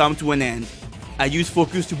everything must come to an end. I used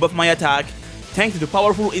Focus to buff my attack, thanks to the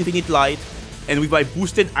powerful Infinite Light, and with my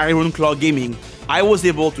boosted Iron Claw gaming, I was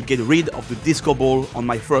able to get rid of the disco ball on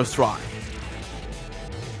my first try.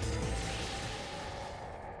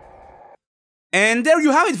 And there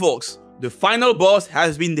you have it, folks! The final boss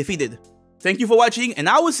has been defeated. Thank you for watching, and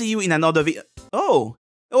I will see you in another video. Oh,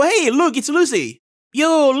 hey, look, it's Lucy!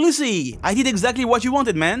 Yo, Lucy! I did exactly what you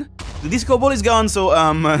wanted, man. The disco ball is gone, so,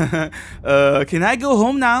 can I go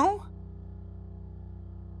home now?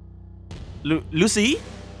 Lucy?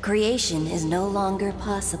 Creation is no longer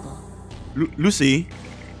possible. Lucy?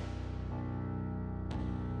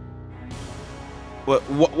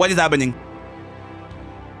 What is happening?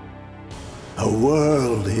 A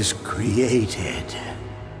world is created.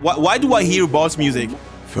 Why do I hear boss music?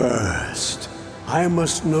 First, I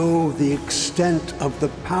must know the extent of the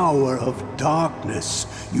power of darkness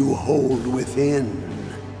you hold within.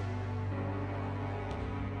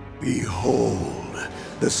 Behold,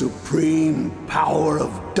 the supreme power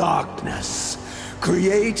of darkness,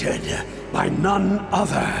 created by none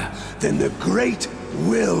other than the great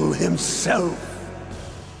Will himself.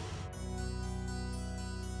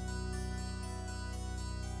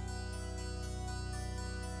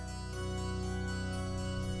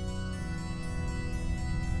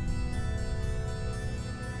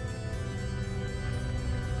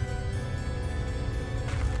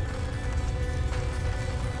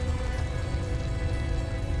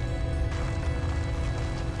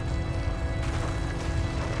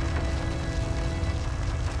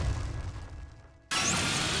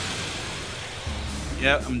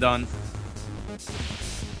 Yeah, I'm done.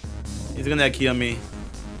 He's gonna kill me.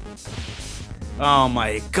 Oh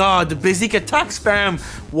my god, the basic attack spam!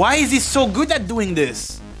 Why is he so good at doing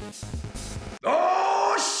this?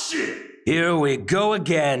 Oh shit! Here we go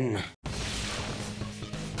again.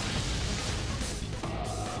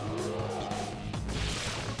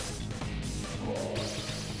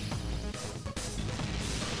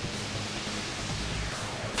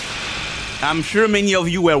 I'm sure many of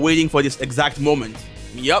you were waiting for this exact moment.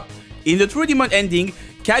 Yup, in the 3D ending,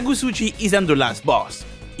 𝙃𝘼𝙍𝙍 isn't the last boss.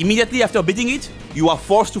 Immediately after beating it, you are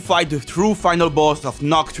forced to fight the true final boss of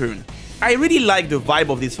Nocturne. I really like the vibe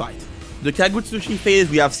of this fight. The 𝙃𝘼𝙍𝙍 phase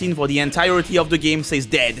we have seen for the entirety of the game says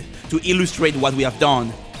dead, to illustrate what we have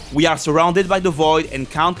done. We are surrounded by the void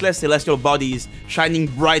and countless celestial bodies shining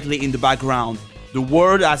brightly in the background. The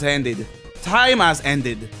world has ended. Time has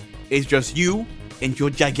ended. It's just you and your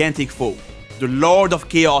gigantic foe, the Lord of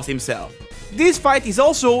Chaos himself. This fight is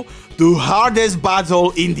also the hardest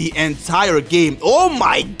battle in the entire game. Oh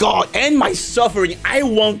my god, and my suffering, I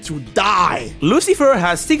want to die. Lucifer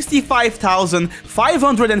has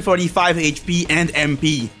 65,545 HP and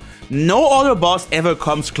MP. No other boss ever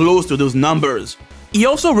comes close to those numbers. He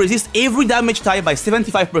also resists every damage type by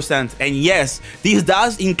 75%, and yes, this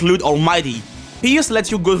does include Almighty. Pierce lets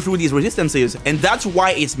you go through these resistances, and that's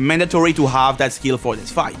why it's mandatory to have that skill for this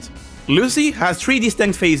fight. Lucy has 3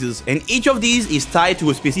 distinct phases, and each of these is tied to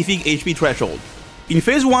a specific HP threshold. In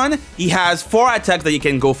phase 1, he has 4 attacks that he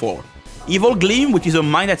can go for. Evil Gleam, which is a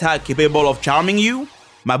mind attack capable of charming you,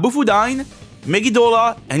 Mabufudine,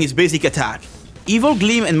 Megiddola, and his basic attack. Evil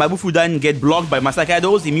Gleam and Mabufudine get blocked by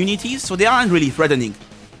Masakado's immunities, so they aren't really threatening.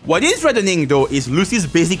 What is threatening though is Lucy's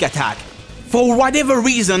basic attack. For whatever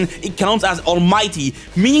reason, it counts as Almighty,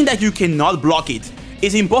 meaning that you cannot block it.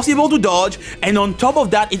 It's impossible to dodge, and on top of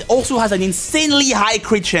that, it also has an insanely high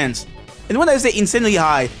crit chance. And when I say insanely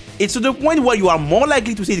high, it's to the point where you are more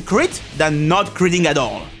likely to see it crit than not critting at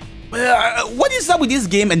all. What is up with this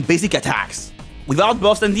game and basic attacks? Without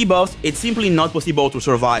buffs and debuffs, it's simply not possible to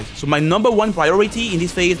survive, so my #1 priority in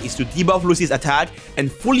this phase is to debuff Lucy's attack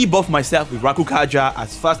and fully buff myself with 𝙃𝘼𝙍𝙎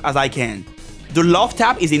as fast as I can. The love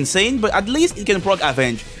tap is insane, but at least it can proc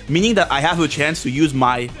Avenge, meaning that I have a chance to use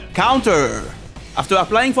my counter. After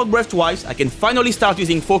applying Fog Breath twice, I can finally start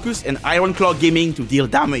using Focus and Iron Claw Gaming to deal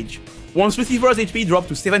damage. Once Lucifer's HP drops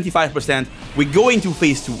to 75%, we go into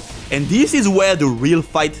phase 2, and this is where the real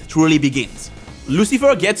fight truly begins.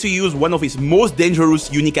 Lucifer gets to use one of his most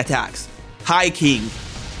dangerous unique attacks, High King.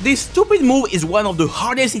 This stupid move is one of the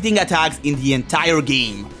hardest hitting attacks in the entire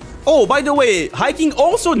game. Oh, by the way, High King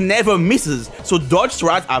also never misses, so dodge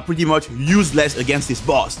strats are pretty much useless against this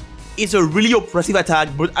boss. It's a really oppressive attack,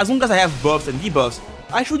 but as long as I have buffs and debuffs,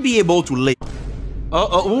 I should be able to lay.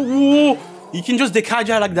 You can just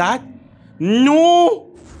𝙃𝘼𝙍𝙎 like that? No!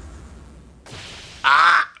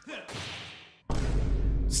 Ah!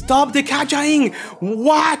 Stop 𝙃𝘼𝙍ing!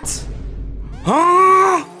 What?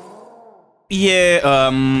 Huh? Yeah,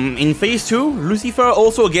 in phase 2, Lucifer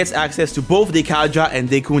also gets access to both 𝙃𝘼𝙍 and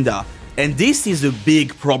𝙃𝘼𝑠𝑎, and this is a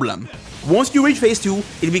big problem. Once you reach phase 2,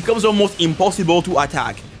 it becomes almost impossible to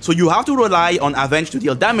attack, so you have to rely on Avenge to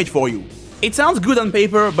deal damage for you. It sounds good on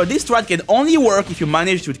paper, but this strat can only work if you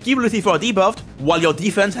manage to keep Lucifer debuffed while your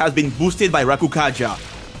defense has been boosted by 𝙃𝘼𝙍𝙎.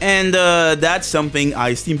 And that's something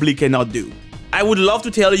I simply cannot do. I would love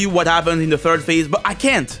to tell you what happens in the 3rd phase, but I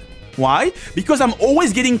can't. Why? Because I'm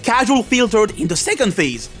always getting casual filtered in the 2nd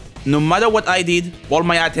phase. No matter what I did, all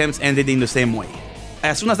my attempts ended in the same way.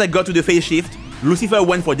 As soon as I got to the phase shift, Lucifer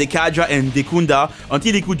went for 𝙃𝘼𝙍𝙎 and 𝙃𝘼𝑠𝑎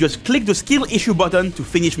until he could just click the skill issue button to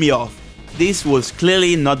finish me off. This was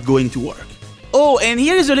clearly not going to work. Oh, and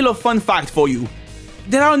here is a little fun fact for you.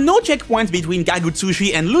 There are no checkpoints between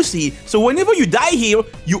𝙃𝘼𝙍𝑖 and Lucy, so whenever you die here,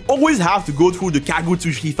 you always have to go through the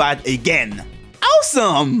𝙃𝘼𝙍𝑖 fight again.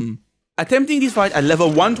 Awesome! Attempting this fight at level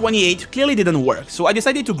 128 clearly didn't work, so I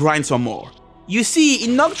decided to grind some more. You see,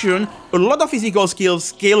 in Nocturne, a lot of physical skills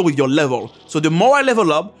scale with your level, so the more I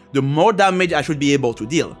level up, the more damage I should be able to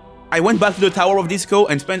deal. I went back to the Tower of Disco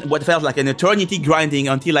and spent what felt like an eternity grinding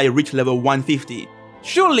until I reached level 150.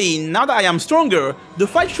 Surely, now that I am stronger, the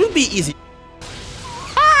fight should be easy.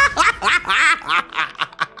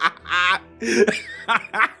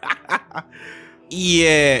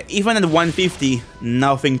 Yeah, even at 150,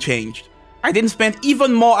 nothing changed. I then spent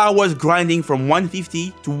even more hours grinding from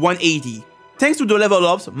 150 to 180. Thanks to the level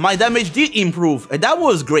ups, my damage did improve, and that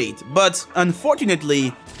was great, but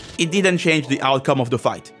unfortunately, it didn't change the outcome of the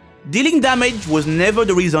fight. Dealing damage was never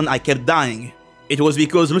the reason I kept dying. It was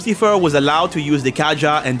because Lucifer was allowed to use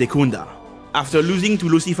𝙃𝘼𝙍𝙎 and 𝙃𝘼𝑠𝑎. After losing to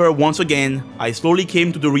Lucifer once again, I slowly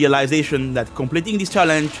came to the realization that completing this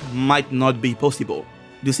challenge might not be possible.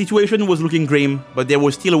 The situation was looking grim, but there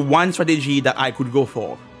was still one strategy that I could go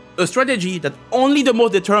for. A strategy that only the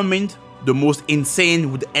most determined, the most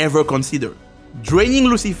insane would ever consider. Draining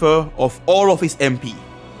Lucifer of all of his MP.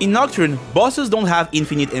 In Nocturne, bosses don't have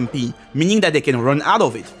infinite MP, meaning that they can run out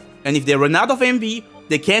of it. And if they run out of MP,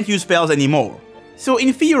 they can't use spells anymore. So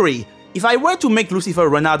in theory, if I were to make Lucifer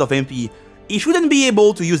run out of MP, he shouldn't be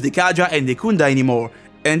able to use 𝙃𝘼𝙍𝙎 and 𝙃𝘼𝑠𝑎 anymore,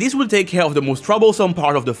 and this will take care of the most troublesome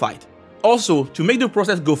part of the fight. Also, to make the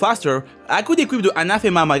process go faster, I could equip the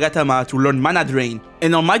Anathema Magatama to learn Mana Drain,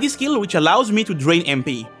 an almighty skill which allows me to drain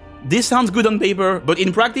MP. This sounds good on paper, but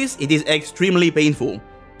in practice it is extremely painful.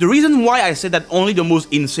 The reason why I said that only the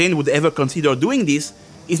most insane would ever consider doing this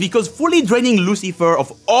is because fully draining Lucifer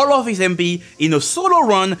of all of his MP in a solo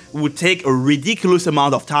run would take a ridiculous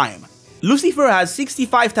amount of time. Lucifer has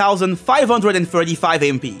 65,535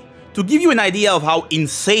 MP. To give you an idea of how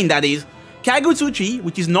insane that is, 𝙃𝘼𝙍𝘍𝙀𝙎𝙏,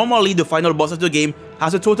 which is normally the final boss of the game,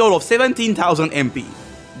 has a total of 17,000 MP.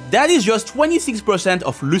 That is just 26%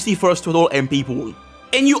 of Lucifer's total MP pool.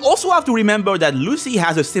 And you also have to remember that Lucy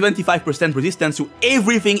has a 75% resistance to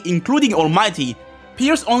everything including Almighty.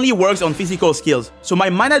 Pierce only works on physical skills, so my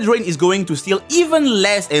mana drain is going to steal even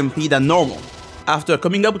less MP than normal. After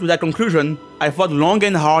coming up to that conclusion, I thought long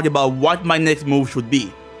and hard about what my next move should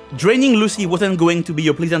be. Draining Lucy wasn't going to be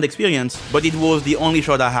a pleasant experience, but it was the only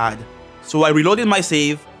shot I had. So I reloaded my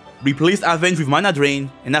save, replaced Avenge with mana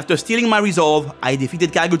drain, and after stealing my resolve, I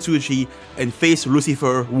defeated 𝙃𝘼𝙍𝘍𝙀𝙎 and faced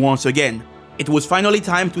Lucifer once again. It was finally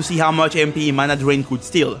time to see how much MP mana drain could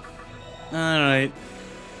steal. Alright.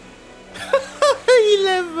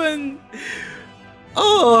 11!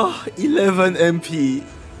 Oh, 11 MP.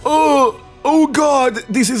 Oh god,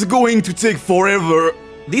 this is going to take forever.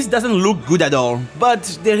 This doesn't look good at all, but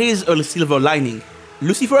there is a silver lining.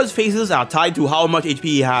 Lucifer's phases are tied to how much HP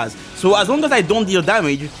he has, so as long as I don't deal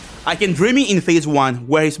damage, I can drain him in phase 1,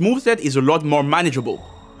 where his moveset is a lot more manageable.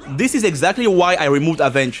 This is exactly why I removed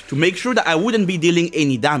Avenge, to make sure that I wouldn't be dealing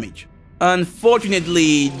any damage.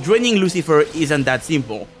 Unfortunately, draining Lucifer isn't that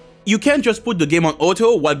simple. You can't just put the game on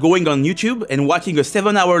auto while going on YouTube and watching a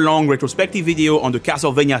 7-hour-long retrospective video on the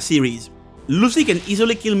Castlevania series. Lucy can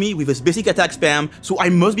easily kill me with his basic attack spam, so I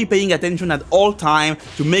must be paying attention at all time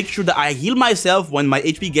to make sure that I heal myself when my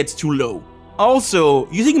HP gets too low. Also,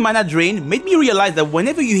 using mana drain made me realize that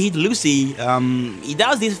whenever you hit Lucy, he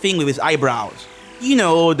does this thing with his eyebrows. You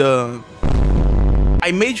know,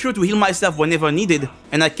 I made sure to heal myself whenever needed,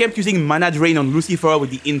 and I kept using mana drain on Lucifer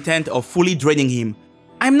with the intent of fully draining him.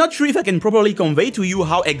 I'm not sure if I can properly convey to you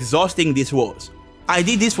how exhausting this was. I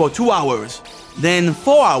did this for 2 hours, then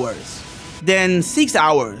 4 hours, then 6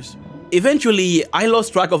 hours. Eventually, I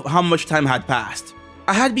lost track of how much time had passed.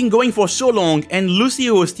 I had been going for so long, and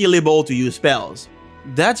Lucy was still able to use spells.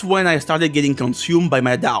 That's when I started getting consumed by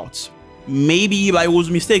my doubts. Maybe I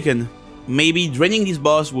was mistaken. Maybe draining this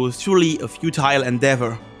boss was truly a futile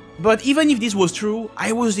endeavor. But even if this was true,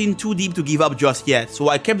 I was in too deep to give up just yet, so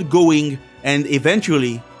I kept going, and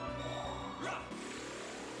eventually...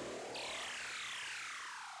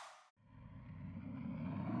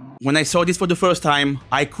 When I saw this for the first time,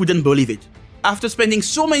 I couldn't believe it. After spending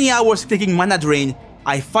so many hours clicking mana drain,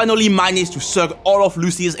 I finally managed to suck all of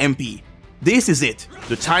Lucy's MP. This is it.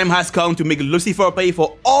 The time has come to make Lucifer pay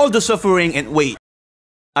for all the suffering and wait.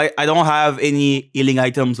 I don't have any healing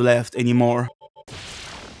items left anymore.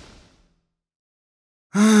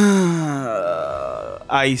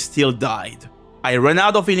 I still died. I ran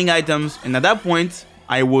out of healing items, and at that point,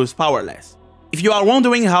 I was powerless. If you are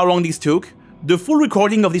wondering how long this took, the full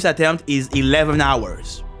recording of this attempt is 11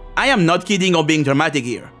 hours. I am not kidding or being dramatic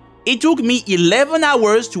here. It took me 11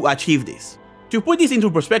 hours to achieve this. To put this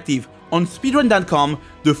into perspective, on speedrun.com,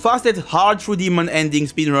 the fastest hard through demon ending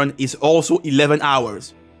speedrun is also 11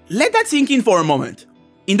 hours. Let that sink in for a moment.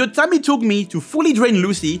 In the time it took me to fully drain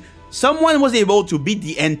Lucy, someone was able to beat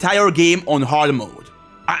the entire game on hard mode.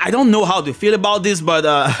 I don't know how to feel about this, but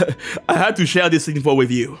I had to share this info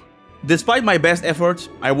with you. Despite my best efforts,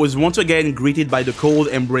 I was once again greeted by the cold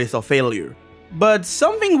embrace of failure. But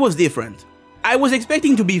something was different. I was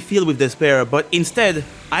expecting to be filled with despair, but instead,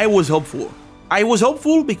 I was hopeful. I was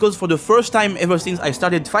hopeful because for the first time ever since I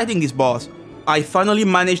started fighting this boss, I finally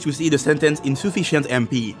managed to see the sentence insufficient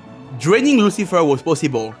MP. Draining Lucifer was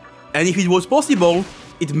possible, and if it was possible,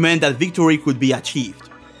 it meant that victory could be achieved.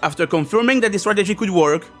 After confirming that the strategy could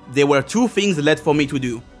work, there were two things left for me to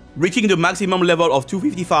do: reaching the maximum level of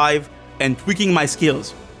 255 and tweaking my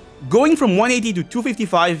skills. Going from 180 to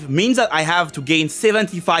 255 means that I have to gain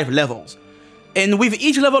 75 levels. And with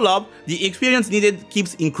each level up, the experience needed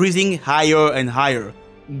keeps increasing higher and higher.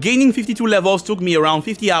 Gaining 52 levels took me around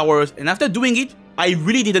 50 hours, and after doing it, I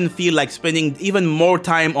really didn't feel like spending even more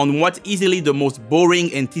time on what's easily the most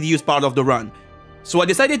boring and tedious part of the run. So I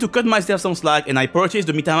decided to cut myself some slack and I purchased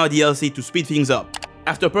the Mitama DLC to speed things up.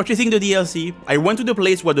 After purchasing the DLC, I went to the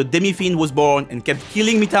place where the Demi-fiend was born and kept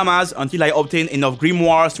killing Mitamas until I obtained enough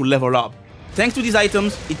grimoires to level up. Thanks to these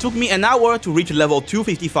items, it took me an hour to reach level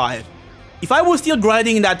 255. If I was still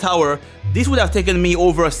grinding in that tower, this would have taken me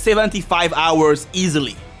over 75 hours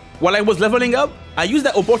easily. While I was leveling up, I used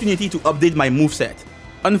that opportunity to update my moveset.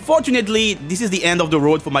 Unfortunately, this is the end of the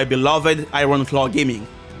road for my beloved Iron Claw gaming.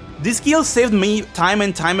 This skill saved me time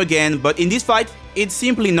and time again, but in this fight, it's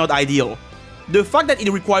simply not ideal. The fact that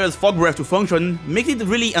it requires Fog Breath to function makes it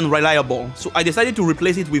really unreliable, so I decided to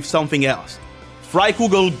replace it with something else.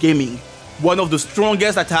 𝙃𝘼𝙍𝘍𝙀𝙎𝙏 gaming, one of the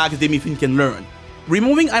strongest attacks Demi-fiend can learn.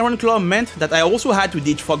 Removing Iron Claw meant that I also had to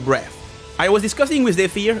ditch Fog Breath. I was discussing with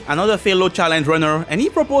Zephhyr, another fellow challenge runner, and he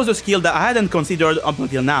proposed a skill that I hadn't considered up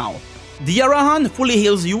until now. 𝙃𝘼𝙍𝘍 fully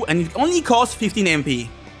heals you and it only costs 15 MP.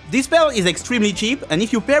 This spell is extremely cheap, and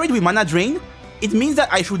if you pair it with Mana Drain, it means that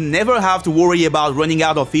I should never have to worry about running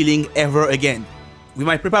out of healing ever again. With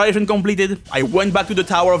my preparation completed, I went back to the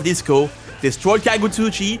Tower of Disco, destroyed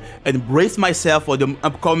𝙃𝘼𝙍𝘼, and braced myself for the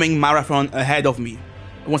upcoming marathon ahead of me.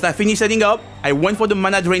 Once I finished setting up, I went for the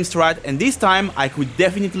Mana Drain strat, and this time I could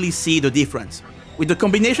definitely see the difference. With the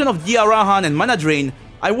combination of 𝙃𝘼𝙍𝘍 and Mana Drain,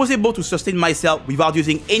 I was able to sustain myself without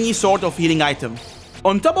using any sort of healing item.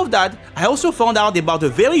 On top of that, I also found out about a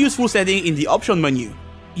very useful setting in the option menu.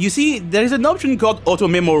 You see, there is an option called Auto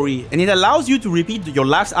Memory, and it allows you to repeat your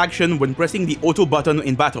last action when pressing the auto button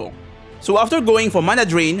in battle. So after going for Mana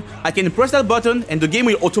Drain, I can press that button and the game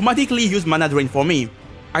will automatically use Mana Drain for me.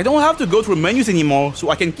 I don't have to go through menus anymore, so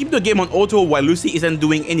I can keep the game on auto while Lucy isn't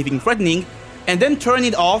doing anything threatening, and then turn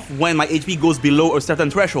it off when my HP goes below a certain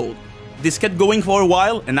threshold. This kept going for a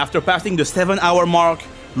while, and after passing the 7-hour mark,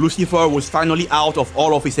 Lucifer was finally out of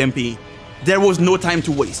all of his MP. There was no time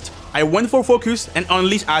to waste. I went for focus and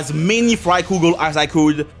unleashed as many 𝙃𝘼𝙍𝘍 as I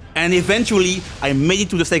could, and eventually I made it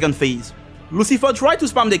to the second phase. Lucifer tried to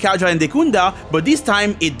spam 𝙃𝘼𝙍𝘍 and 𝙃𝘼𝘍, but this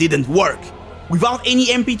time it didn't work. Without any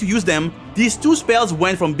MP to use them, these two spells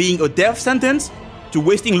went from being a death sentence to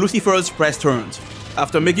wasting Lucifer's press turns.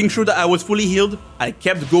 After making sure that I was fully healed, I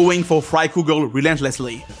kept going for 𝙃𝘼𝙍𝘍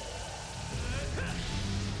relentlessly.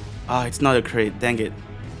 Ah, it's not a crit, dang it.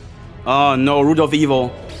 Oh no, Root of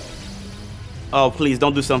Evil. Oh, please,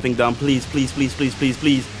 don't do something dumb. Please, please, please, please, please,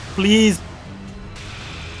 please, please.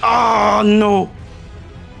 Oh, no.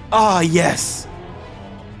 Ah, yes.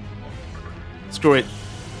 Screw it.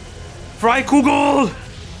 𝙃𝘼𝘍𝘍𝘍!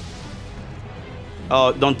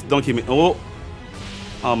 Oh, don't kill me. Oh.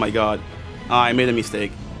 Oh my god. Ah, I made a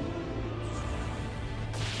mistake.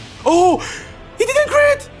 Oh! He didn't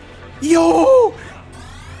crit! Yo!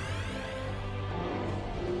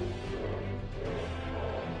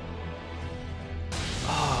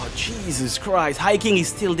 Jesus Christ, High King is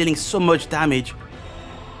still dealing so much damage.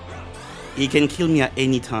 He can kill me at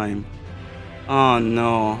any time. Oh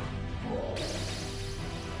no.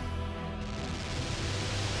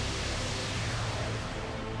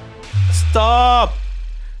 Stop!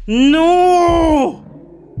 No!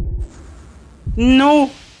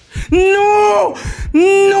 No! No!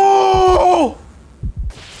 No!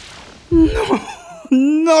 No!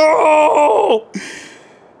 No!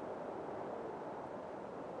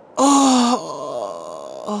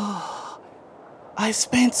 Oh, I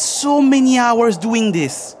spent so many hours doing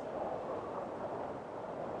this,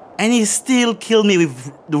 and he still killed me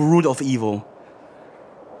with the Root of Evil.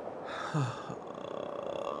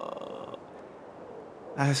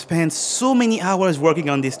 I spent so many hours working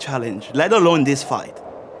on this challenge, let alone this fight.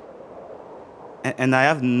 And I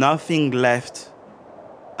have nothing left.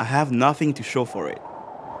 I have nothing to show for it.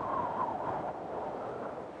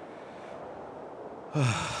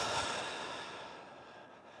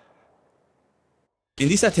 In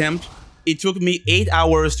this attempt, it took me 8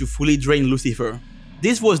 hours to fully drain Lucifer.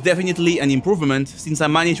 This was definitely an improvement since I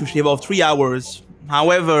managed to shave off 3 hours.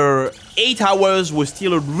 However, 8 hours was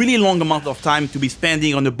still a really long amount of time to be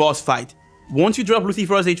spending on a boss fight. Once you drop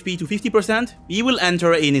Lucifer's HP to 50%, he will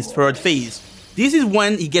enter in his third phase. This is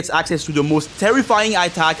when he gets access to the most terrifying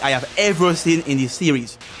attack I have ever seen in this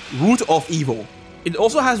series, Root of Evil. It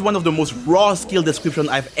also has one of the most raw skill descriptions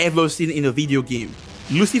I've ever seen in a video game.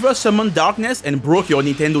 Lucifer summoned darkness and broke your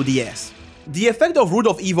Nintendo DS. The effect of Root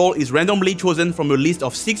of Evil is randomly chosen from a list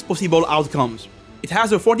of 6 possible outcomes. It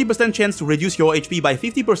has a 40% chance to reduce your HP by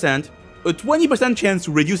 50%, a 20% chance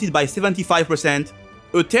to reduce it by 75%,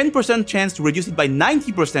 a 10% chance to reduce it by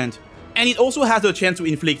 90%, and it also has a chance to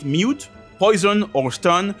inflict mute, poison, or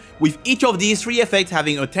stun, with each of these 3 effects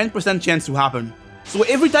having a 10% chance to happen. So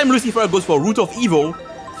every time Lucifer goes for Root of Evil,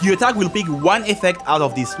 the attack will pick one effect out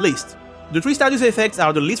of this list. The 3 status effects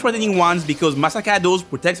are the least threatening ones because Masakados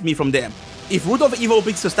protects me from them. If Root of Evil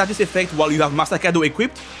picks a status effect while you have Masakado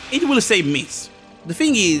equipped, it will say miss. The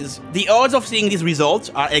thing is, the odds of seeing these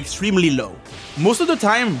results are extremely low. Most of the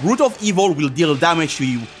time, Root of Evil will deal damage to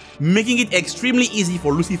you, making it extremely easy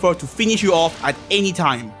for Lucifer to finish you off at any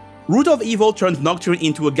time. Root of Evil turns Nocturne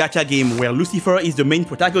into a gacha game where Lucifer is the main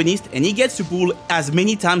protagonist and he gets to pull as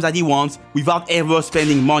many times as he wants without ever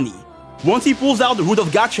spending money. Once he pulls out the Root of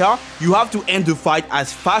Gacha, you have to end the fight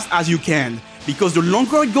as fast as you can, because the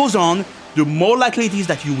longer it goes on, the more likely it is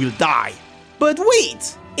that you will die. But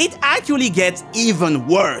wait! It actually gets even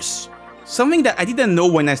worse! Something that I didn't know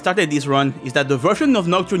when I started this run is that the version of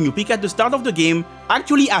Nocturne you pick at the start of the game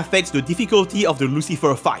actually affects the difficulty of the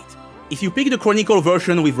Lucifer fight. If you pick the Chronicle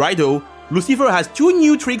version with Raido, Lucifer has 2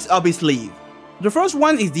 new tricks up his sleeve. The first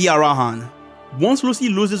one is 𝙃𝘼𝙍𝘍. Once Lucy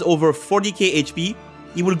loses over 40k HP,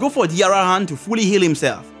 he will go for Diarahan to fully heal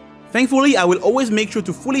himself. Thankfully, I will always make sure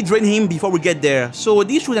to fully drain him before we get there, so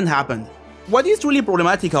this shouldn't happen. What is truly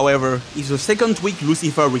problematic, however, is the second tweak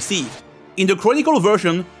Lucifer received. In the Chronicle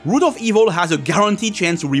version, Root of Evil has a guaranteed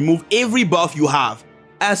chance to remove every buff you have.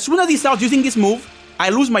 As soon as he starts using this move, I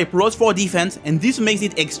lose my +4 defense, and this makes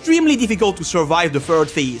it extremely difficult to survive the third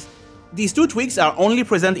phase. These two tweaks are only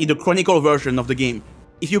present in the Chronicle version of the game.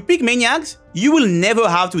 If you pick Maniacs, you will never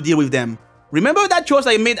have to deal with them. Remember that choice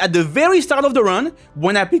I made at the very start of the run,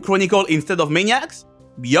 when I picked Chronicle instead of Maniacs?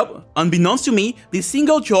 Yup, unbeknownst to me, this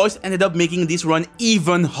single choice ended up making this run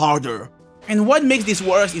even harder. And what makes this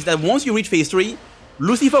worse is that once you reach phase 3,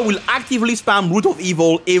 Lucifer will actively spam Root of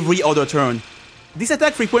Evil every other turn. This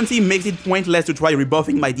attack frequency makes it pointless to try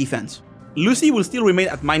rebuffing my defense. Lucy will still remain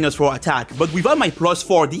at -4 attack, but without my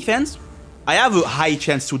 +4 defense, I have a high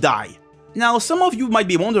chance to die. Now, some of you might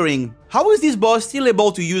be wondering, how is this boss still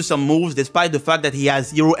able to use some moves despite the fact that he has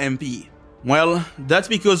 0 MP? Well, that's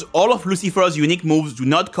because all of Lucifer's unique moves do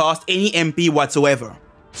not cost any MP whatsoever.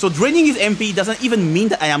 So draining his MP doesn't even mean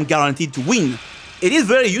that I am guaranteed to win. It is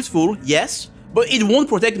very useful, yes, but it won't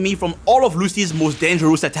protect me from all of Lucy's most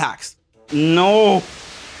dangerous attacks. No.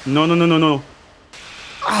 No.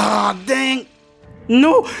 Ah, dang.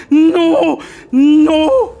 No.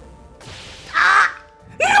 Ah!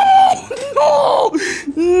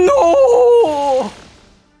 No!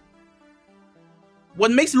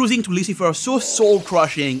 What makes losing to Lucifer so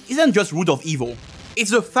soul-crushing isn't just Root of Evil.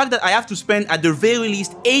 It's the fact that I have to spend at the very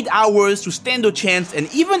least 8 hours to stand a chance, and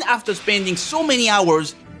even after spending so many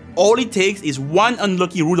hours, all it takes is one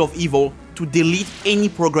unlucky Root of Evil to delete any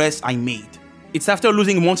progress I made. It's after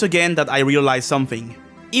losing once again that I realized something.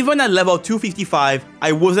 Even at level 255,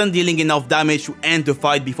 I wasn't dealing enough damage to end the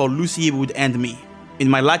fight before Lucy would end me. In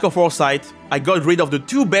my lack of foresight, I got rid of the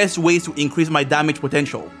two best ways to increase my damage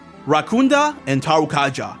potential, Rakunda and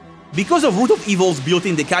Tarukaja. Because of Root of Evil's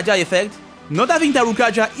built-in Dekaja effect, not having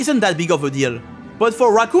Tarukaja isn't that big of a deal. But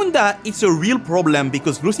for Rakunda, it's a real problem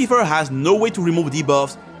because Lucifer has no way to remove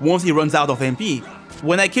debuffs once he runs out of MP.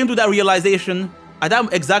 When I came to that realization, at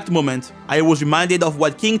that exact moment, I was reminded of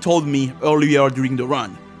what King told me earlier during the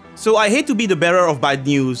run. So I hate to be the bearer of bad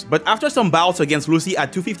news, but after some bouts against Lucy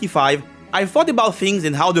at 255, I thought about things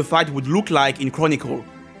and how the fight would look like in Chronicle.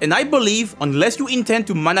 And I believe, unless you intend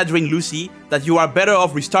to mana drain Lucy, that you are better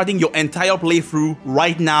off restarting your entire playthrough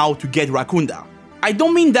right now to get Rakunda. I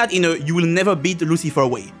don't mean that in a you will never beat Lucifer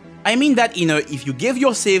way. I mean that in a if you gave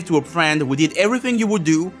your save to a friend who did everything you would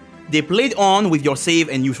do, they played on with your save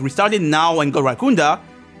and you restarted now and got Rakunda,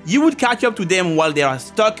 you would catch up to them while they are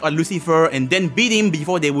stuck at Lucifer and then beat him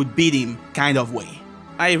before they would beat him, kind of way.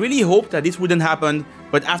 I really hoped that this wouldn't happen,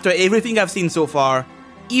 but after everything I've seen so far,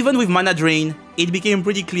 even with mana drain, it became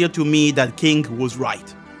pretty clear to me that King was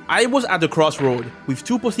right. I was at the crossroad with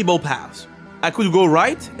two possible paths. I could go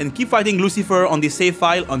right and keep fighting Lucifer on the save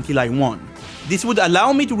file until I won. This would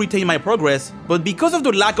allow me to retain my progress, but because of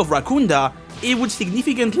the lack of Rakunda, it would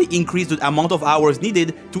significantly increase the amount of hours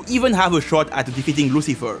needed to even have a shot at defeating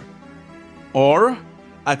Lucifer. Or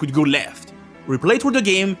I could go left, replay through the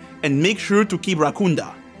game and make sure to keep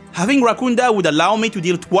Rakunda. Having Rakunda would allow me to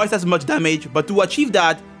deal twice as much damage, but to achieve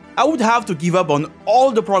that, I would have to give up on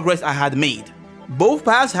all the progress I had made. Both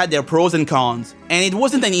paths had their pros and cons, and it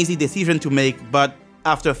wasn't an easy decision to make, but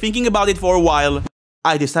after thinking about it for a while,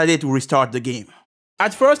 I decided to restart the game.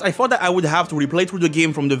 At first, I thought that I would have to replay through the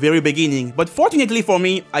game from the very beginning, but fortunately for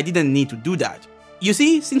me, I didn't need to do that. You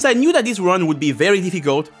see, since I knew that this run would be very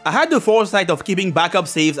difficult, I had the foresight of keeping backup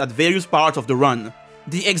saves at various parts of the run.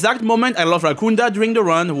 The exact moment I lost Rakunda during the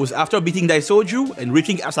run was after beating Daisoju and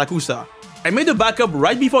reaching Asakusa. I made a backup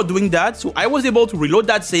right before doing that, so I was able to reload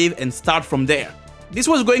that save and start from there. This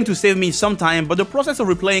was going to save me some time, but the process of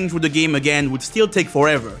replaying through the game again would still take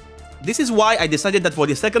forever. This is why I decided that for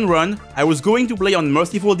the second run, I was going to play on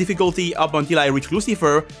Merciful difficulty up until I reached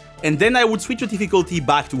Lucifer, and then I would switch the difficulty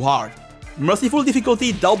back to hard. Merciful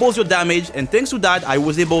difficulty doubles your damage, and thanks to that, I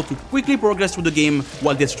was able to quickly progress through the game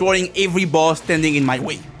while destroying every boss standing in my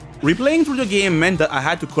way. Replaying through the game meant that I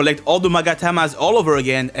had to collect all the Magatamas all over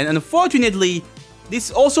again, and unfortunately, this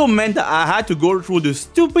also meant that I had to go through the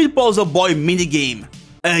stupid Puzzle Boy minigame.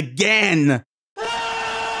 Again!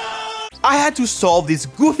 I had to solve this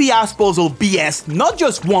goofy-ass puzzle BS not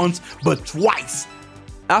just once, but twice.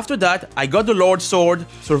 After that, I got the Lord's Sword,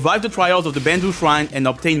 survived the trials of the Bendu Shrine, and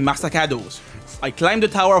obtained Masakados. I climbed the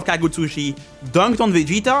Tower of Kagutsushi, dunked on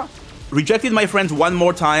Vegeta, rejected my friends one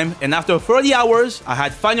more time, and after 30 hours, I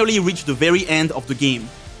had finally reached the very end of the game.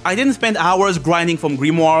 I didn't spend hours grinding from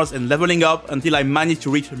grimoires and leveling up until I managed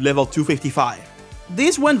to reach level 255.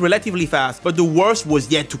 This went relatively fast, but the worst was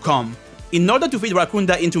yet to come. In order to fit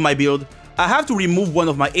Rakunda into my build, I have to remove one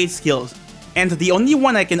of my 8 skills, and the only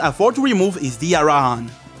one I can afford to remove is 𝙃𝘼𝙍𝙍.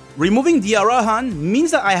 Removing 𝙃𝘼𝙍𝙍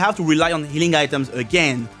means that I have to rely on healing items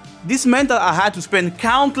again. This meant that I had to spend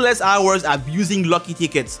countless hours abusing lucky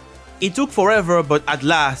tickets. It took forever, but at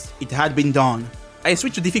last, it had been done. I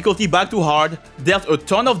switched the difficulty back to hard, dealt a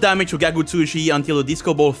ton of damage to 𝙃𝘼𝙍𝙍 until the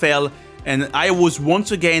disco ball fell, and I was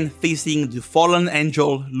once again facing the fallen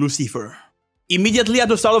angel, Lucifer. Immediately at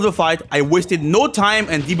the start of the fight, I wasted no time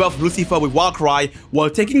and debuffed Lucifer with Warcry while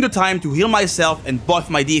taking the time to heal myself and buff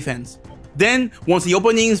my defense. Then, once the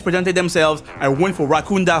openings presented themselves, I went for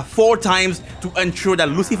Rakunda 4 times to ensure that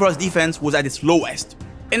Lucifer's defense was at its lowest.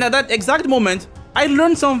 And at that exact moment, I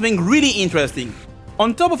learned something really interesting.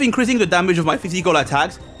 On top of increasing the damage of my physical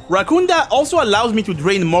attacks, Rakunda also allows me to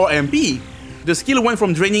drain more MP. The skill went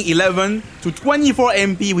from draining 11 to 24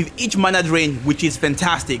 MP with each mana drain, which is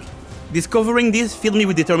fantastic. Discovering this filled me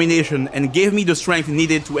with determination and gave me the strength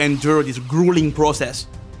needed to endure this grueling process.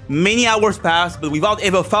 Many hours passed, but without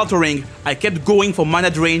ever faltering, I kept going for mana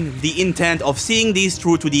drain with the intent of seeing this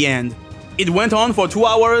through to the end. It went on for 2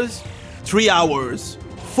 hours, 3 hours,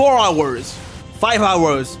 4 hours, 5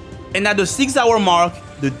 hours, and at the 6-hour mark,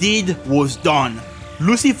 the deed was done.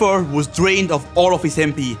 Lucifer was drained of all of his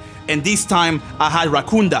MP, and this time I had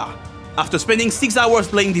Rakunda. After spending 6 hours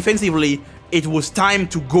playing defensively, it was time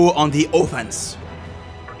to go on the offense.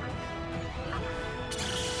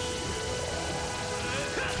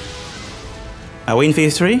 Are we in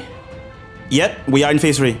phase 3? Yep, we are in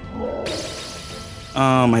phase 3.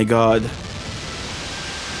 Oh my god.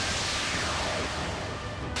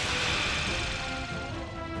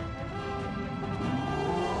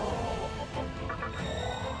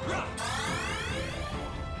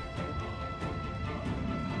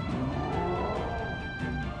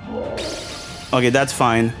 Okay, that's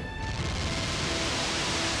fine.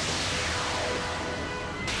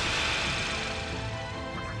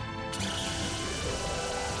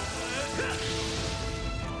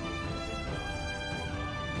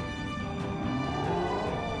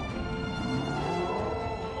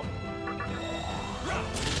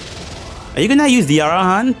 Are you gonna use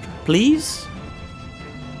𝙃𝘼𝙍𝙍𝙍, please?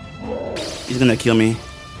 He's gonna kill me.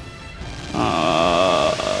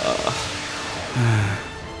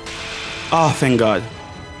 Oh, thank God.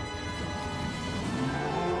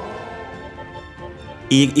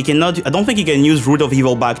 He cannot... I don't think he can use Root of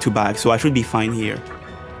Evil back to back, so I should be fine here.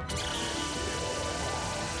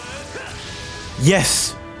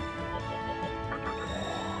 Yes!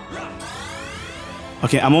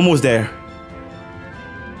 Okay, I'm almost there.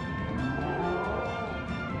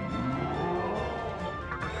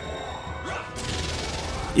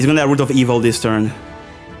 He's gonna have Root of Evil this turn.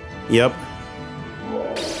 Yep.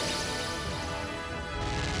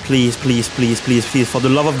 Please, please, please, please, please, for the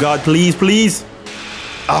love of God, please, please!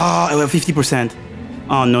 Ah, 50%.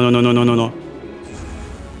 Oh, no, no, no, no, no, no, no.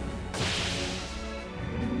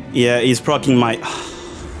 Yeah, he's proccing my...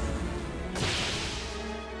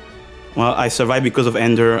 Well, I survived because of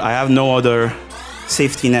Ender. I have no other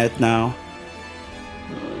safety net now.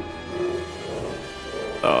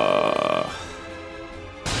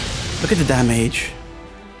 Look at the damage.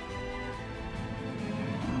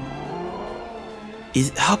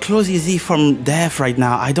 How close is he from death right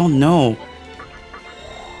now? I don't know.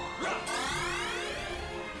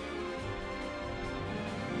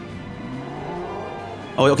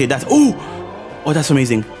 Oh, okay, that's... Oh! Oh, that's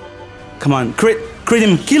amazing. Come on, crit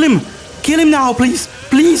him, kill him! Kill him now, please!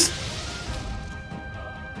 Please!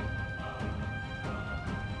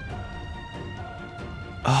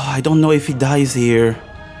 Oh, I don't know if he dies here.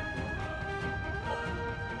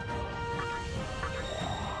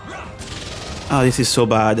 Oh, this is so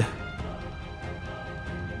bad.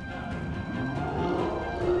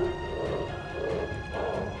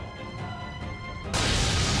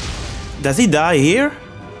 Does he die here?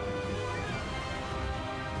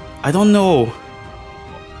 I don't know.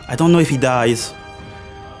 I don't know if he dies.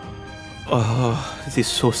 Oh, this is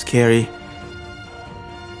so scary.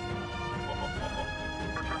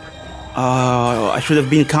 Oh, I should have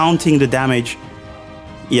been counting the damage.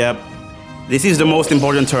 Yep. This is the most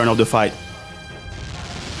important turn of the fight.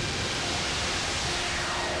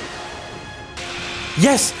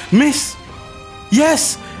 Yes! Miss!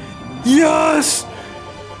 Yes! Yes!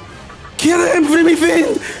 Kill him,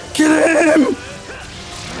 Demi-fiend! Kill him!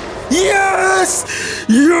 Yes!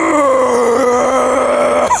 Yes!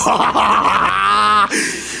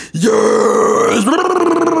 Yes!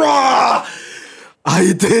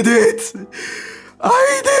 I did it!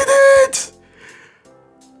 I did it!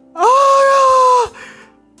 Ah!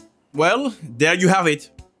 Well, there you have it.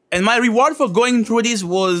 And my reward for going through this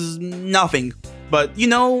was nothing. But you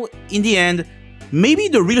know, in the end, maybe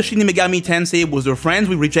the real Shin Megami Tensei was the friends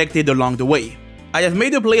we rejected along the way. I have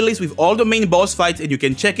made a playlist with all the main boss fights and you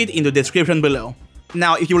can check it in the description below.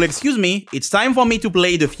 Now, if you'll excuse me, it's time for me to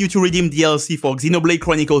play the Future Redeem DLC for Xenoblade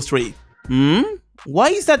Chronicles 3. Why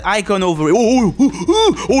is that icon over?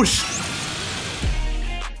 Oh,